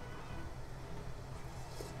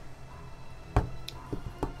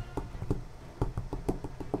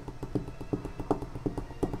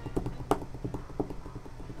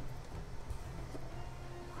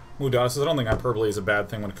 Dota says, I don't think hyperbole is a bad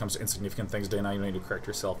thing when it comes to insignificant things. Day now you need to correct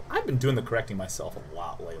yourself. I've been doing the correcting myself a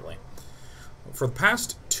lot lately. For the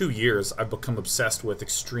past 2 years, I've become obsessed with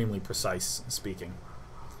extremely precise speaking.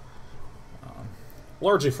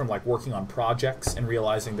 Largely from like working on projects and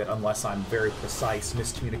realizing that unless I'm very precise,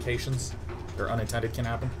 miscommunications or unintended can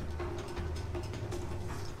happen.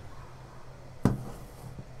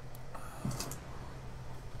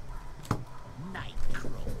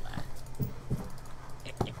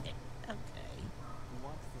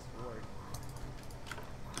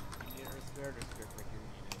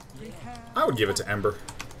 I would give it to Ember.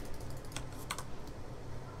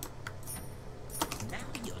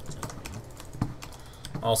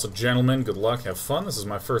 Also, gentlemen, good luck, have fun. This is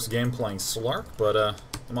my first game playing Slark, but,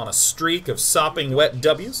 I'm on a streak of sopping wet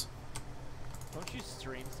W's. Don't you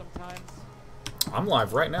stream sometimes? I'm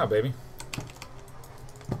live right now, baby.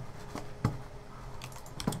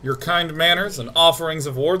 Your kind manners and offerings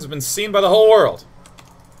of words have been seen by the whole world.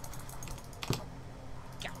 I'm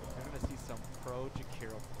gonna see some pro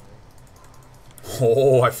Jakiro play.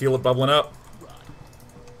 Oh, I feel it bubbling up.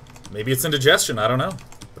 Maybe it's indigestion, I don't know.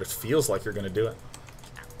 But it feels like you're gonna do it.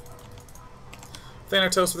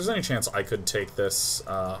 Thanatos, if there's any chance I could take this,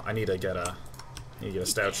 I need to get a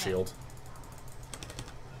stout shield.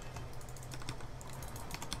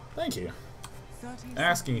 Thank you.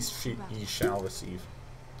 Asking ye shall receive.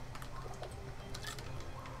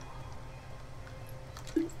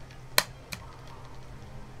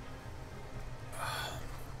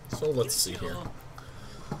 So let's see here.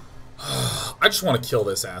 I just want to kill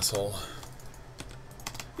this asshole.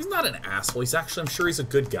 He's not an asshole. He's actually, I'm sure he's a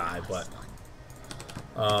good guy, but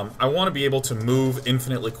I want to be able to move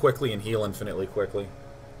infinitely quickly and heal infinitely quickly.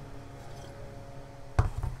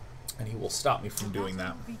 And he will stop me from doing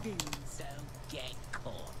that. So get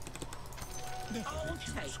caught. I'll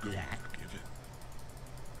take that.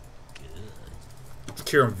 Good.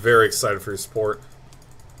 Kira, I'm very excited for your support.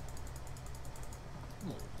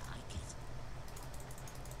 More like it.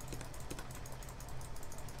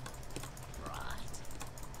 Right.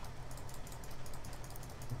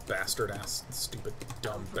 Bastard ass. Stupid,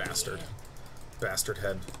 dumb bastard. Bastard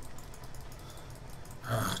head.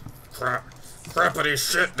 Crap. Crappity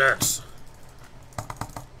shit decks.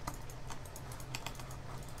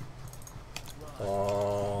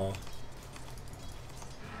 Oh.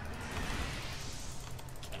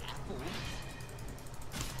 Careful.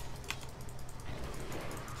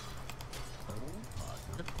 All part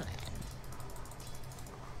of the plan.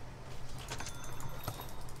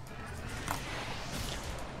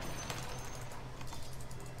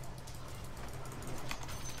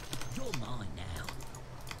 You're mine now.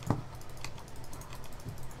 I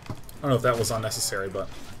don't know if that was unnecessary, but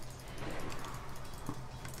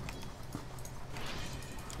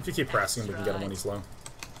if you keep harassing him, we can get him when he's low.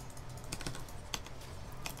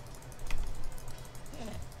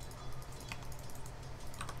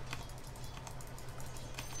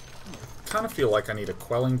 Kind of feel like I need a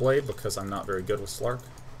quelling blade because I'm not very good with Slark.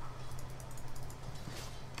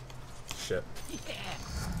 Shit. Yeah.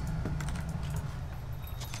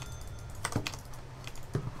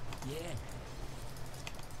 Yeah.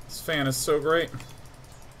 This fan is so great.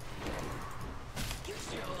 You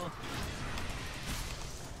sure?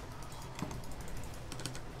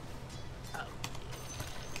 Oh, A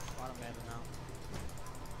lot of mana now.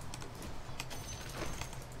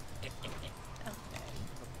 okay. The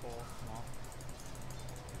full small.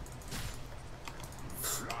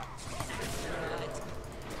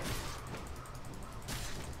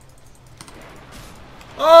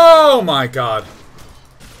 Oh my god.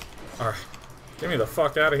 Alright. Get me the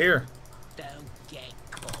fuck out of here. Don't get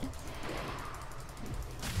caught.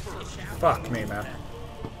 Fuck me, man.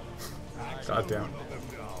 God damn.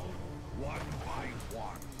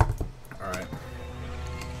 Alright.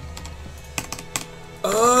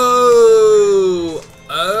 Oh!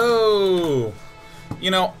 Oh!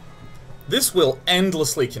 You know, this will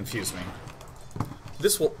endlessly confuse me.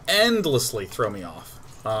 This will endlessly throw me off.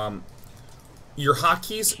 Your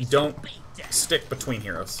hotkeys don't stick between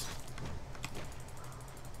heroes.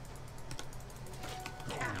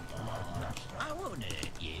 I won't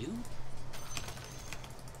hurt you.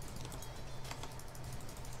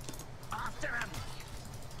 After him.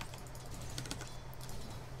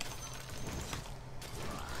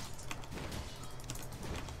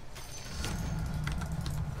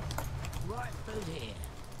 Right foot here.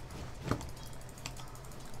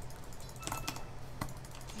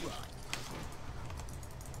 Right.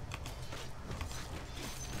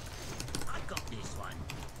 I got this one.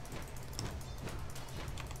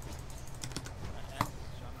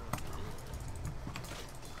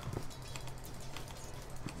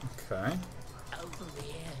 Okay. Over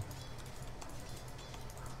here.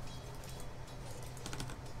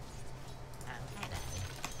 Oh, hello.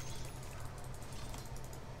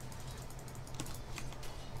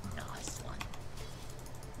 Nice one.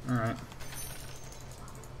 Alright.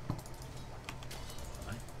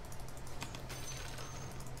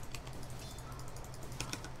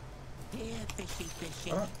 Here, fishy,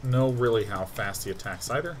 fishy. I don't know really how fast he attacks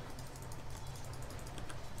either.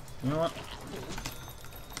 You know what?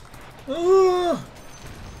 Ah!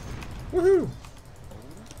 Woohoo!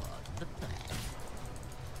 The plan.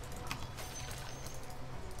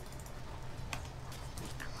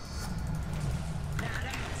 Now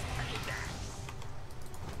that's payback.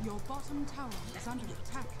 Your bottom tower is under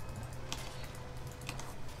attack.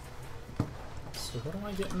 So what do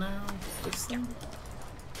I get now? This thing?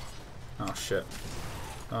 Oh shit.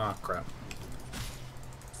 Oh crap.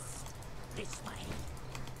 This way.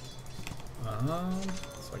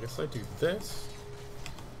 So I guess I do this.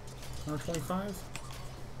 125?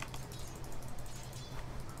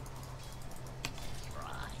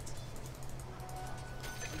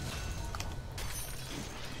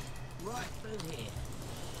 Right through here.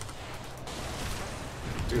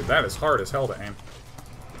 Dude, that is hard as hell to aim.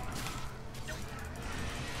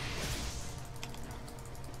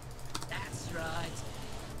 That's right.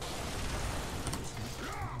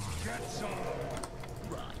 Get some.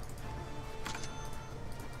 Right.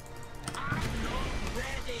 I'm not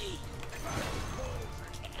ready.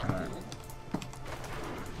 Alright.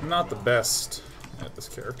 I'm not the best at this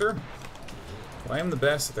character, but I am the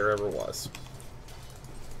best that there ever was.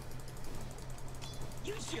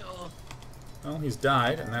 You sure? Well, he's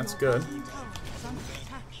died, and that's good. Bottom tower is under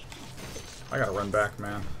attack. I gotta run back,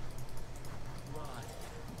 man. Right.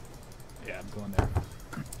 Yeah, I'm going there.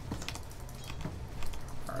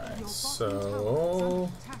 Alright, Your bottom tower is so...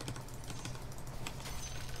 under attack.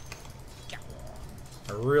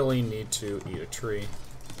 I really need to eat a tree.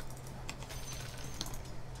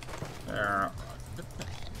 There. The plan.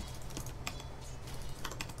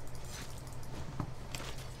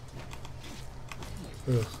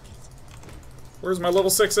 Ugh. Where's my level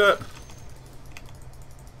 6 at?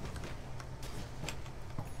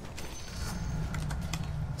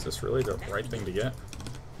 Is this really the right thing to get?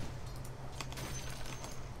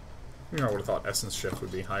 You know, I would have thought Essence Shift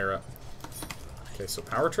would be higher up. Okay, so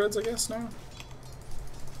Power Treads, I guess, now?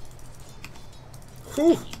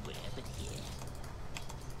 Whew! Anywhere but here.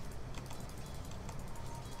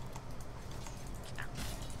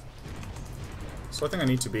 So I think I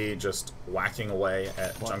need to be just whacking away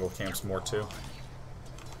at jungle camps more, too.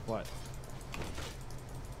 What?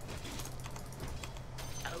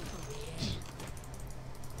 Over here.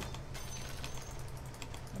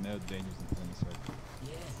 I know the dangers in playing this way.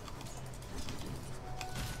 Yeah.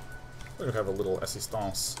 I could have a little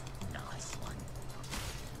assistance. Nice one.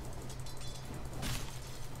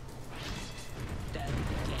 Don't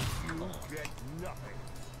get caught. Get nothing.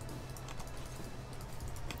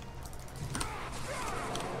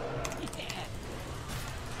 Yeah.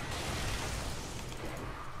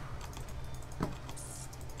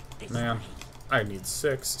 This Man, way. I need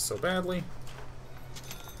 6 so badly.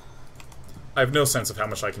 I have no sense of how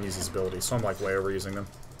much I can use these abilities, so I'm like way overusing them.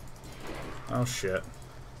 Oh shit.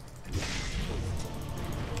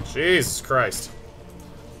 Jesus Christ.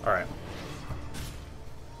 Alright.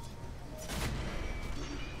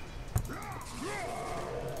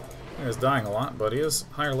 He is dying a lot, but he is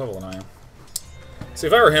higher level than I am. See,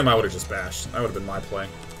 if I were him, I would have just bashed. That would have been my play.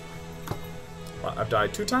 Well, I've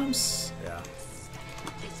died 2 times? Yeah.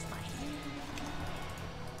 This way.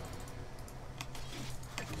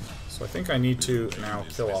 So I think I need to now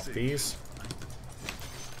kill off these.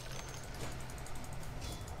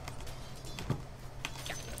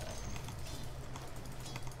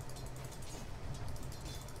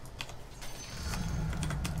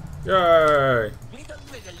 Yay! Wiggle,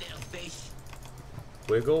 wiggle, little fish.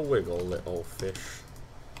 Wiggle, wiggle, little fish.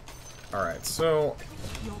 Alright, so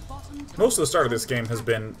Your bottom tower most of the start of this game has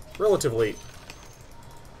been relatively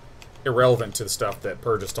irrelevant to the stuff that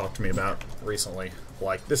Purge has talked to me about recently.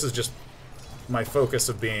 Like, this is just my focus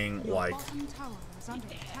of being, Your like, bottom tower is under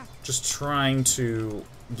attack. just trying to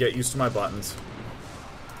get used to my buttons.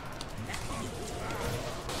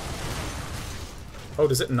 Oh,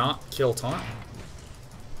 does it not kill taunt?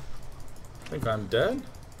 I think I'm dead.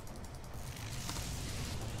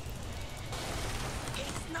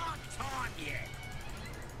 It's not time yet.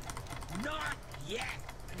 Not yet.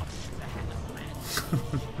 I should have had a plan.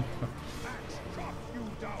 Drop you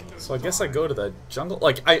down the So I guess I go to the jungle.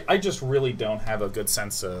 Like, I just really don't have a good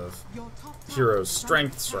sense of Your top tower Hero's is under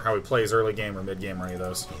strengths or attack. how he plays early game or mid game or any of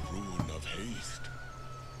those.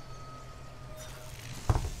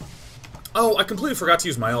 Oh, I completely forgot to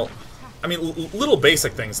use my ult. I mean, little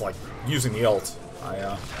basic things like using the ult. Your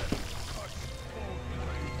top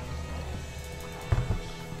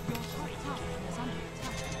tower is under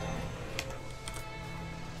attack.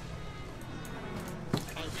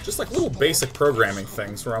 just like little basic programming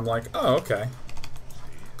things where I'm like, oh, okay.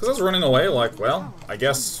 Because I was running away like, well, I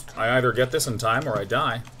guess I either get this in time or I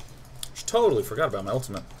die. Just totally forgot about my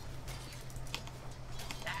ultimate.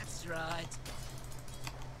 That's right.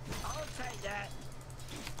 I'll take that.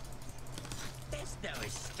 There's no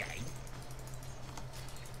escape.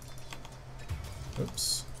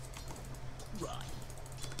 Oops. Right.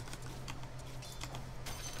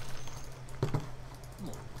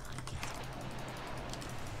 More like it.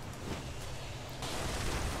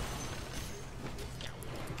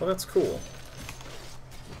 Well, that's cool.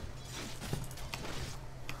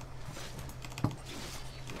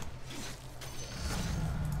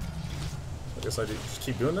 I guess I just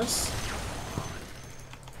keep doing this.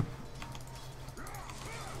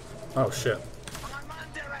 Oh shit. I'm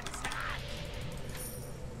under attack.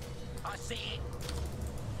 I see it.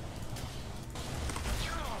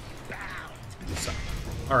 You're bound.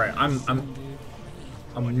 All right,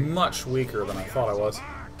 I'm much weaker than I thought I was.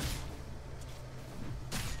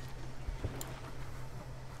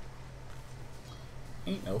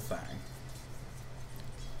 Ain't no thing.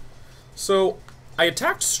 So, I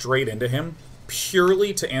attacked straight into him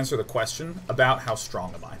purely to answer the question about how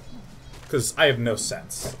strong am I. Because I have no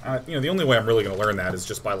sense. You know, the only way I'm really going to learn that is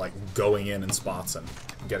just by, like, going in spots and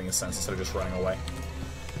getting a sense instead of just running away.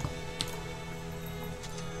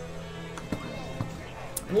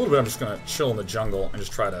 In a little bit, I'm just going to chill in the jungle and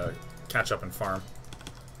just try to catch up and farm.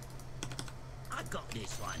 I got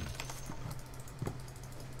this one.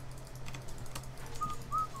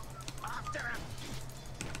 After him.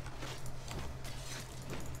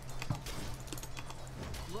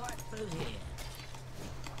 Right through here.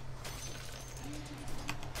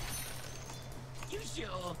 You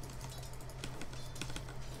sure?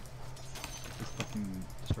 This fucking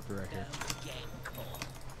disruptor right here. Don't get caught.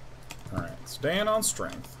 Alright, staying on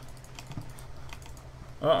strength.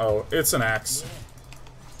 Uh-oh, it's an axe.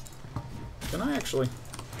 Can I actually...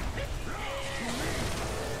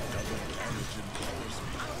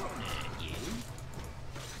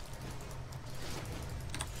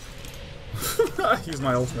 Use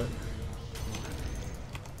my ultimate.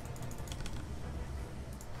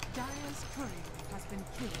 Dire's courier has been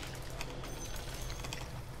killed.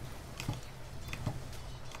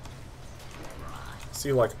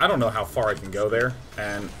 See, like, I don't know how far I can go there,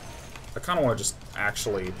 and I kind of want to just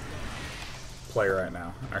actually play right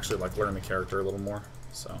now. Actually, like, learn the character a little more,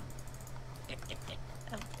 so. Okay.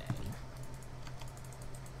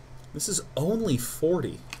 This is only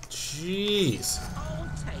 40. Jeez. I'll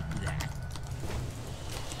take that.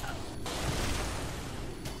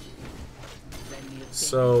 Then you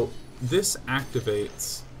So, this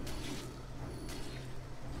activates...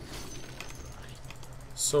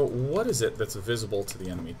 So, what is it that's visible to the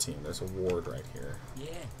enemy team? There's a ward right here.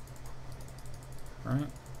 yeah. Right?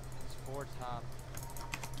 It's 4 top.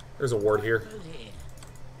 There's a ward here. Through here.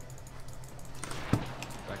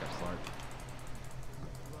 Back up, Slark.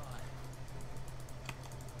 Right.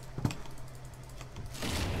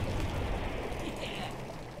 Yeah.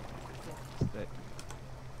 Stay.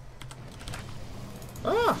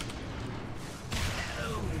 Ah!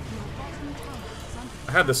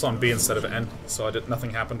 I had this on B instead of N, so nothing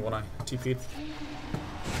happened when I TP'd.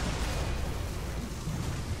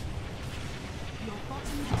 Your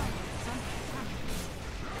bottom tower is under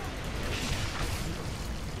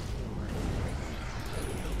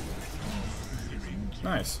attack.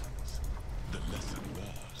 Nice.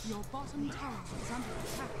 Your bottom tower is under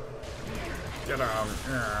attack. Get down,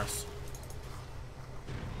 yes.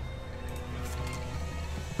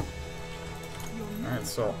 Your middle Alright,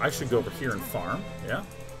 so I should go over here and farm, yeah?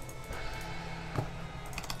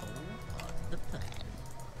 The plan.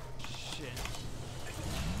 Shit.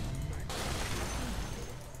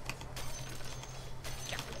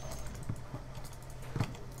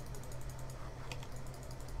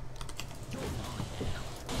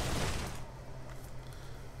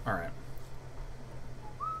 Alright.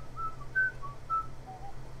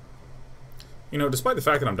 You know, despite the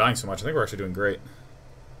fact that I'm dying so much, I think we're actually doing great.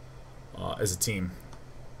 As a team.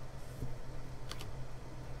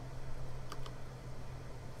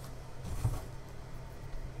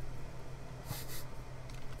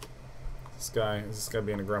 Is this guy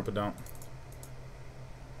being a grumpadont?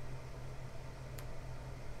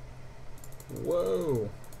 Whoa.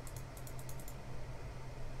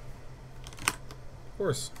 Of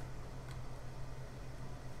course.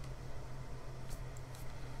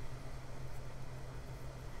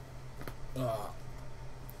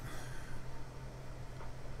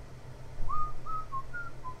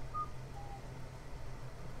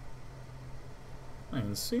 I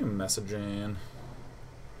can see him messaging.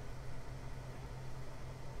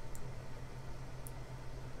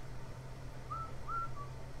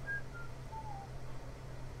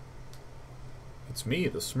 It's me,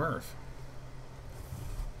 the Smurf.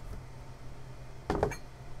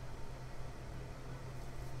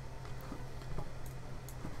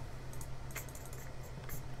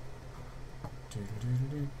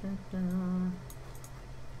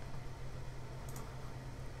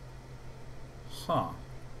 Huh.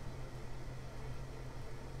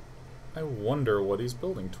 I wonder what he's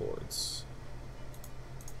building towards.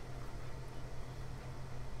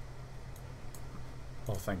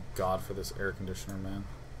 Oh, thank God for this air conditioner, man.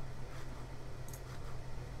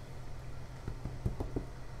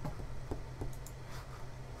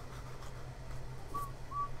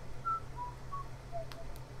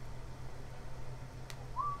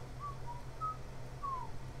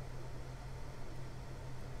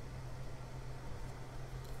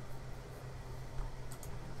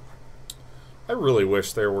 I really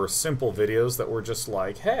wish there were simple videos that were just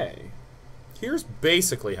like, hey, here's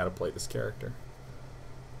basically how to play this character.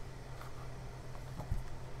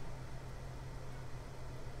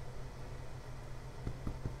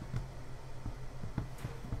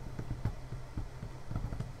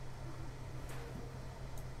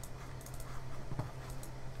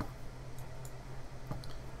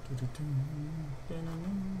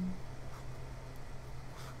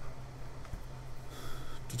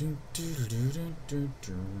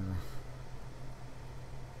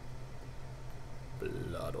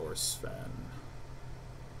 Blood or Sven.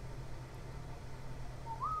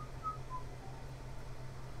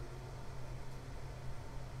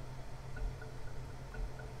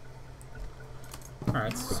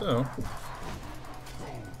 Alright, so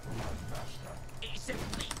It's a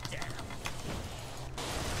beatdown.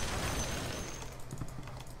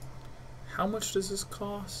 how much does this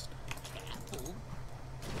cost? Careful.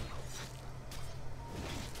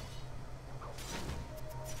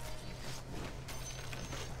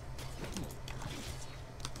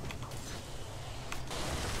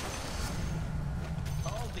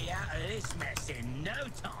 I'll be out of this mess in no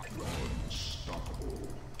time.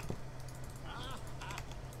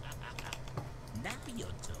 Now you're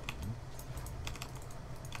done.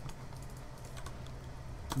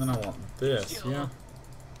 And then I want this, yeah.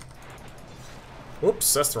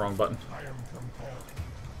 Whoops, that's the wrong button. I am compelled.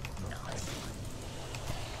 Nice.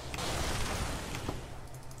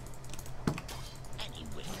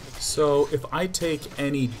 Anyway, So if I take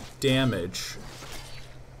any damage,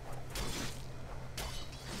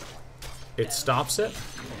 it stops it?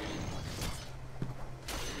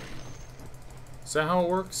 Is that how it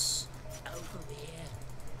works? over there.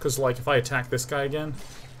 Because, like, if I attack this guy again,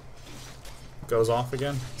 it goes off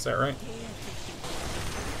again? Is that right?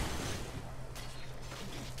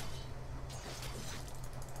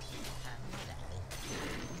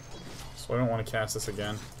 So I don't want to cast this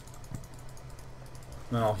again.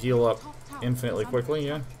 Then I'll heal up infinitely quickly,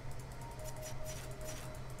 yeah?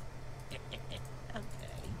 Okay.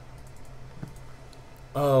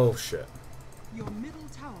 Oh, shit. Your middle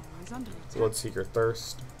tower is under attack. Bloodseeker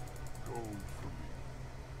Thirst. Go for me.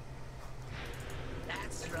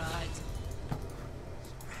 That's right.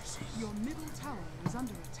 Your middle tower is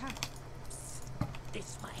under attack.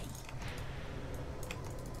 This way.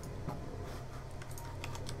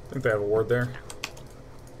 I think they have a ward there.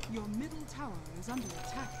 Your middle tower is under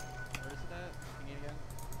attack. Where is it at? Can you again?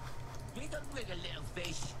 Wiggle, wiggle, little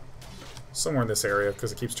fish. Somewhere in this area,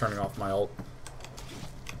 because it keeps turning off my ult.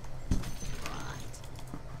 Right.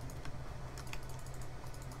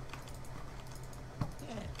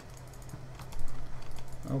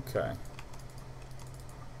 Yeah. Okay.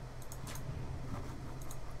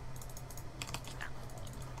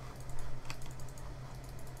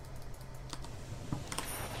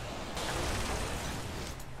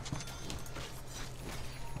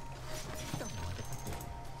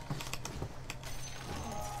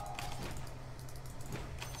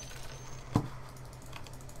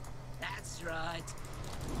 That's right.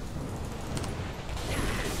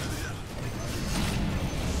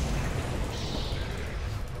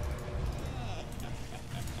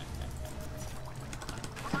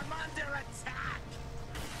 I'm under attack.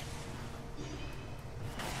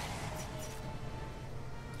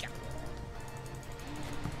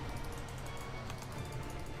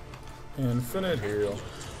 Infinite heal.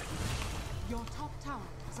 Your top tower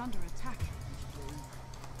is under attack.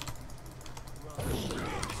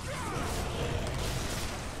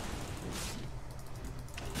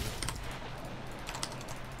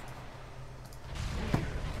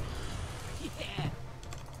 Yeah.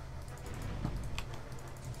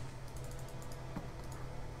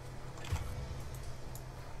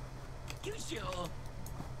 You sure?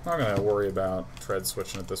 Not gonna worry about tread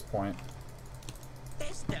switching at this point.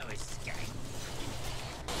 There's no escape.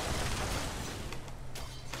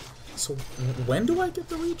 So when do I get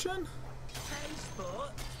the regen? Hey,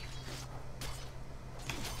 sport.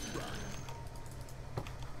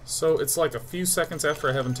 So it's like a few seconds after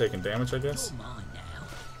I haven't taken damage, I guess. You're mine now.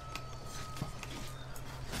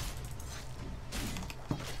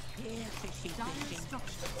 Here, fishy, Dire fishy.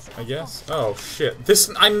 structures. I guess. Oh shit! This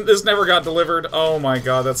never got delivered. Oh my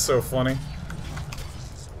god, that's so funny.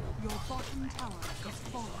 Your bottom tower is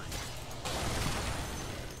falling.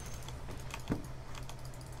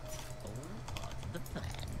 the plan.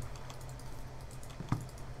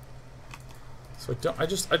 So I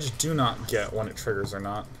just do not get when it triggers or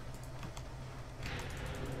not.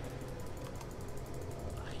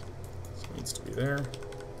 This needs to be there.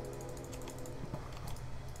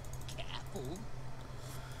 Careful.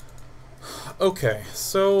 Okay,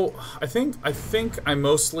 so I think I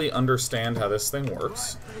mostly understand how this thing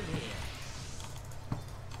works.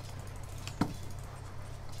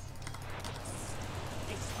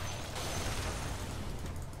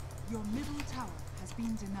 Your middle tower has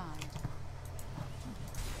been denied.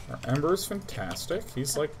 Our Ember is fantastic.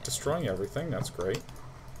 He's like destroying everything. That's great.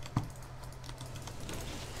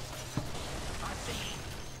 I see.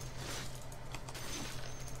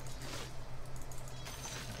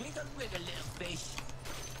 Wiggle, wiggle, little fish.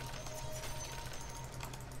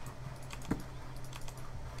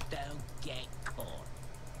 Don't get caught.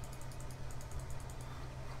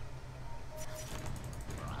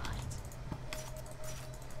 Right.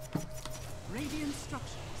 Radiant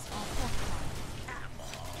structures are fortified.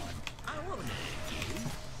 I won't hurt you.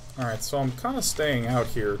 Alright, so I'm kind of staying out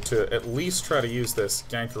here to at least try to use this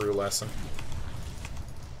Gankaroo lesson.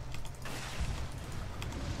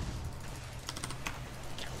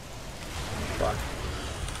 Fuck.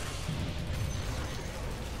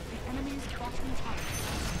 The enemy's bottom tower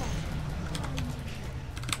has fallen.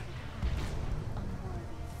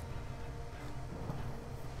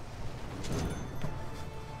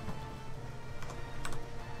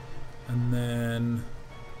 And then...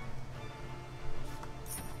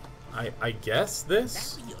 I guess this?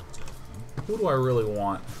 That'll be your turn. Who do I really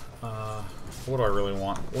want? What do I really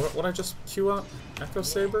want? What I just queue up? Echo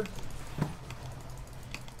Saber?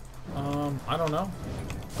 I don't know.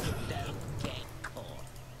 Don't get caught.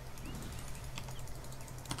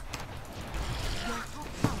 Your top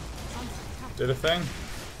tower is under attack. Did a thing?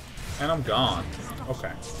 And I'm gone.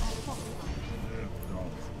 Okay.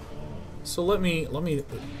 So let me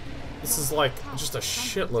this is like just a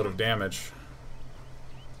shitload of damage.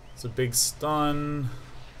 It's a big stun.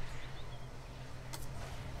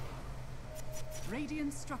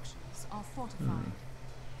 Radiant structures are fortified.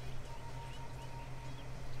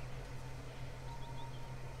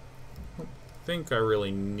 I don't think I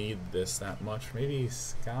really need this that much. Maybe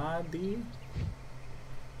Skadi?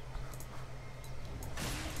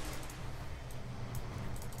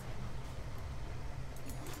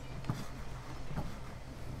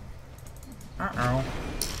 Uh-oh.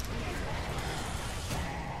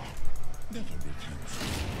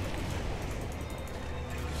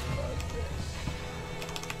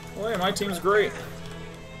 Well, hey, my team's great.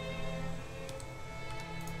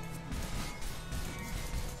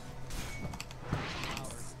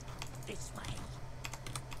 This way.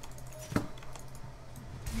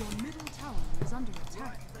 Your middle tower is under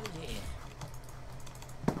attack. Through here.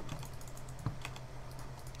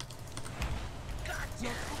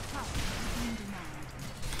 Your top tower has been denied.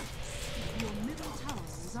 Your middle tower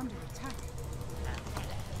is under attack.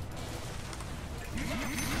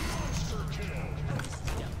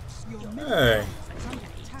 Your middle Hey. tower is under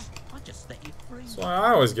attack. I'll just let you free. So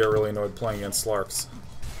I always get really annoyed playing against Slarks.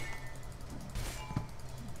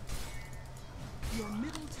 Your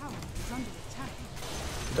middle tower is under attack.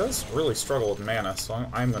 He does really struggle with mana, so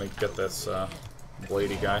I'm gonna get this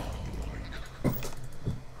Blady guy.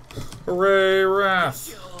 Hooray,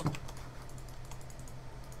 Wrath! Sure.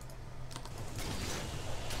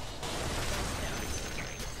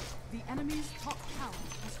 The enemy's top tower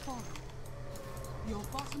has fallen. Your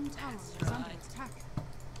bottom tower is under attack.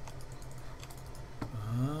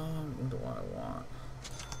 What do I want?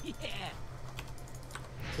 Yeah.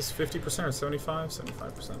 Is this 50% or 75?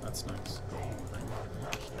 75%, that's nice.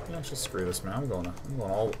 Yeah, actually screw this, man. I'm going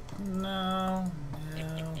all... No.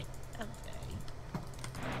 Okay.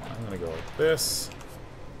 I'm gonna go like this.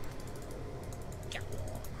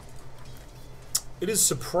 It is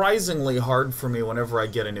surprisingly hard for me whenever I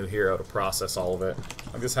get a new hero to process all of it.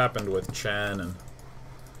 Like this happened with Chen and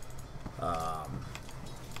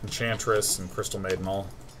Enchantress and Crystal Maiden all.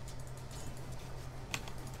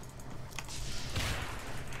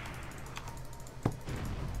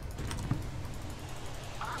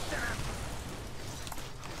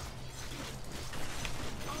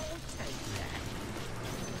 I'll take that.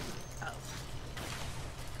 Oh.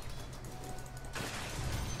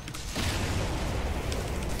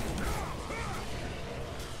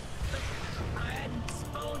 I hadn't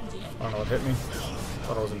spawned yet. I don't know what hit me.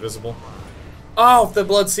 Thought I was invisible. Oh, the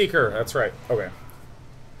Bloodseeker! That's right. Okay.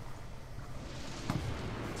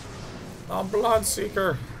 Oh,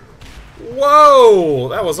 Bloodseeker! Whoa!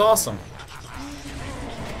 That was awesome.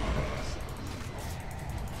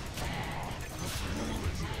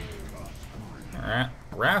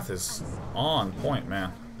 Wrath is on point,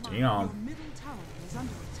 man. Your Damn. middle tower is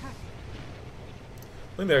under attack.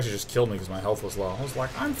 I think they actually just killed me because my health was low. I was like,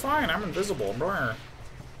 I'm fine, I'm invisible. Blah.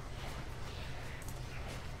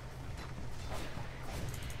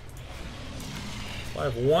 I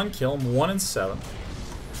have 1 kill, I'm 1 in 7.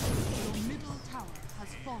 Your middle tower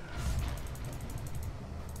has fallen.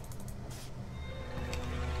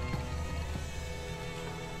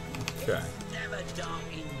 Okay. Never dark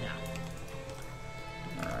enough.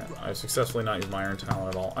 Alright. I've successfully not used my iron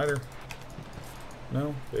talent at all either.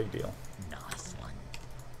 No big deal. Nice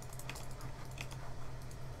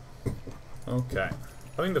one. Okay.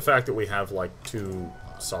 I think the fact that we have like 2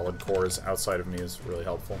 solid cores outside of me is really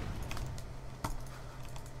helpful.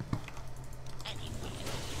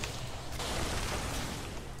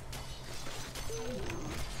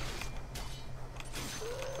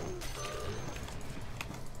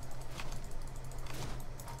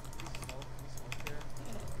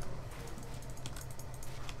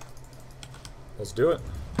 Let's do it.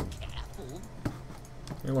 Careful.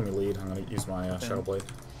 Here, let me lead. I'm gonna use my Shadow Blade.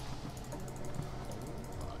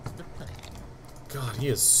 What's the plan? God, he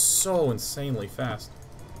is so insanely fast.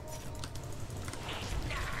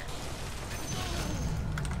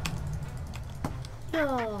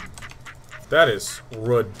 Yeah. That is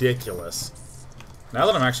ridiculous. Now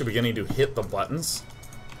that I'm actually beginning to hit the buttons,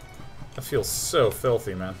 I feel so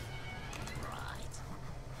filthy, man. Right.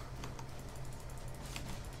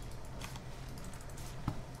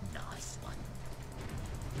 Nice one.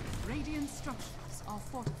 Radiant structures are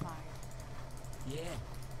fortified. Yeah.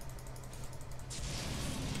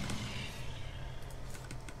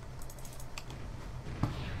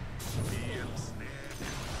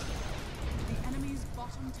 The enemy's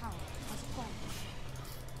bottom tower has fallen.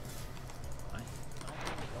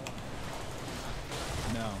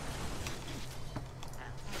 No.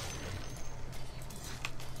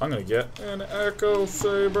 I'm gonna get an Echo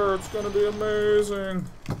Saber. It's gonna be amazing.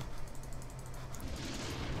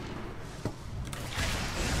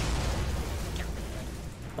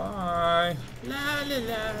 Bye. La la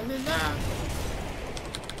la la la.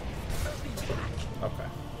 Okay.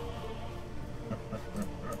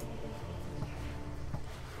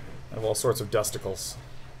 I have all sorts of dusticles.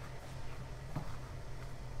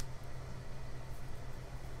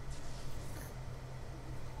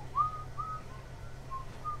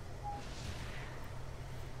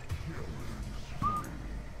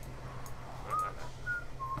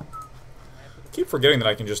 Keep forgetting that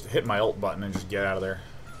I can just hit my ult button and just get out of there.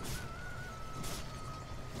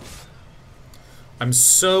 I'm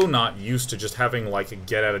so not used to just having like a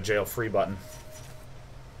get out of jail free button.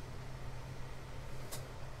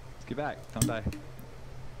 Let's get back. Don't die. Your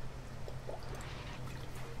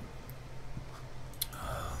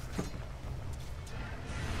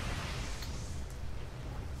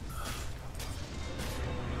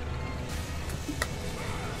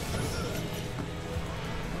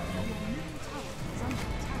middle tower is under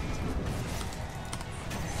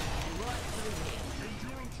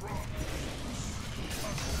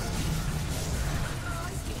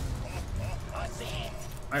attack.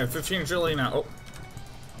 I have 15 agility now. Oh.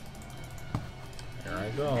 Here I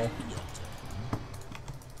go.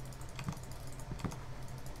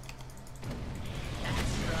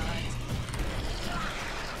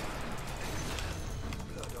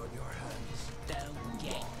 Don't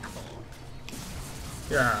get caught.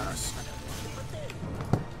 Yes.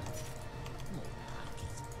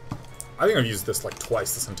 I think I've used this like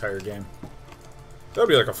twice this entire game. That would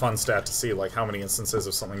be like a fun stat to see, like how many instances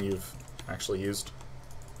of something you've actually used.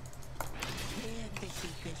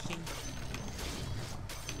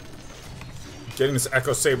 Getting this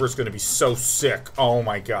Echo Saber is going to be so sick. Oh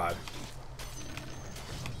my god.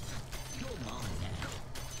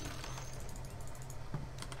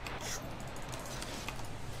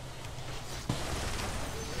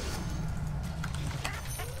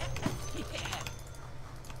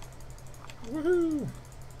 Woohoo!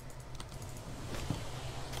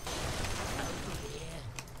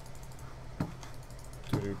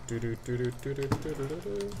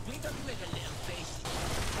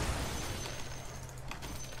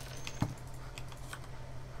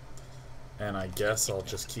 And I guess I'll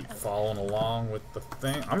just keep following along with the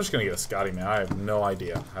thing. I'm just gonna get a Scotty, man. I have no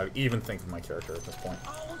idea how to even think of my character at this point.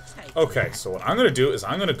 Okay, so what I'm gonna do is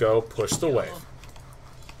I'm gonna go push the wave.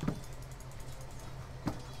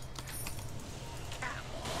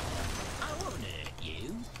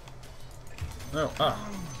 No,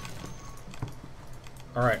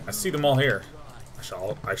 Alright, I see them all here.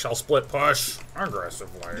 I shall split push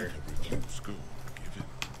aggressively. School, give it.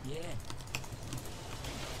 Yeah.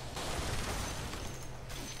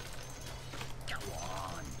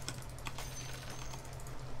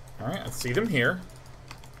 Alright, I see them here.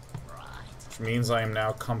 Which means I am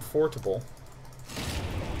now comfortable.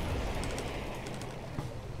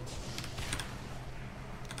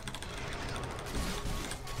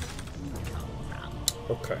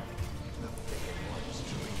 Okay.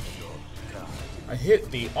 I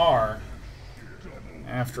hit the R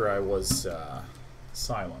after I was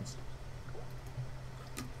silenced.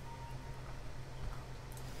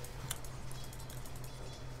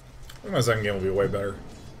 I think my second game will be way better.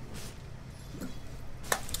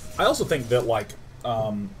 I also think that, like,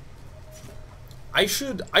 I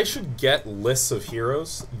should get lists of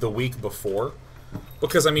heroes the week before,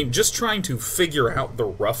 because I mean, just trying to figure out the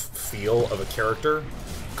rough feel of a character,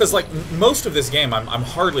 because like most of this game, I'm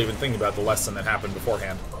hardly even thinking about the lesson that happened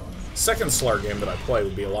beforehand. Second Slur game that I play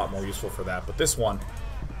would be a lot more useful for that, but this one,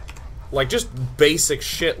 like, just basic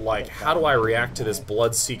shit like, how do I react to this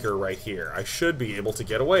Bloodseeker right here? I should be able to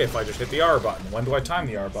get away if I just hit the R button. When do I time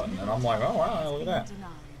the R button? And I'm like, oh wow, look at that.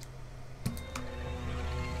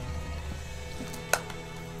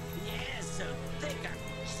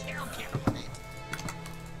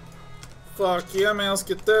 Fuck yeah, man, let's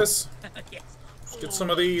get this. Let's get some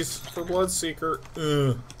of these for Bloodseeker.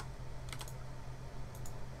 Ugh.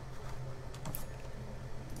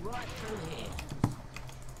 Right through here.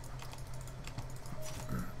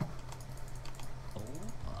 All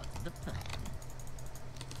part of the plan.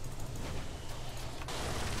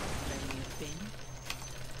 Playing a thing.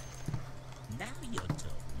 Now you're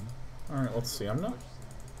talking. Alright, let's see. I'm not.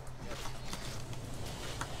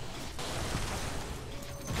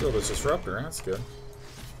 Kill this disruptor, that's good.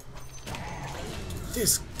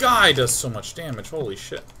 This guy does so much damage, holy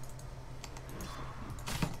shit.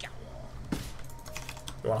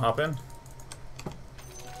 You wanna hop in?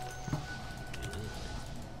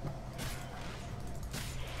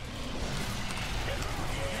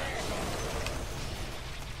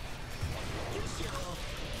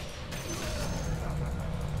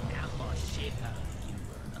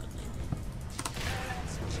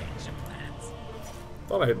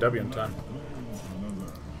 Thought I hit W in time.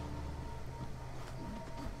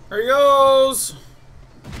 There he goes!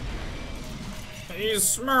 He's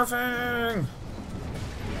smurfing!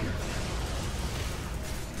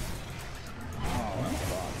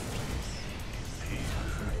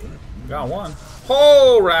 Got one.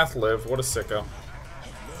 Oh, Wrath lived. What a sicko.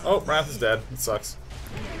 Oh, Wrath is dead. It sucks.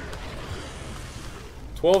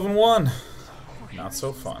 12 and 1. Not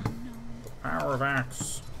so fun. The power of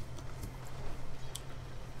Axe.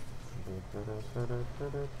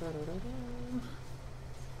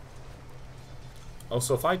 Oh,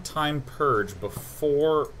 so if I time Purge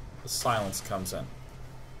before the silence comes in.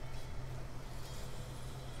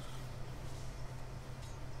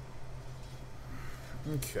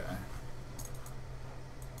 Okay.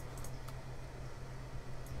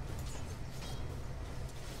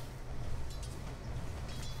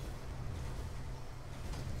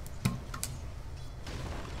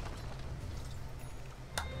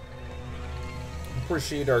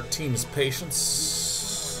 Appreciate our team's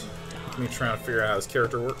patience. Me trying to figure out how this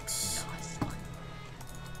character works.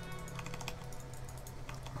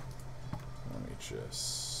 Let me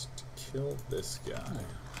just kill this guy.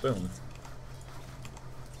 Boom.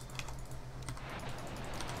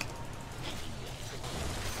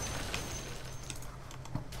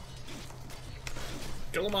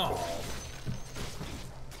 Kill them all.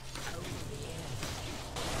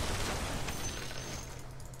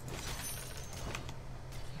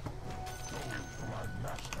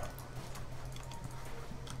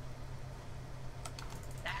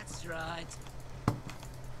 That's right.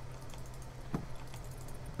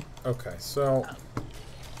 Okay, so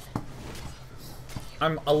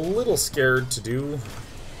I'm a little scared to do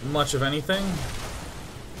much of anything.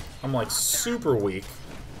 I'm like super weak.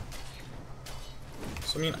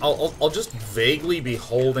 So I mean, I'll just vaguely be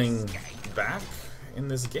holding back in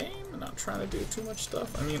this game and not trying to do too much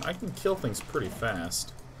stuff. I mean, I can kill things pretty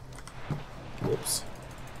fast. Whoops.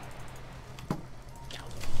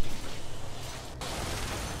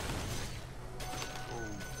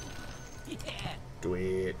 Do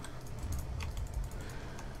it.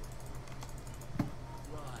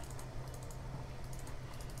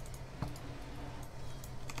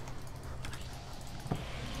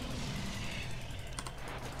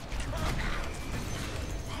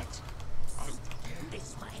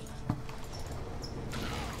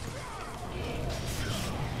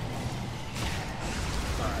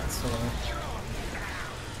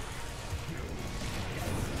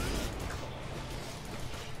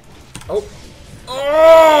 Oh!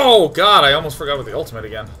 Oh god, I almost forgot about the ultimate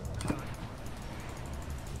again.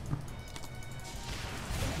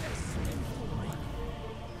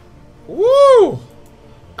 Woo!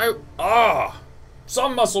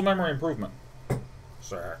 Some muscle memory improvement.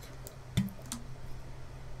 Sack.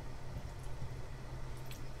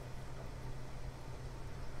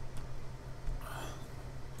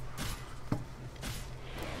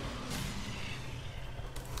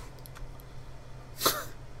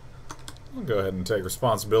 I'll go ahead and take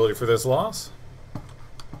responsibility for this loss.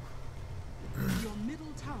 Your middle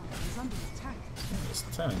tower is under attack. It's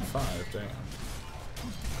 10 and 5, damn.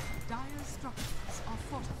 Dire structures are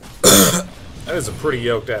fortified. That is a pretty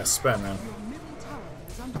yoked ass spin, man. Your middle tower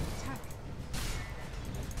is under attack.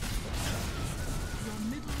 Your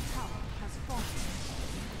middle tower has fallen.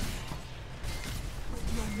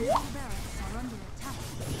 Your middle barracks are under attack.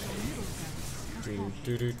 Your middle barracks has fallen.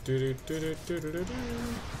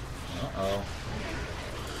 Uh-oh.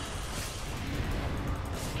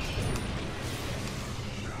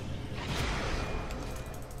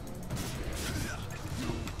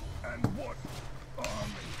 And what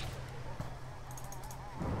army?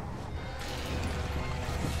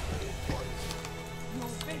 Your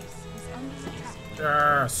base is under attack.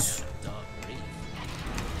 Yes. Dark Reef.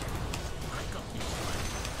 I got this one.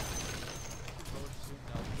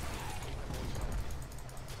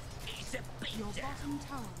 It's a Your beat. bottom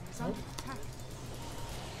tower is under attack.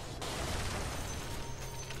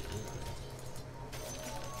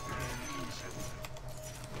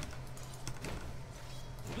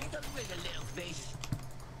 Wiggle, wiggle, little fish.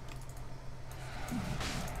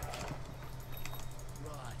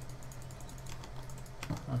 Right.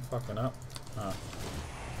 I'm fucking up.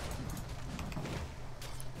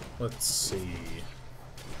 Let's see.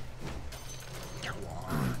 Go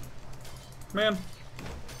on. Man.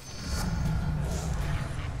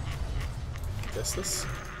 Guess this?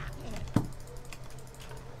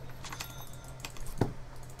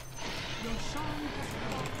 Your shrine has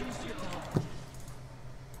fallen to the dark.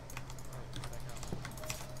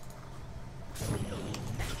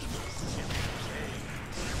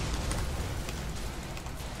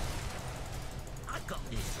 I got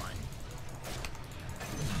this one.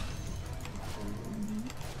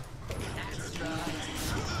 That's right.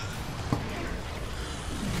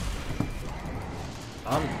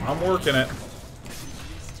 I'm working it.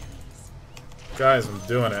 Guys, I'm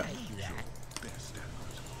doing it.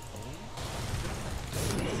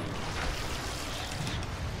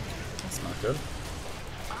 That's not good.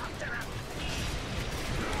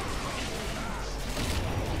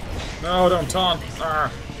 No, don't taunt.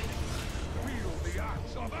 Ah.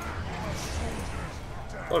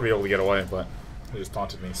 I'll be able to get away, but he just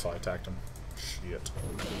taunted me, so I attacked him. Shit.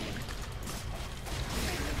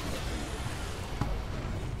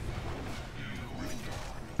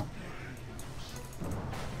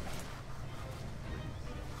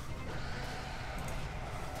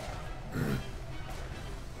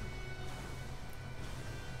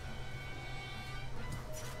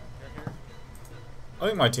 I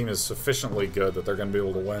think my team is sufficiently good that they're going to be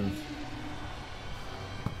able to win.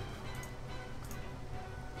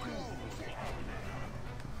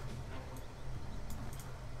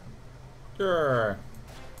 Sure.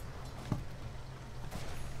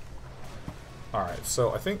 Alright,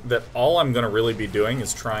 so I think that all I'm going to really be doing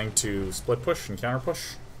is trying to split push and counter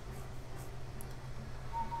push.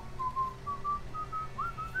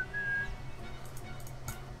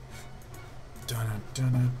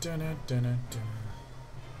 Dun-dun-dun-dun-dun-dun-dun.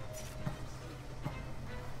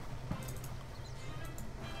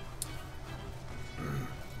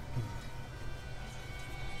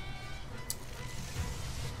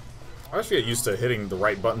 I actually get used to hitting the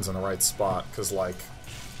right buttons in the right spot, because, like,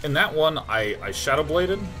 in that one, I Shadow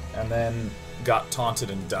Bladed, and then got taunted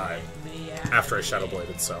and died after I Shadow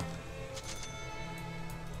Bladed, so.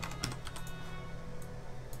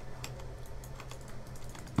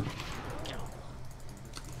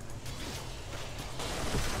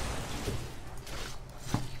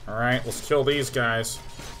 Alright, let's kill these guys.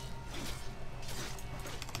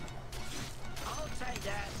 I'll take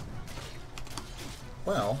that.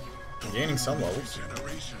 Well, I'm gaining some levels.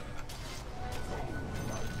 Generation.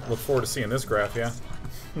 Look forward to seeing this graph, yeah.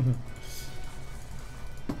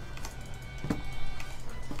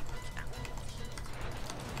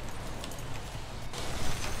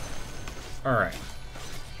 Alright.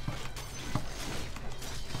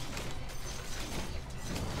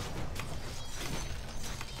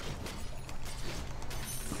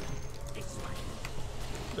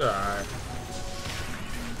 Alright.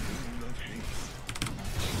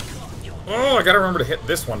 Oh, I gotta remember to hit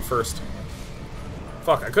this one first.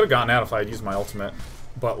 Fuck, I could have gotten out if I had used my ultimate.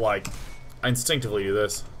 But, like, I instinctively do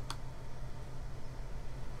this.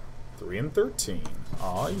 3 and 13.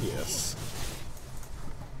 Aw, yes.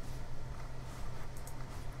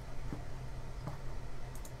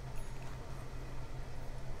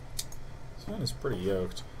 one is pretty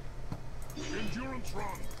yoked. Endurance run.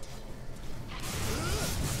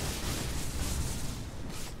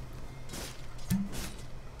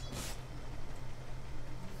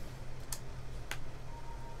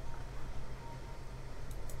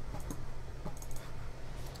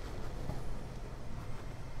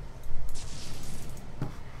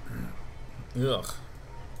 Ugh.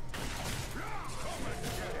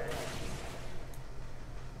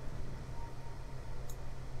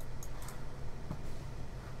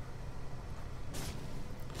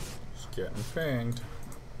 Just getting pinged.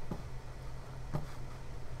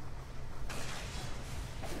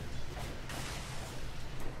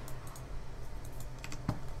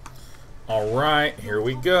 All right, here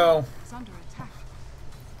we go. Is under attack.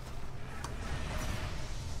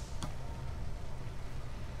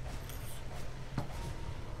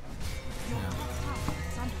 Your top tower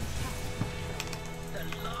is under attack.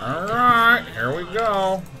 All right, here we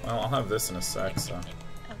go. Well, I'll have this in a sec, so.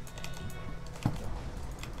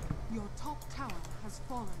 Your top tower has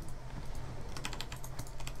fallen.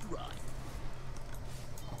 Right.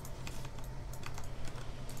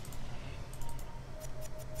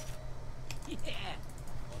 Yeah.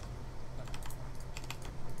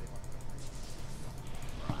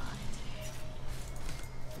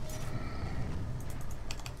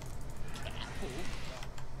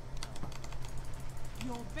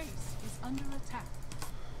 Your base is under attack.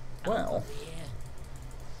 Well, Yeah.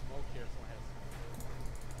 Smoke here, someone has.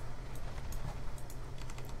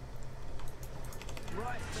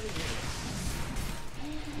 Right, baby.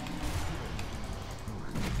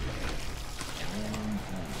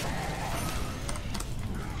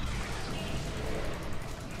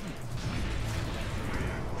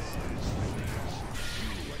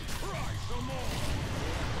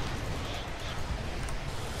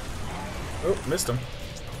 oh, missed him.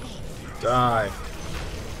 Die.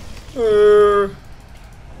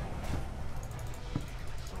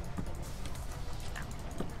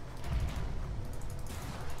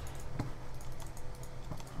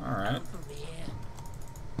 All right. Over here.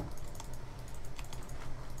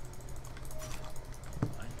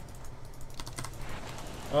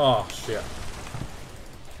 Oh shit.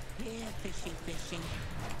 Yeah, fishing, fishing.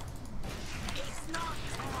 It's not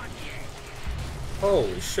on yet.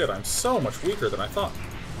 Holy shit! I'm so much weaker than I thought.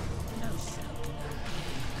 No, sir.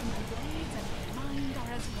 My blades and my mind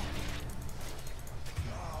are as one.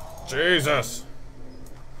 Jesus.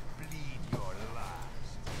 Bleed your last.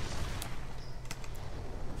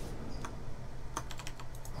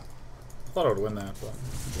 I thought I would win that, but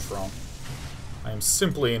I'm just wrong. I am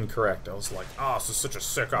simply incorrect. I was like, oh, this is such a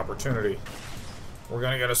sick opportunity. We're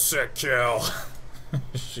gonna get a sick kill.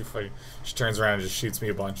 she turns around and just shoots me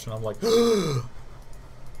a bunch, and I'm like, alright,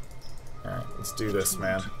 let's do this,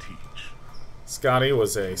 man. Scotty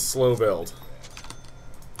was a slow build.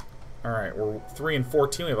 Alright, we're 3 and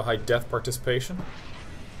 14. We have a high death participation.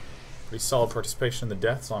 Pretty solid participation in the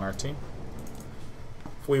deaths on our team.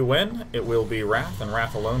 If we win, it will be Wrath, and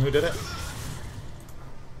Wrath alone who did it.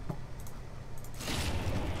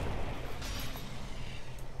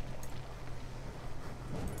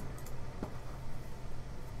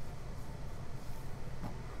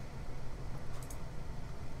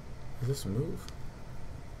 Is this a move?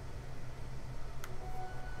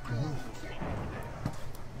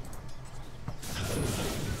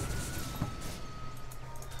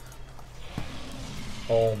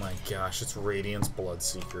 Oh my gosh, it's Radiance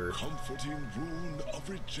Bloodseeker. Comforting rune of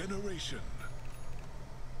regeneration.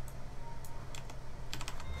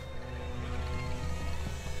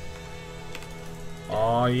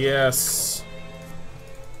 Oh yes.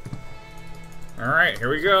 Alright, here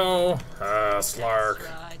we go. Slark.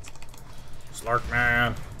 Right. Slark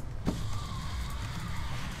man.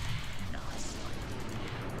 Nice.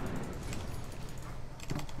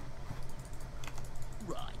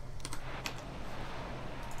 Right.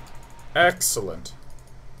 Excellent.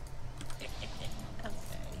 Okay.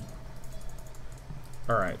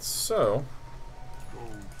 Alright, so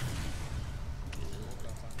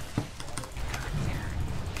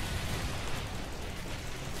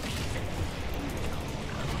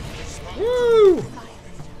woo!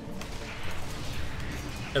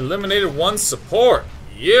 Eliminated one support.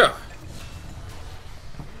 Yeah.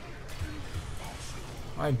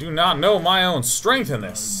 I do not know my own strength in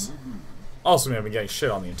this. Also, I mean, I've been getting shit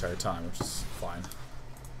on the entire time, which is fine.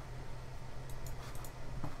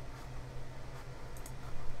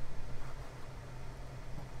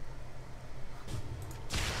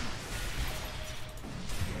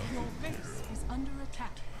 Your base is under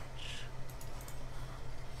attack.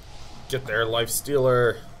 Get there, Life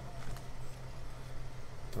Stealer.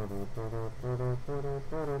 Your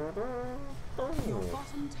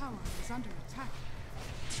bottom tower is under attack.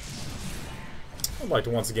 I'd like to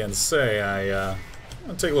once again say I'm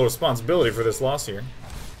gonna take a little responsibility for this loss here.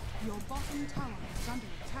 Your bottom tower is under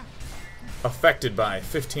attack. Affected by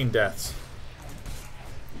 15 deaths.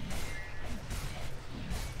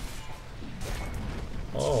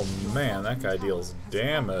 Oh man, that guy deals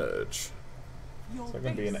damage. Your Is that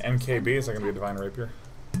gonna be an base MKB? Is that under gonna be a attack. Divine Rapier?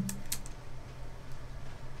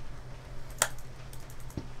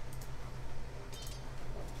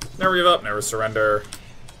 Never give up, never surrender.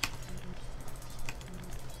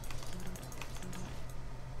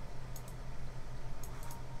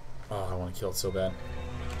 Oh, I want to kill it so bad.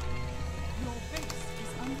 Your base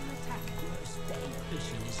is under attack. Worst day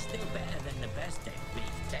fishing is still better than the best day being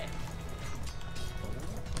dead.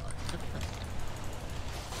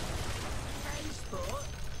 Hey, sport.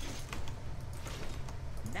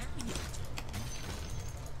 Now you're talking.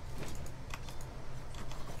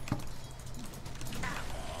 Come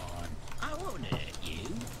on, I won't hurt you.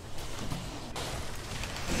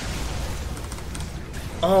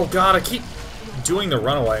 Oh god, I keep doing the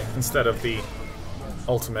runaway instead of the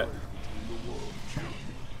ultimate.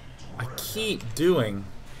 I keep doing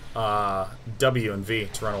W and V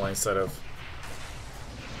to run away instead of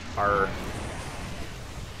R.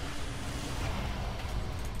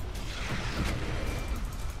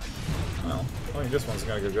 Well, I think this one's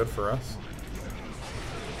gonna go good for us.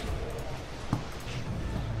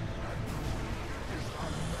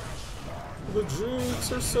 The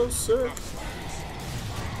Jinx are so sick.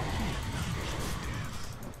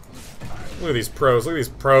 Look at these pros. Look at these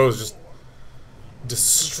pros just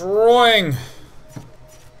destroying.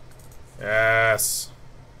 Yes.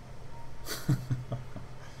 Hey,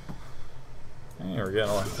 we're getting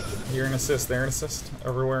a here an assist, there an assist,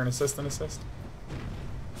 everywhere an assist and assist.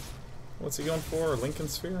 What's he going for? Lincoln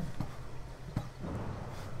Sphere?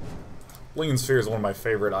 Lincoln Sphere is one of my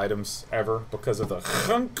favorite items ever because of the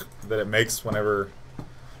hunk that it makes whenever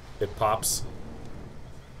it pops.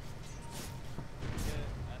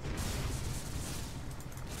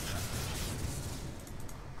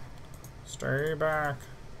 Stay back.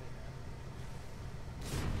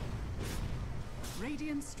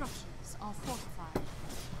 Radiant structures are fortified.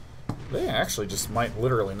 They actually just might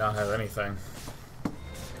literally not have anything.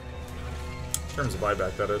 In terms of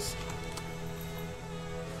buyback, that is.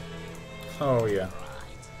 Oh, yeah.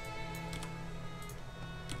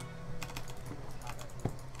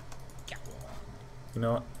 You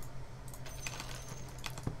know what?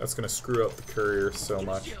 That's gonna screw up the courier so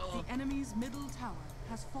much. The enemy's middle tower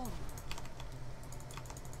has fallen.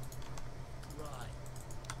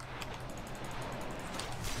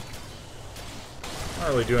 Not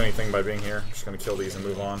really do anything by being here. I'm just gonna kill these and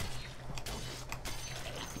move on.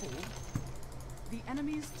 The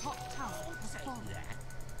enemy's top tower has fallen.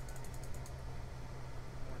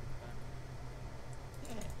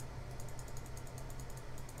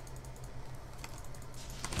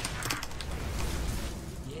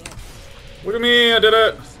 Look at me, I did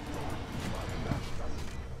it!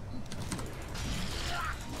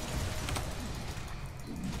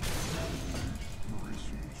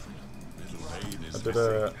 I did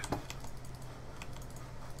it.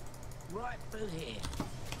 Right through here.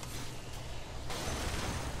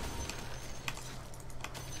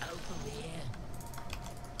 Over here.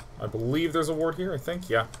 I believe there's a ward here, I think,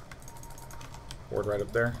 yeah. Ward right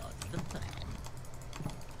up there. What's the plan?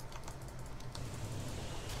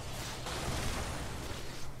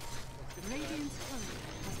 Radiant's courier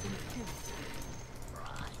has been killed.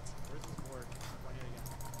 Right. Where's this ward? Point it again.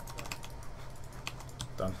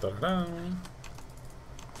 Dun dun dun.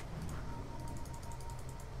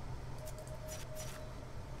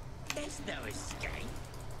 There's no escape.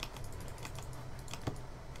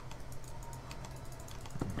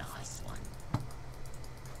 Nice one.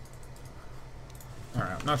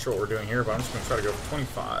 Alright, I'm not sure what we're doing here, but I'm just gonna try to go for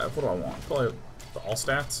 25. What do I want? Probably the all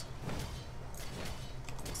stats.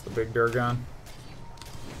 It's the big Durgon.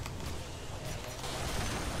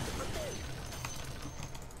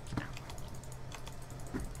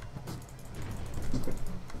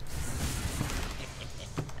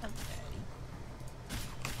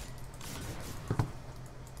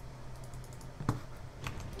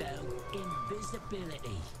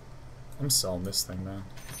 Invisibility. I'm selling this thing, man.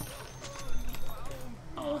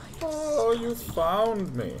 Oh, Oh, you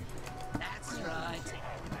found me. that's right.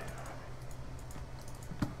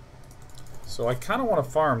 So I kind of want to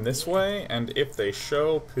farm this way, and if they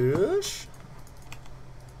show push,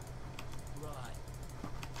 Right.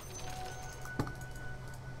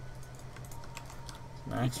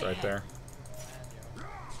 Max right there.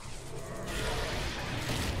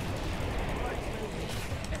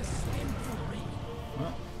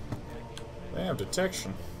 have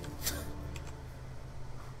detection.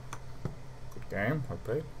 Good game. Well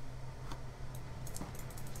played.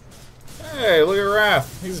 Hey, look at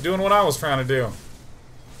Wrath. He's doing what I was trying to do.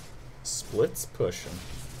 Splits pushing.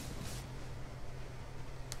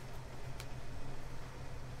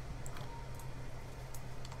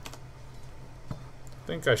 I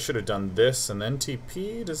think I should have done this and then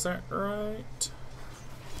TP'd. Is that right?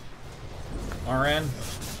 RN.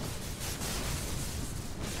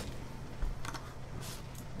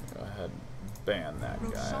 Go ahead and ban that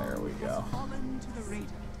guy. There we go. Fallen to the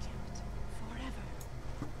Radiant forever.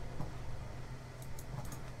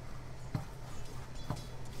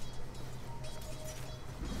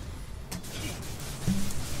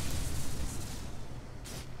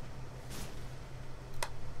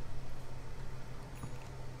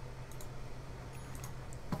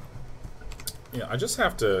 Yeah, I just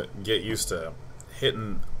have to get used to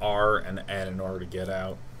hitting R and N in order to get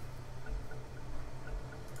out.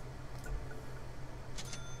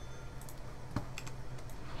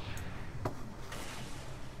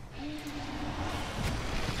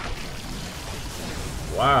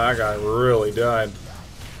 Wow, that guy really died.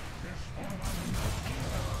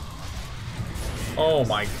 Oh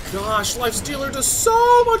my gosh, Lifestealer does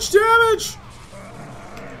so much damage!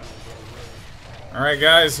 Alright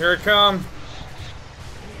guys, here it comes.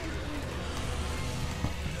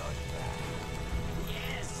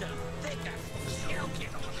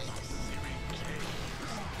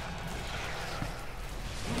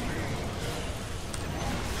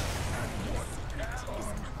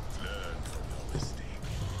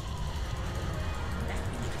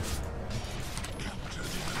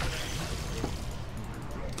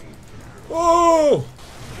 Oh!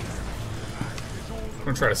 I'm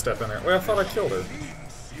gonna try to step in there. Wait, I thought I killed her.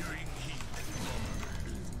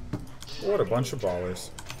 What a bunch of ballers.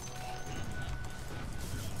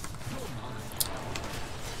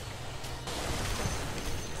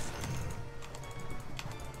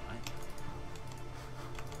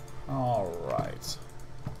 All right.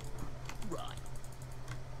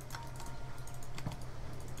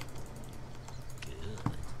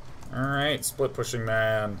 All right, split pushing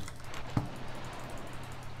man.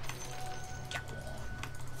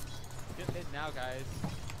 Get mid now, guys.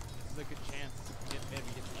 This is a good chance. Get mid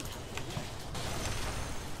and get mid.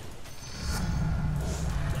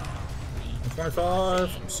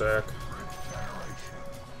 25. I'm sick.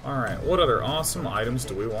 Alright, what other awesome items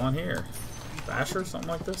do we want here? Basher? Something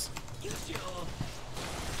like this?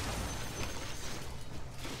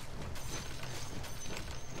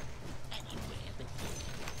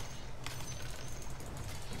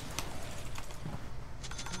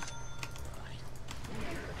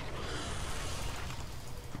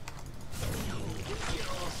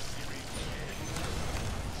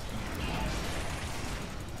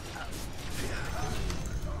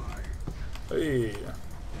 Hey.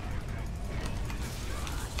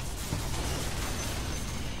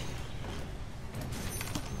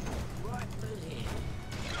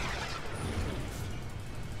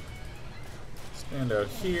 Stand out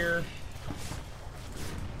here.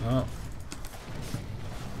 Oh.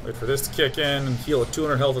 Wait for this to kick in and heal at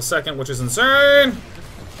 200 health a second, which is insane!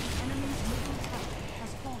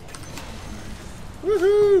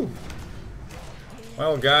 Woohoo!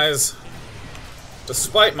 Well, guys,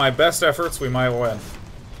 despite my best efforts, we might win.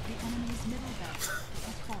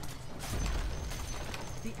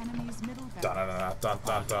 Da da da da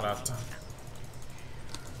da da da da.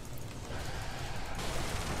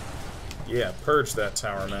 Yeah, purge that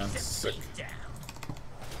tower, man. Sick. The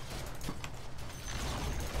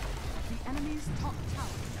enemy's top tower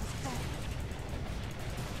has fallen.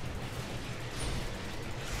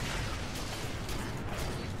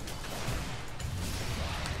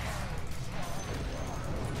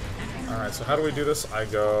 Alright, so how do we do this? I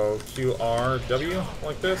go QRW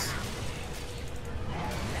like this.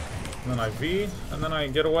 And then I V, and then I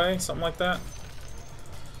get away, something like that.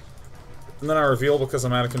 And then I reveal because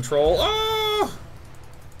I'm out of control. Ah!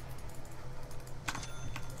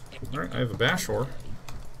 Alright, I have a Bashor.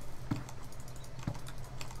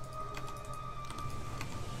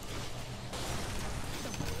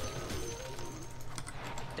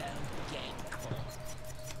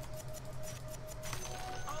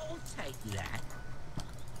 I'll take that.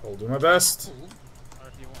 I'll do my best. Or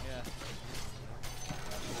if you want, yeah.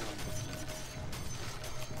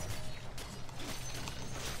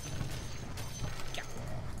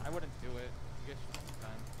 I wouldn't do it. You guys should be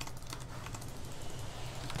fine.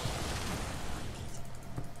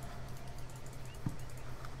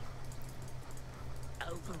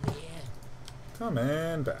 Over here.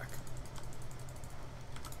 Coming back.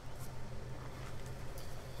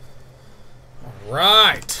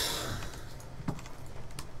 Right.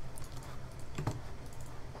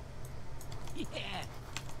 Yeah.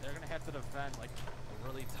 They're gonna have to defend like a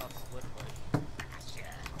really tough split push. Gotcha.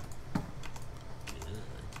 Good.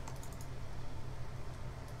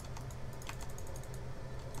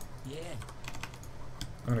 Yeah.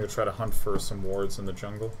 I'm gonna go try to hunt for some wards in the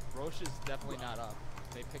jungle. Roche is definitely not up.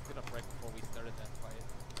 They picked it up right before we started that fight.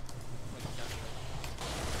 Like, definitely.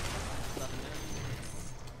 7 minutes.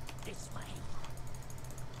 This way.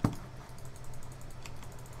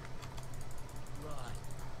 Right.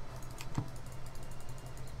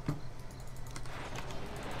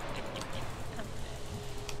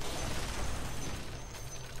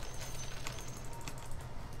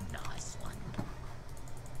 Nice one.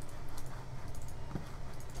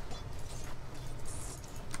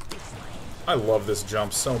 This way. I love this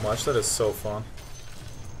jump so much. That is so fun.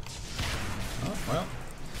 Oh, well.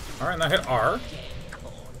 Alright, and I hit R.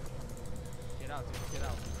 Get out, dude. Get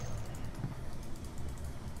out.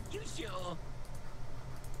 You sure?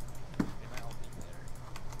 They might all be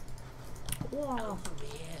there. Over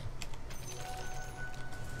here.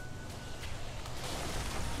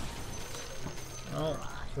 Well,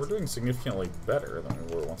 we're doing significantly better than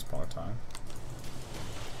we were once upon a time.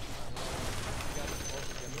 You got smoke,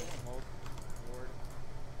 you got smoke, ward.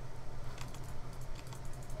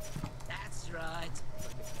 That's right.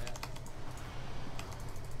 Look at that.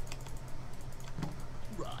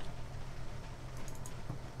 Right.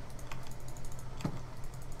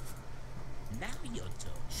 Now your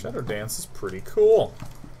turn. Shadow Dance is pretty cool.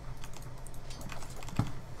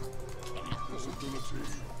 Possibility.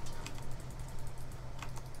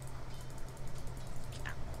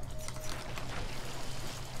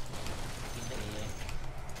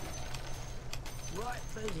 Right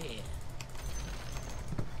through here.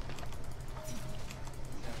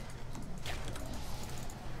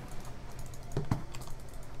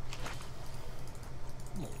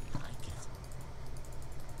 More like it.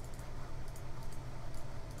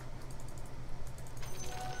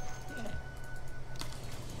 Yeah.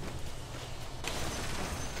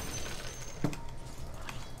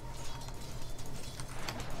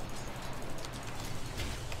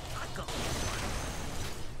 I got this one.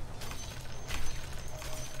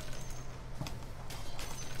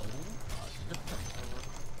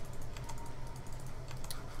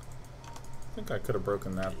 I think I could have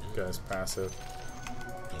broken that guy's passive.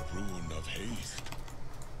 The rune of haste.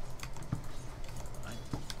 I'm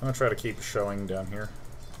gonna try to keep showing down here.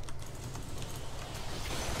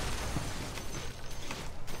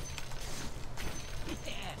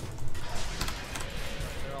 Yeah.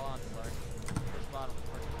 They're all on, sorry. First bottom,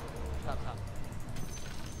 first. Top, top.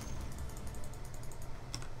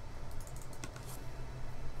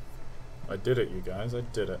 I did it, you guys. I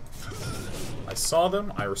did it. I saw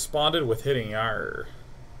them. I responded with hitting R.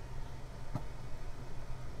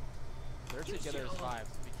 They're together as 5,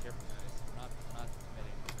 so be careful, guys. We're not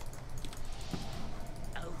committing.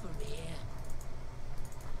 Over here.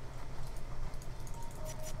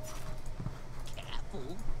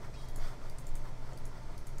 Careful.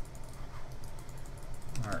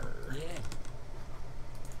 R. Yeah.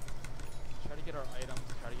 Try to get our items,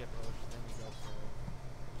 try to get Roche, then we go for it.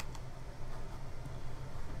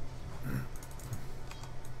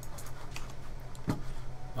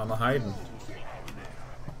 I'm a hiding.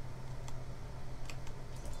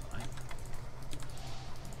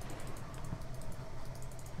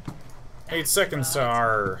 8 seconds to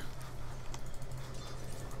R.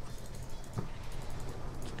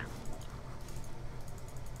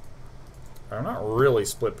 I'm not really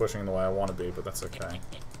split pushing the way I want to be, but that's okay.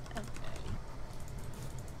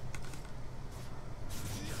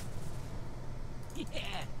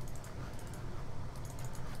 Yeah.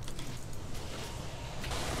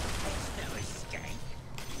 There's no escape.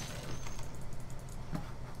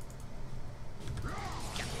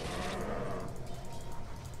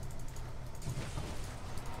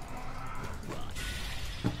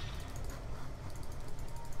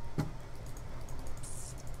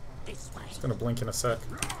 This way. It's gonna blink in a sec.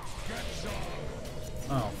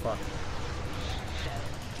 Oh, fuck.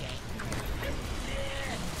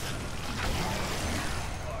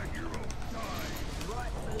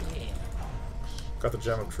 Right through here. Got the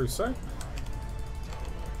Gem of True Sight.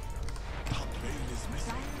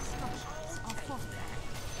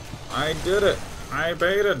 I did it. I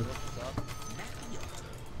baited. What's up?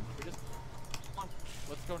 We just...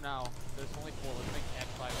 Let's go now. There's only 4. Let's make X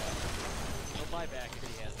buy back. He'll buy back if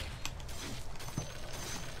he has it.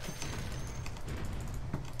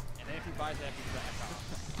 And then if he buys it, he's back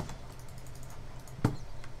out.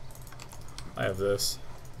 I have this.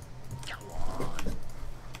 Go on.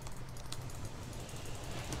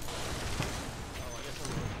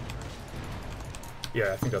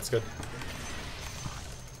 Yeah, I think that's good.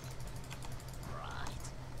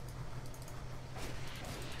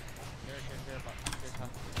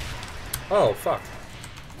 Oh, fuck.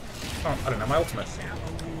 Oh, I didn't have my ultimate.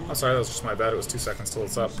 I'm sorry, that was just my bad. It was 2 seconds till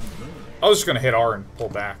it's up. I was just gonna hit R and pull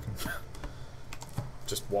back.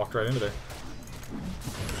 Just walked right into there.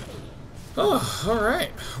 Oh,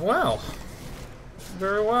 alright. Wow.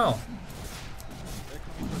 Very well.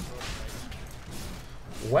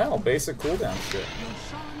 Well, basic cooldown shit.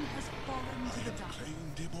 Roshan has fallen to the dark.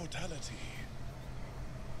 Claimed immortality.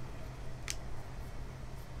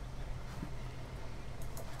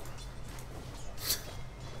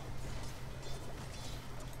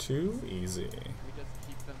 Too easy. We just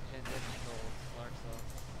keep them pinned in until Lark's up.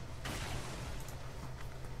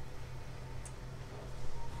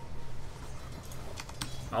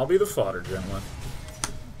 I'll be the fodder, gentlemen.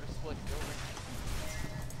 They're split over.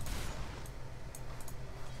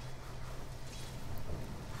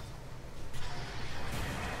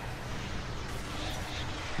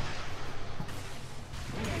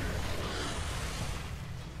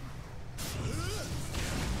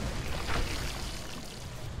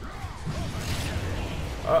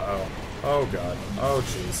 Uh-oh. Oh, God. Oh,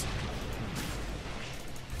 jeez.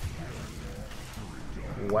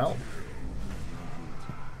 Well.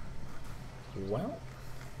 Well.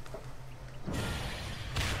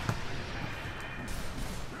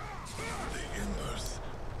 The embers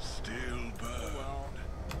still burn.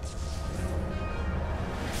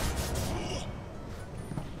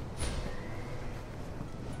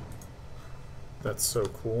 That's so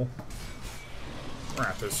cool.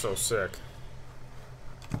 Wrath is so sick.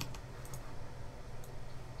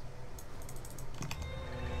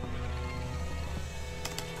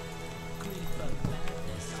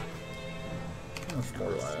 How much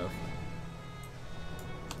more do I have?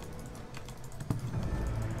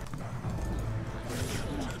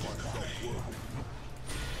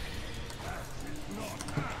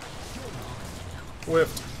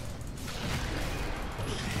 Whipped.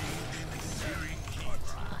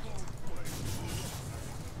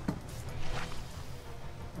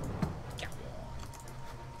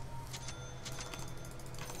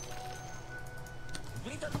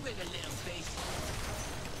 We don't win a little face.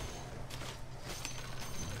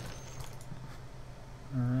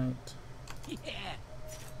 Alright. Yeah,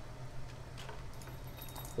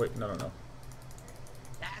 Wait, no, no, no.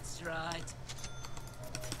 that's right.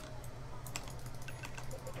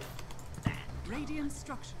 Radiant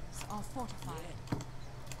structures are fortified.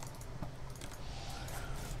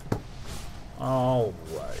 Alright.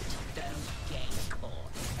 Don't get caught.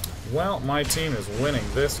 Well, my team is winning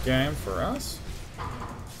this game for us.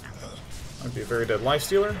 Might be a very dead life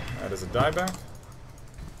stealer. That is a dieback.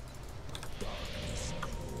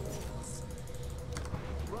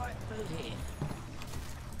 Right foot here.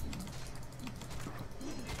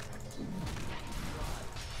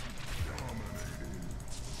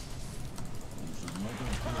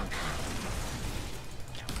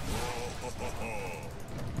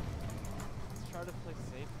 Let's try to play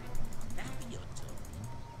safe. Now your turn.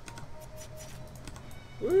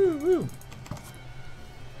 Woo woo.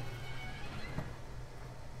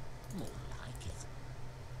 More like it.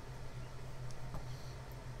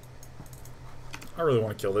 I really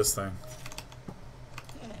want to kill this thing.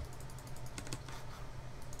 Yeah.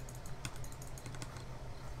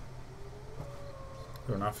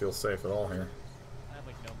 Do not feel safe at all here. I have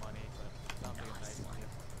like no money, but it sounds like a nice gift.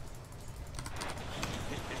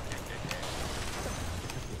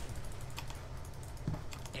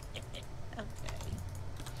 Okay.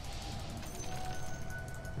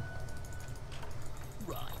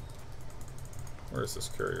 Right. Where's this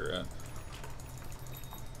courier at?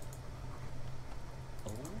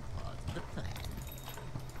 All part of the plan.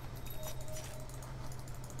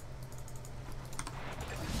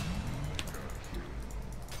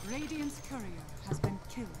 Radiant's courier has been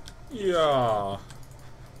killed. Yeah. I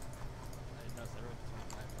didn't notice everyone was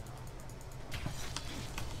 25 now.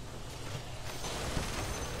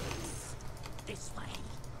 This way.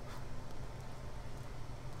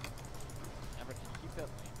 Ember, can you keep that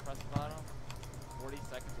lane across the bottom? 40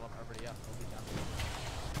 seconds while I'm already up. We'll be down.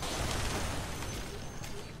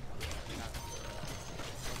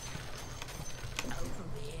 Over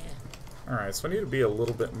here. Alright, so I need to be a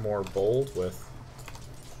little bit more bold with...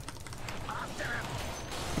 After him.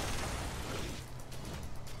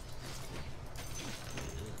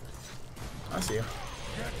 I see you.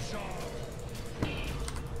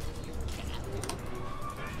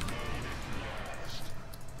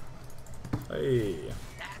 Hey.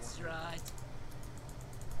 That's right.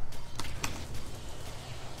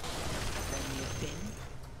 Then you've been.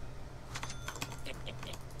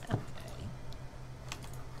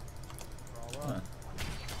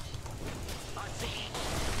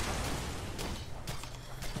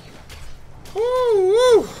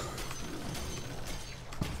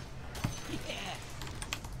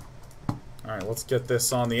 Alright, let's get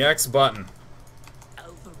this on the X button.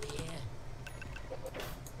 Over here.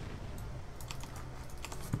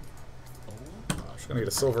 I'm just gonna get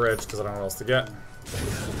a silver edge because I don't know what else to get.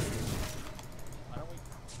 Why don't we?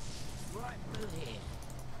 Right through here.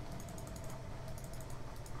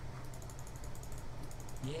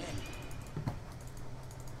 Yeah.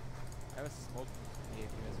 I have a smoke grenade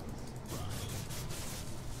if you guys want to see.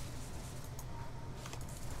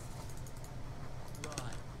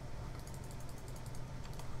 Right.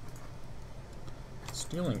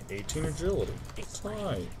 Stealing 18 agility. It's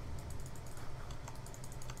Tight.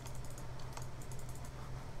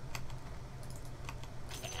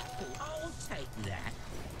 Careful. I'll take that.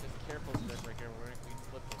 Just careful, Spitbreaker. We can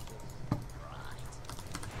flip this. Right.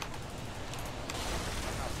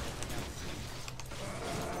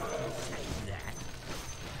 Take that.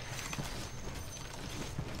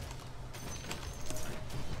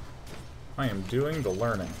 I am doing the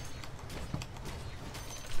learning.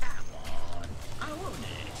 Come on. I won't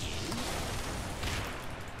hurt you.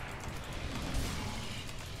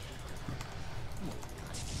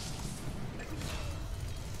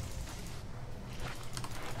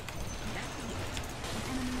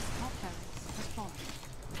 An enemy's top barracks has fallen.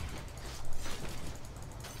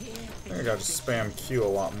 I think I gotta just spam Q a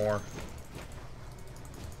lot more.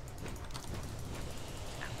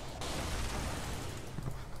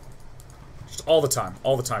 Just all the time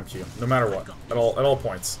Q, no matter what, at all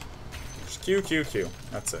points. Just Q, Q, Q.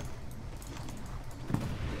 That's it.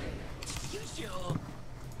 You sure?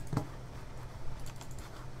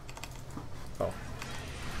 Oh.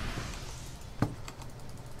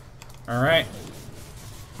 All right.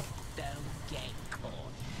 Don't get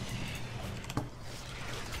caught.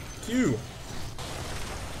 Q.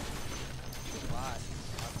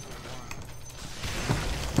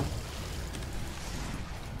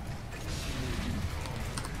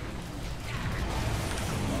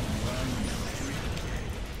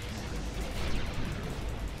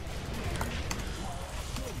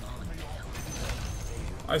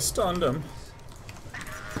 I stunned him.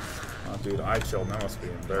 Oh, dude, I killed him. That must be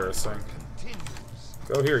embarrassing.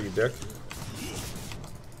 Go here, you dick.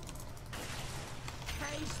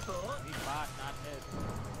 Hey, sport. Need bot, not hit.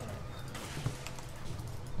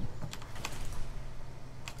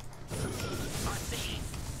 I see.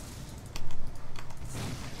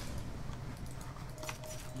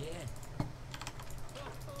 Yeah.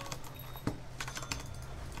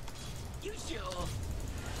 You sure?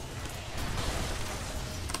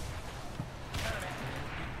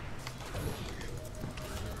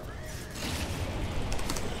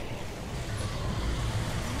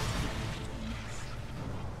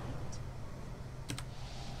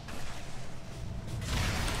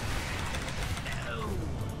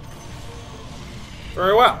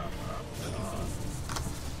 Very well.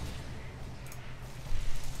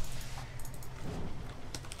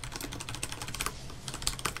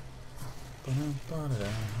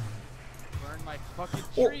 Burn my fucking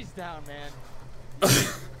Well- trees down, man.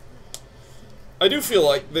 I do feel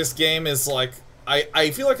like this game is like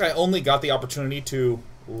I feel like I only got the opportunity to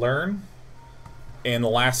learn in the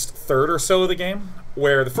last third or so of the game,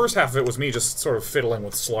 where the first half of it was me just sort of fiddling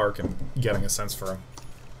with Slark and getting a sense for him.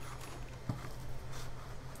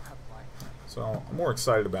 So I'm more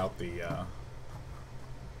excited about the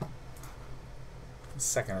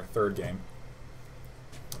second or third game.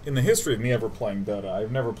 In the history of me ever playing Dota,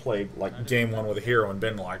 I've never played like game one with a hero and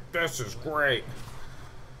been like, this is great.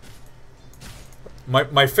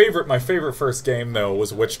 My favorite first game though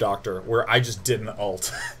was Witch Doctor, where I just didn't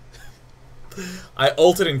ult. I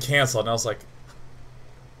ulted and canceled, and I was like,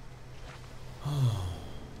 oh.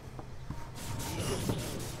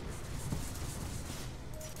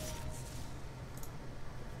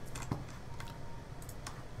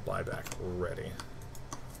 Buyback ready.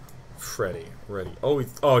 Freddy ready. Oh,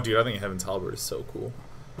 oh, dude, I think Heaven's Halberd is so cool.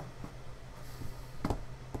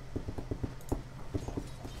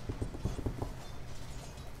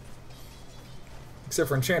 Except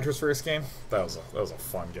for Enchantress first game, that was a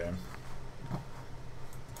fun game.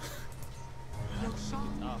 Your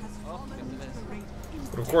Shan has fallen because of to this. the raid.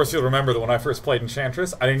 But of course, you'll remember that when I first played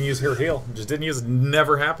Enchantress, I didn't use her heal. Just didn't use it.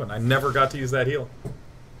 Never happened. I never got to use that heal.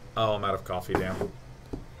 Oh, I'm out of coffee, damn.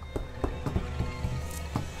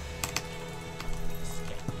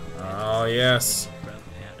 Oh, yes.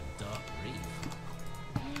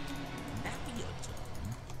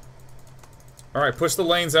 Alright, push the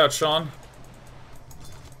lanes out, Sean.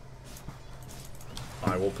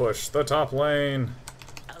 I will push the top lane.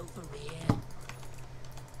 Over here.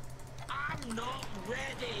 I'm not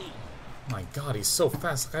ready. My god, he's so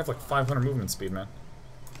fast. I have like 500 movement speed, man.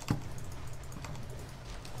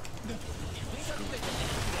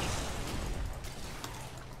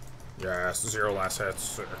 Yes, 0 last hits.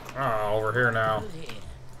 Sick. Oh, over here now.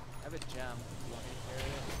 I have a gem. You want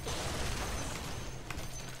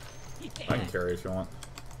me to carry it? I can carry it if you want.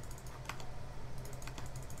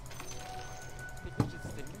 I think we should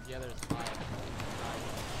stick together as 5.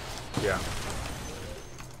 Yeah.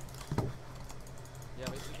 Yeah,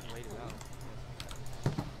 at least we can wait it out.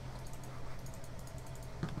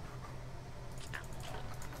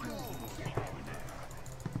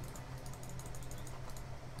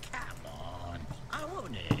 Come on. I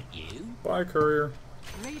won't hurt you. Bye, courier.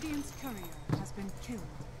 Radiant's courier has been killed.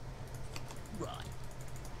 Right.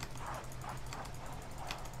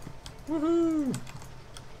 Woohoo!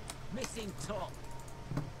 Missing top.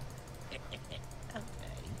 Okay. Yeah. Come on.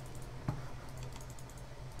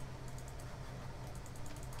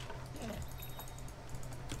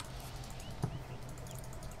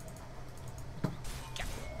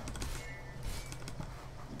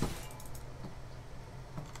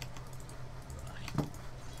 Right.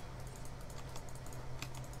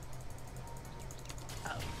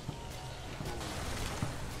 Oh,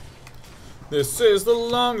 This is the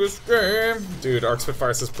longest game. Dude, Arc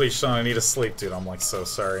Spitfire says, please, Sean, I need to sleep. Dude, I'm like so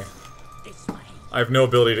sorry. this way. I have no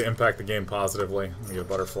ability to impact the game positively. Let me get a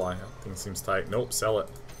butterfly. Thing seems tight. Nope, sell it.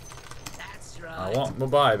 That's right. I want my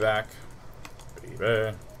buy back.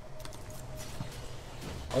 Baby.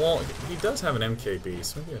 I won't. He does have an MKB,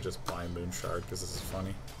 so maybe I just buy a Moon Shard because this is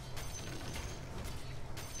funny.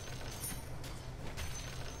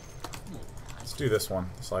 Let's do this one.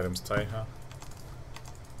 This item's tight, huh?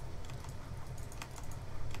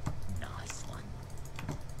 Nice one.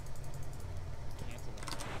 Cancel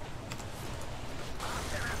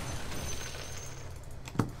that.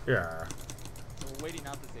 Yeah. So we're waiting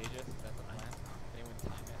out this Aegis. That's the plan. Anyone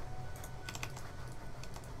time it?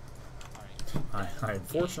 Alright. I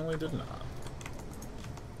unfortunately did not.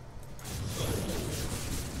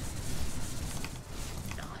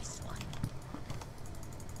 Nice one.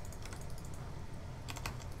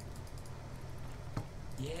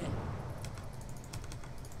 Yeah.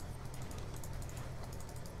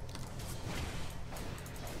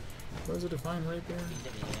 Where's a Divine Rapier? Into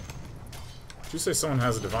here. Did you say someone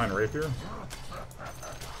has a Divine Rapier?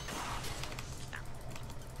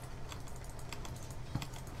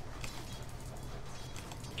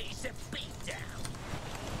 It's a beatdown.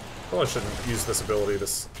 Probably shouldn't use this ability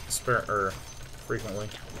this frequently.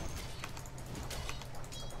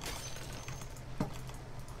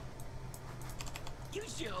 You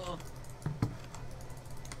sure?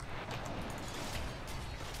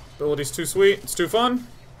 Ability's too sweet. It's too fun.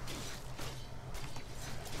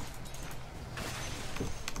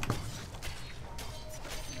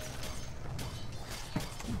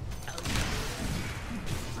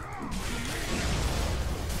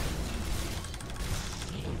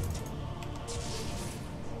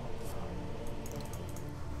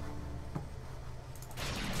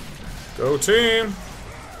 Go team!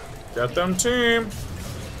 Get them team!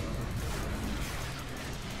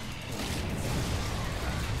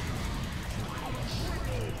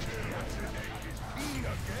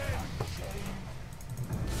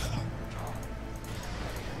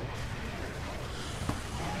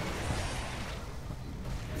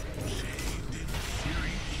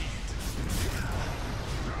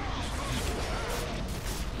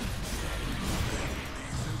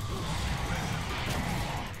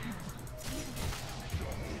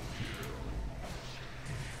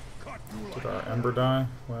 Did our Ember die?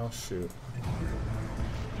 Well, shoot.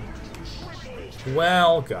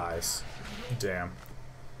 Well, guys. Damn.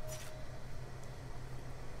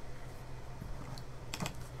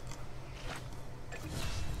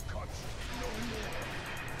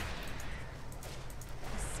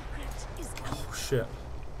 Oh, shit.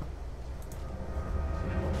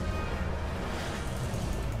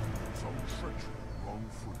 Some treachery wrong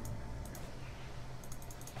foot.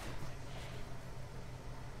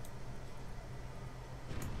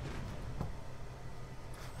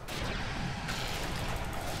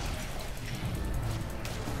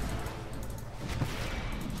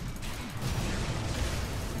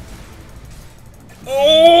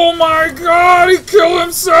 Oh my god, he killed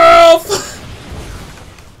himself!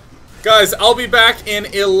 Guys, I'll be back in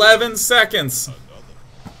 11 seconds.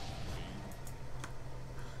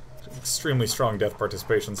 Extremely strong death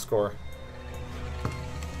participation score.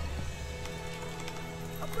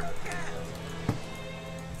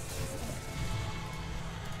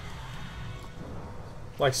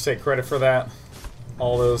 Like to take credit for that.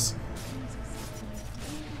 All those.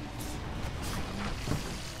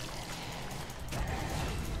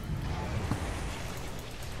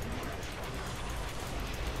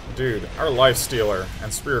 Dude, our Lifestealer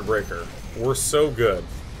and Spirit Breaker were so good.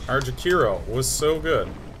 Our Jakiro was so good.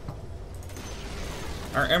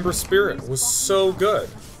 Our Ember Spirit was so good.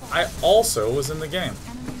 I also was in the game.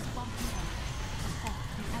 Enemy's bottom tower.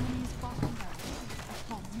 The enemy's bottom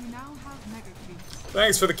tower. You now have mega creeps.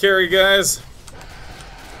 Thanks for the carry, guys.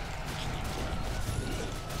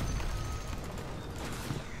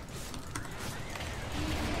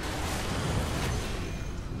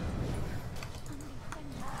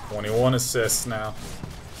 "21 assists now."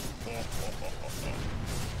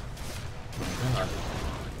 God.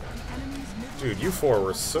 Dude, you four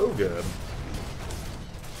were so good.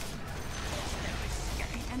 The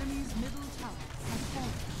enemy's middle tower has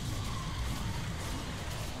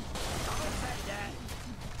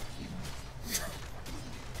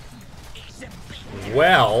fallen.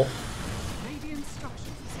 Well, Radiant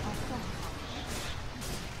structures are fortified.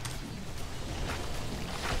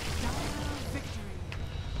 Dire victory.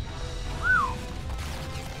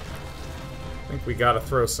 I think we gotta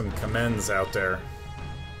throw some commends out there.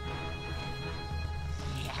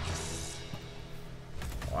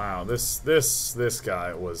 Wow, this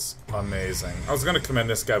guy was amazing. I was gonna commend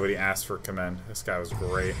this guy, but he asked for commend. This guy was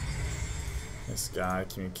great. This guy,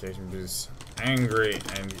 communication boost, angry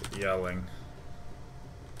and yelling.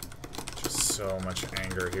 Just so much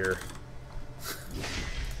anger here.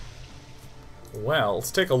 Well,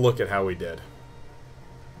 let's take a look at how we did.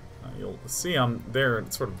 You'll see I'm there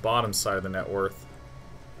at sort of bottom side of the net worth.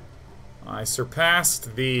 I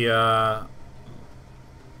surpassed the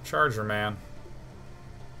Charger Man.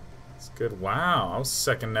 It's good. Wow, I was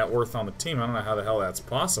second net worth on the team. I don't know how the hell that's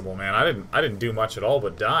possible, man. I didn't do much at all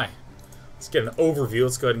but die. Let's get an overview.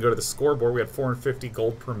 Let's go ahead and go to the scoreboard. We had 450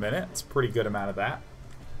 gold per minute. It's a pretty good amount of that.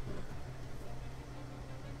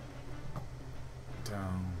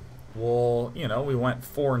 Well, you know, we went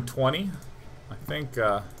 4 and 20. I think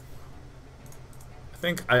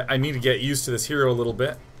I need to get used to this hero a little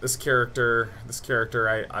bit. This character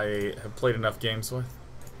I have played enough games with.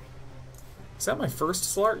 Is that my first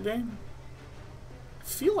Slark game? I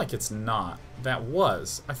feel like it's not. That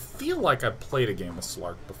was. I feel like I played a game with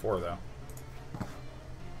Slark before, though.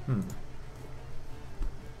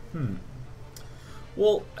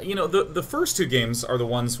 Well, you know, the first two games are the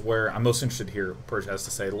ones where I'm most interested to hear what Purge has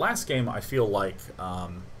to say. The last game, I feel like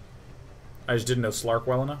I just didn't know Slark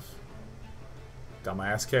well enough. Got my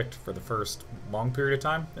ass kicked for the first long period of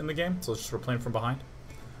time in the game, so we're playing from behind.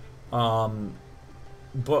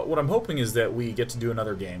 But what I'm hoping is that we get to do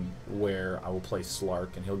another game where I will play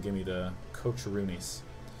Slark and he'll give me the Cocharoonies.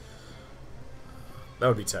 That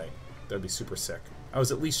would be tight. That would be super sick. I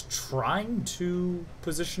was at least trying to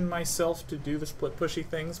position myself to do the split pushy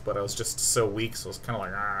things, but I was just so weak, so I was kind of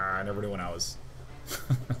like, ah, I never knew when I was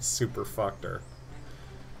super fucked or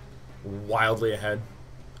wildly ahead.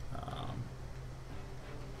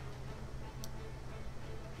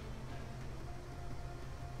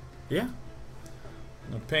 Yeah.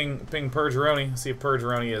 Ping Purgeroni. See if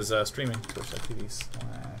Purgeroni is streaming.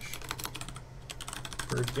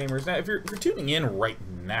 Twitch.tv/Purge Gamers. Now, if you're tuning in right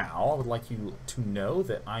now, I would like you to know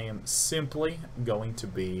that I am simply going to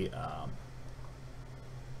be.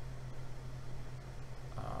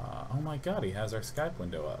 Oh my God, he has our Skype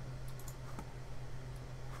window up.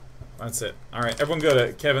 That's it. All right, everyone, go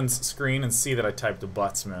to Kevin's screen and see that I typed the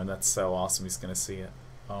butts, man. That's so awesome. He's gonna see it.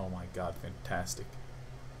 Oh my God, fantastic.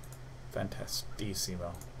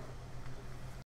 Fantastissimo.